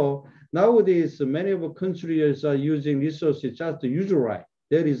 So nowadays, many of the countries are using resources just to use right.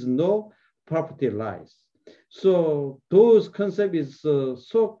 There is no property rights. So those concepts is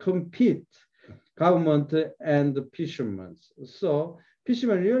so compete government and the fishermen. So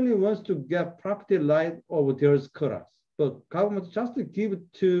fishermen really wants to get property right over their quotas, but government just give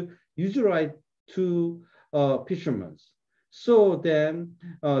to use right to fishermen. So then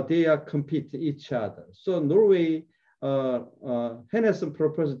they are compete each other. So Norway, Henderson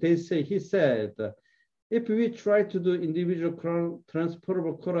proposed, he said, if we try to do individual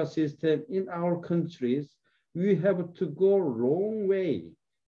transferable quota system in our countries, we have to go a long way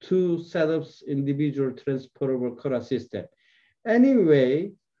to set up individual transferable quota system.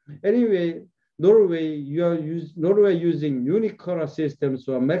 Anyway, Norway using unique quota systems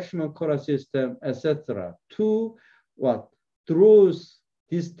or maximum quota system, etc. to what draws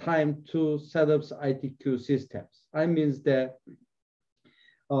this time to set up ITQ systems. I mean that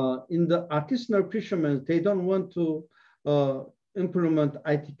in the artisanal fishermen, they don't want to implement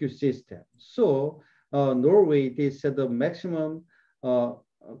ITQ system. So Norway, they set the maximum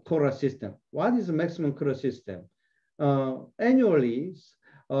quota system. What is the maximum quota system? Annually,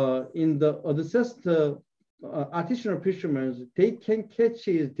 in the assessed artisanal fishermen, they can catch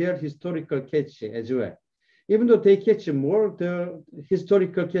their historical catch as well. Even though they catch more, their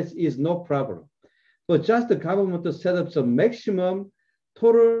historical catch is no problem. But just the government to set up some maximum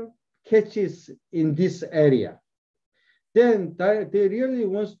total catches in this area. Then they really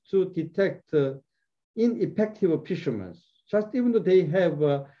want to detect ineffective fishermen. Just even though they have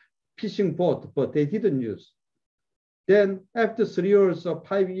a fishing boat, but they didn't use. Then after 3 years or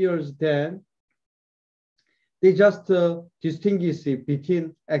 5 years, then they just distinguish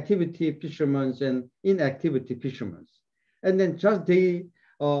between activity fishermen and inactivity fishermen. And then just they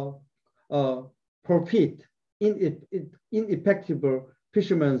profit ineffective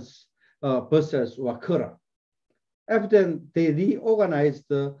fishermen's vessels or quota. After then, they reorganize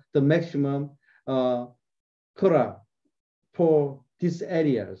the maximum quota for these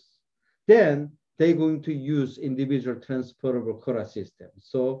areas. Then they're going to use individual transferable quota system.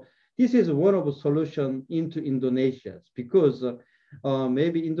 So this is one of the solutions into Indonesia, because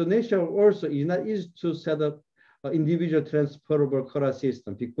maybe Indonesia also is not easy to set up individual transferable quota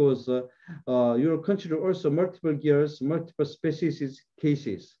system, because your country also multiple years, multiple species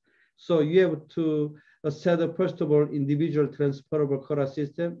cases. So you have to set up, first of all, individual transferable quota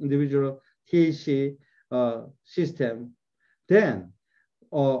system, individual TAC system. Then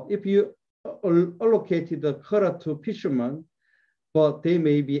if you allocated the quota to fishermen, but they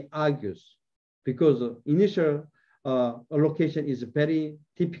may be argues, because initial allocation is very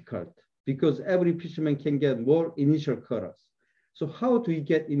difficult, because every fisherman can get more initial quotas. So how do we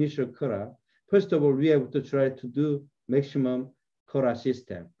get initial quota? First of all, we have to try to do maximum quota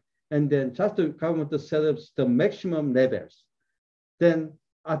system. And then just the government set up the maximum levels. Then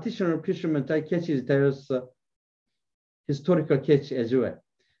artisanal fishermen catches there's historical catch as well.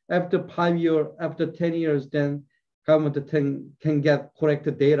 After 5 years, after 10 years, then government can get correct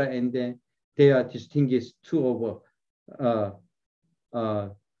data, and then they are distinguished two of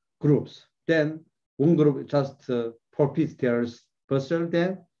groups. Then one group just forfeits their vessel,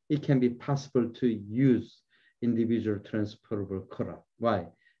 then it can be possible to use individual transferable quota. Why?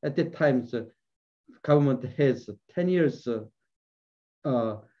 At that time, the government has 10 years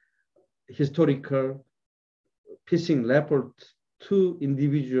historical fishing report to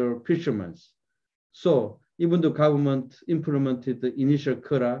individual fishermen. So even though government implemented the initial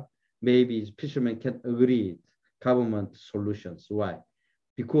quota, maybe fishermen can't agree with government solutions. Why?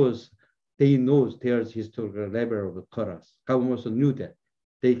 Because they know there's historical level of quotas. Government also knew that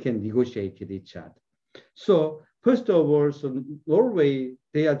they can negotiate with each other. So first of all, so Norway,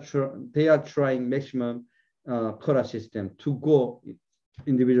 they are trying maximum quota system to go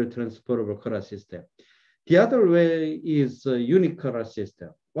individual transferable quota system. The other way is unique quota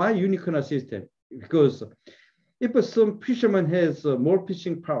system. Why unique quota system? Because if some fisherman has more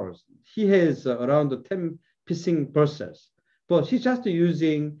fishing powers, he has around 10 fishing vessels, but he's just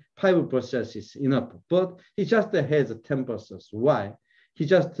using 5 vessels is enough, but he just has 10 vessels. Why? He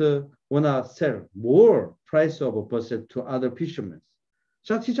just wanna sell more price of a vessel to other fishermen.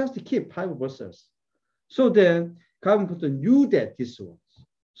 So he just keep 5 vessels. So then government knew that this was.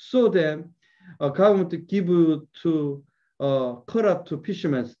 So then government give to quota to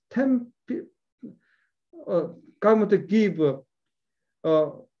fishermen 10. Government give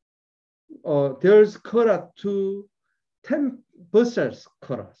there's quota to 10 vessels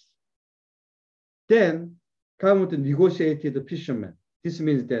quotas. Then government negotiated the fishermen. This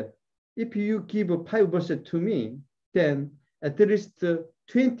means that if you give 5 vessels to me, then at least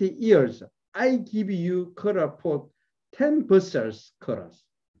 20 years, I give you quota for 10 vessels quotas.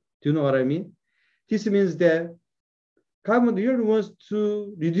 Do you know what I mean? This means that government really wants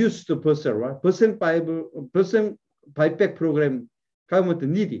to reduce the vessel, right? Percent buyback program, government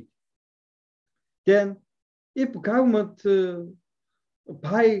need it. Then if government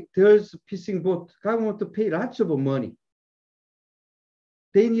buy there's fishing boat, government pay lots of money.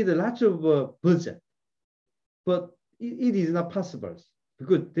 They need lots of budget, but it is not possible,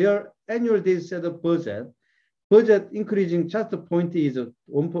 because their annual they set up budget increasing just the point is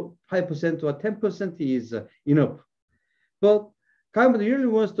 5% or 10% is enough. But government really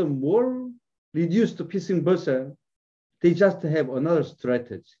wants to more reduce the fishing vessel. They just have another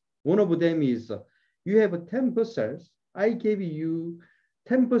strategy. One of them is you have 10 vessels. I gave you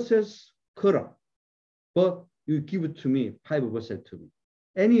 10 vessels quota, but you give it to me 5 vessels to me.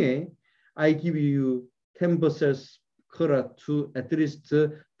 Anyway, I give you 10 vessels Korea to at least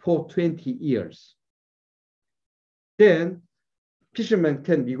for 20 years. Then fisherman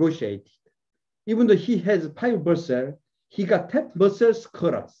can negotiate. Even though he has 5 vessels, he got 10 vessels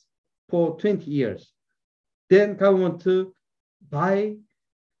Koreas for 20 years. Then government to buy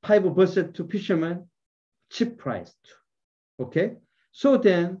 5 vessels to fishermen, cheap price too. Okay? So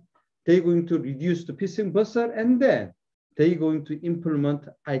then they're going to reduce the fishing vessel and then they're going to implement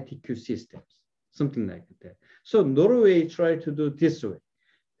ITQ systems, something like that. So Norway tried to do this way.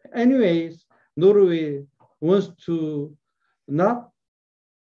 Anyways, Norway wants to not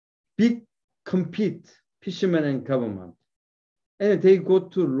big compete fishermen and government. And they go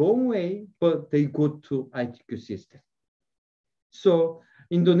to long way, but they go to ITQ system. So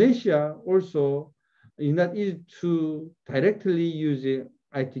Indonesia also is not easy to directly use the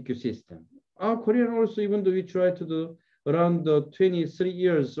ITQ system. Our Korean also, even though we try to do around the 23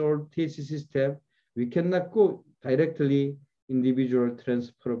 years old TC system, we cannot go directly individual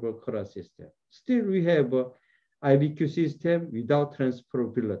transferable Korea system. Still, we have a IBQ system without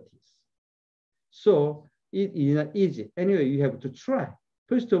transferabilities. So it is not easy. Anyway, you have to try.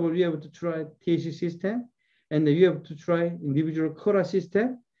 First of all, you have to try TC system, and then you have to try individual Korea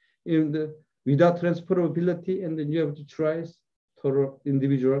system without transferability, and then you have to try total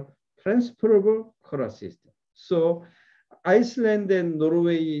individual transferable Korea system. So Iceland and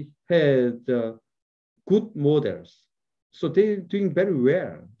Norway had good models. So they're doing very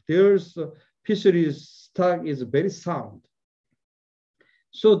well. Their fisheries stock is very sound.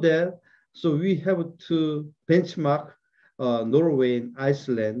 So we have to benchmark Norway, and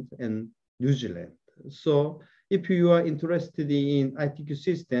Iceland, and New Zealand. So if you are interested in ITQ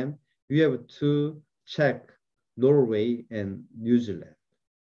system, you have to check Norway and New Zealand,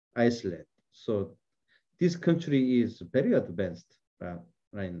 Iceland. So this country is very advanced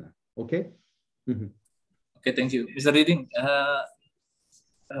right now. Okay. Mm-hmm. Okay, thank you, Mr. Reading.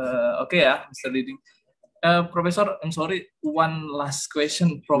 Okay, Mr. Reading. Professor, I'm sorry, one last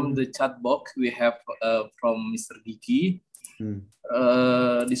question from the chat box we have from Mr. Diki.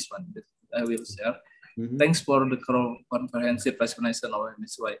 This one that I will share. Thanks for the comprehensive explanation of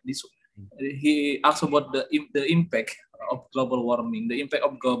this. He asked about the impact of global warming. The impact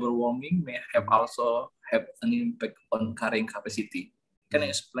of global warming may have also have an impact on carrying capacity. Can you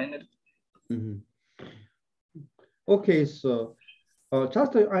explain it? Okay, so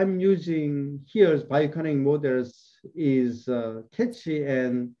just I'm using here's bioeconomic models is catchy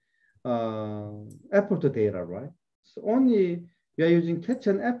and effort data, right? So only we are using catch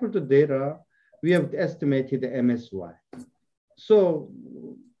and effort data, we have estimated the MSY. So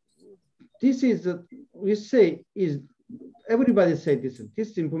this is we say is everybody say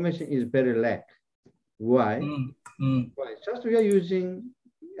this information is very lack. Why? Why? Just we are using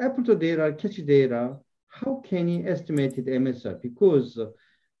effort data, catch data. How can you estimate the MSR? Because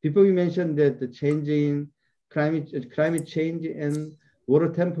before we mentioned that the change in climate change and water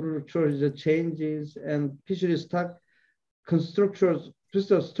temperature changes and fishery stock structures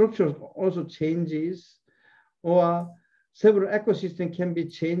also changes, or several ecosystem can be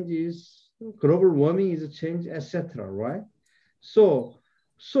changes, global warming is a change, etc. Right? So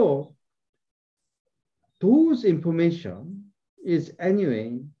those information is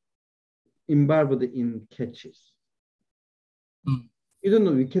anyway involved in catches. Even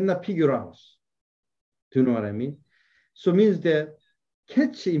though we cannot figure out. Do you know what I mean? So means that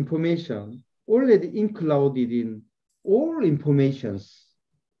catch information already included in all informations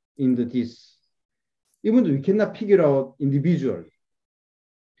in this, even though we cannot figure out individually.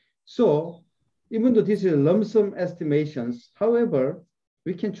 So even though this is lump sum estimations, however,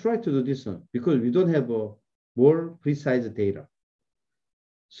 we can try to do this one because we don't have a more precise data.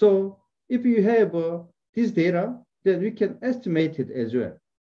 So if you have this data, then we can estimate it as well,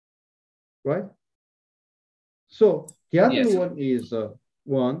 right? So the other one is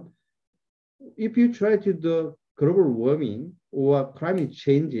if you try to do global warming or climate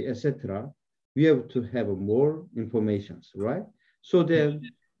change, etc., we have to have more information, right? So then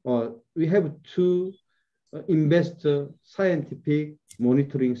we have to invest scientific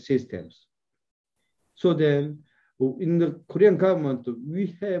monitoring systems. So then in the Korean government,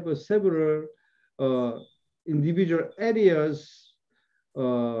 we have several individual areas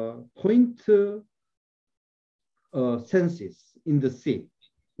point census in the sea.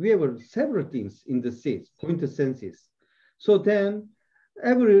 We have several things in the sea, point census. So then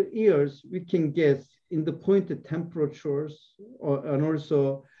every years we can get in the point temperatures and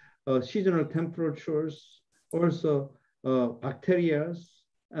also seasonal temperatures, also bacteria,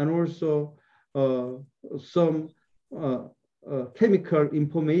 and also some chemical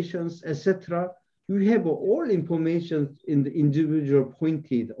informations, etc. you have all information in the individual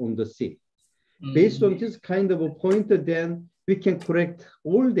pointed on the sea. Based on this kind of a pointer, then we can correct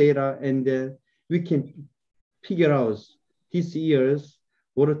all data, and then we can figure out this year's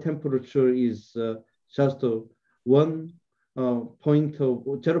water temperature is just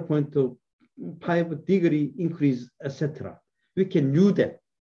 0.5 degree increase, etc. We can do that.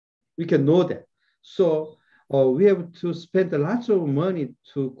 We can know that. So we have to spend a lot of money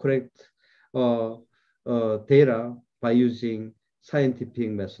to correct data by using scientific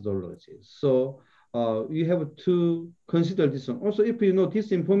methodologies. So you have to consider this one. Also, if you know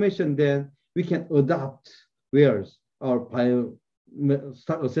this information, then we can adopt our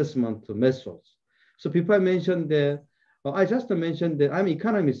stock assessment methods. So people mentioned that, I just mentioned that I'm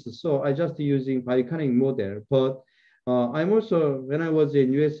economist, so I just using bioeconomic model, but I'm also, when I was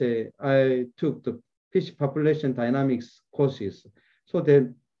in USA, I took the fish population dynamics courses. So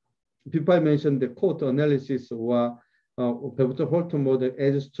then people mentioned the quote analysis or pivotal Horton model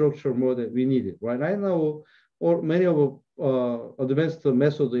as structural model we needed, right? Right now, or many of advanced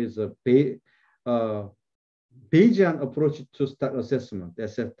methods is Bayesian approach to stock assessment,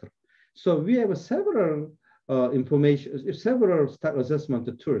 etc. So we have several several stock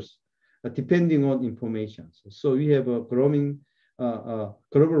assessment tools depending on information. So we have a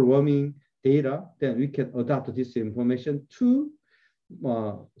global warming data, then we can adapt this information to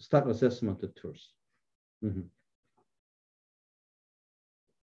stock assessment tools. Mm-hmm.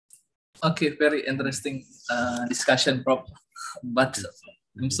 Okay, very interesting discussion, Prof. But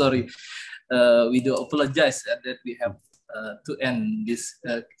I'm sorry, we do apologize that we have to end this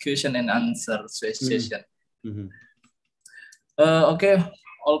question and answer session. Mm-hmm. Okay,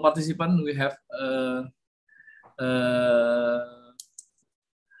 all participants, we have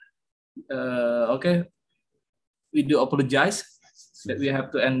okay, we do apologize that we have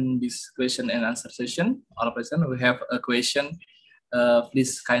to end this question and answer session. All present, we have a question.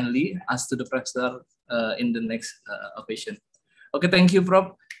 Please kindly ask to the professor in the next occasion. Okay, thank you,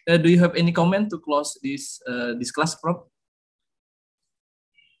 Prof. Do you have any comment to close this class, Prof?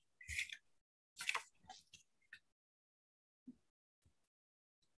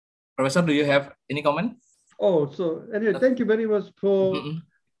 Professor, do you have any comment? Oh, so anyway, thank you very much for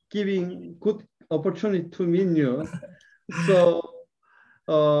giving good opportunity to meet you. So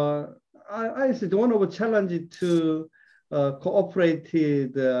I said one of the challenges to cooperate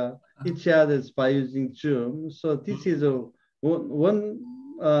with each other by using Zoom. So this is one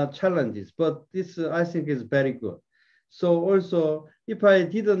challenges, but this I think is very good. So also, if I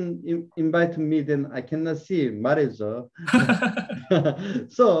didn't invite me, then I cannot see Marizo.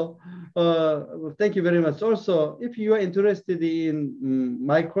 So thank you very much. Also, if you are interested in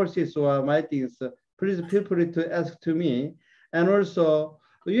my courses or my things, please feel free to ask to me. And also,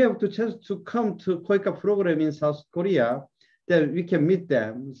 you have to chance to come to KOICA program in South Korea, then we can meet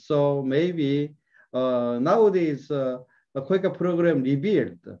them. So maybe nowadays, a KOICA program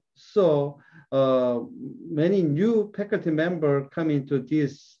rebuilt. So many new faculty members come into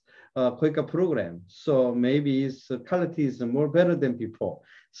this KOICA program. So maybe its quality is more better than before.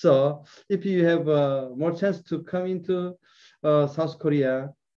 So if you have more chance to come into South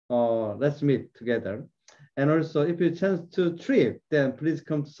Korea, let's meet together. And also, if you chance to trip, then please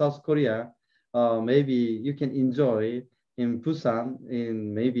come to South Korea. Maybe you can enjoy in Busan.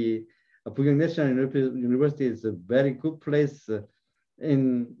 In maybe Pukyong National University is a very good place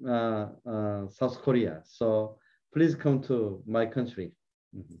in South Korea. So please come to my country.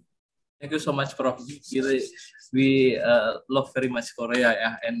 Mm-hmm. Thank you so much, Prof. We love very much Korea,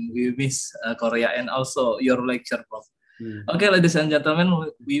 yeah, and we miss Korea and also your lecture, Prof. Okay, ladies and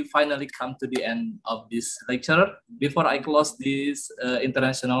gentlemen, we finally come to the end of this lecture. Before I close this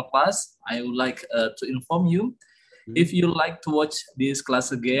international class, I would like to inform you, if you like to watch this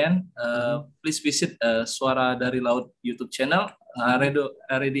class again, please visit Suara Dari Laut YouTube channel.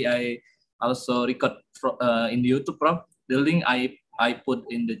 Already I also record in YouTube, Prof. The link I put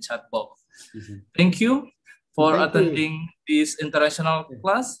in the chat box. Thank you for attending this international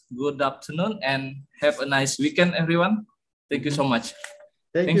class. Good afternoon and have a nice weekend, everyone. Thank you so much.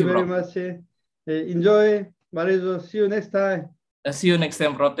 Thank you very much. Enjoy, Marizo. See you next time. See you next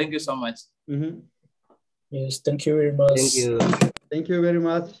time, Prof. Thank you so much. Yes, thank you very much. Thank you. Thank you very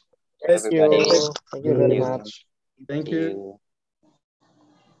much. Thank you. Thank you very much. Thank you.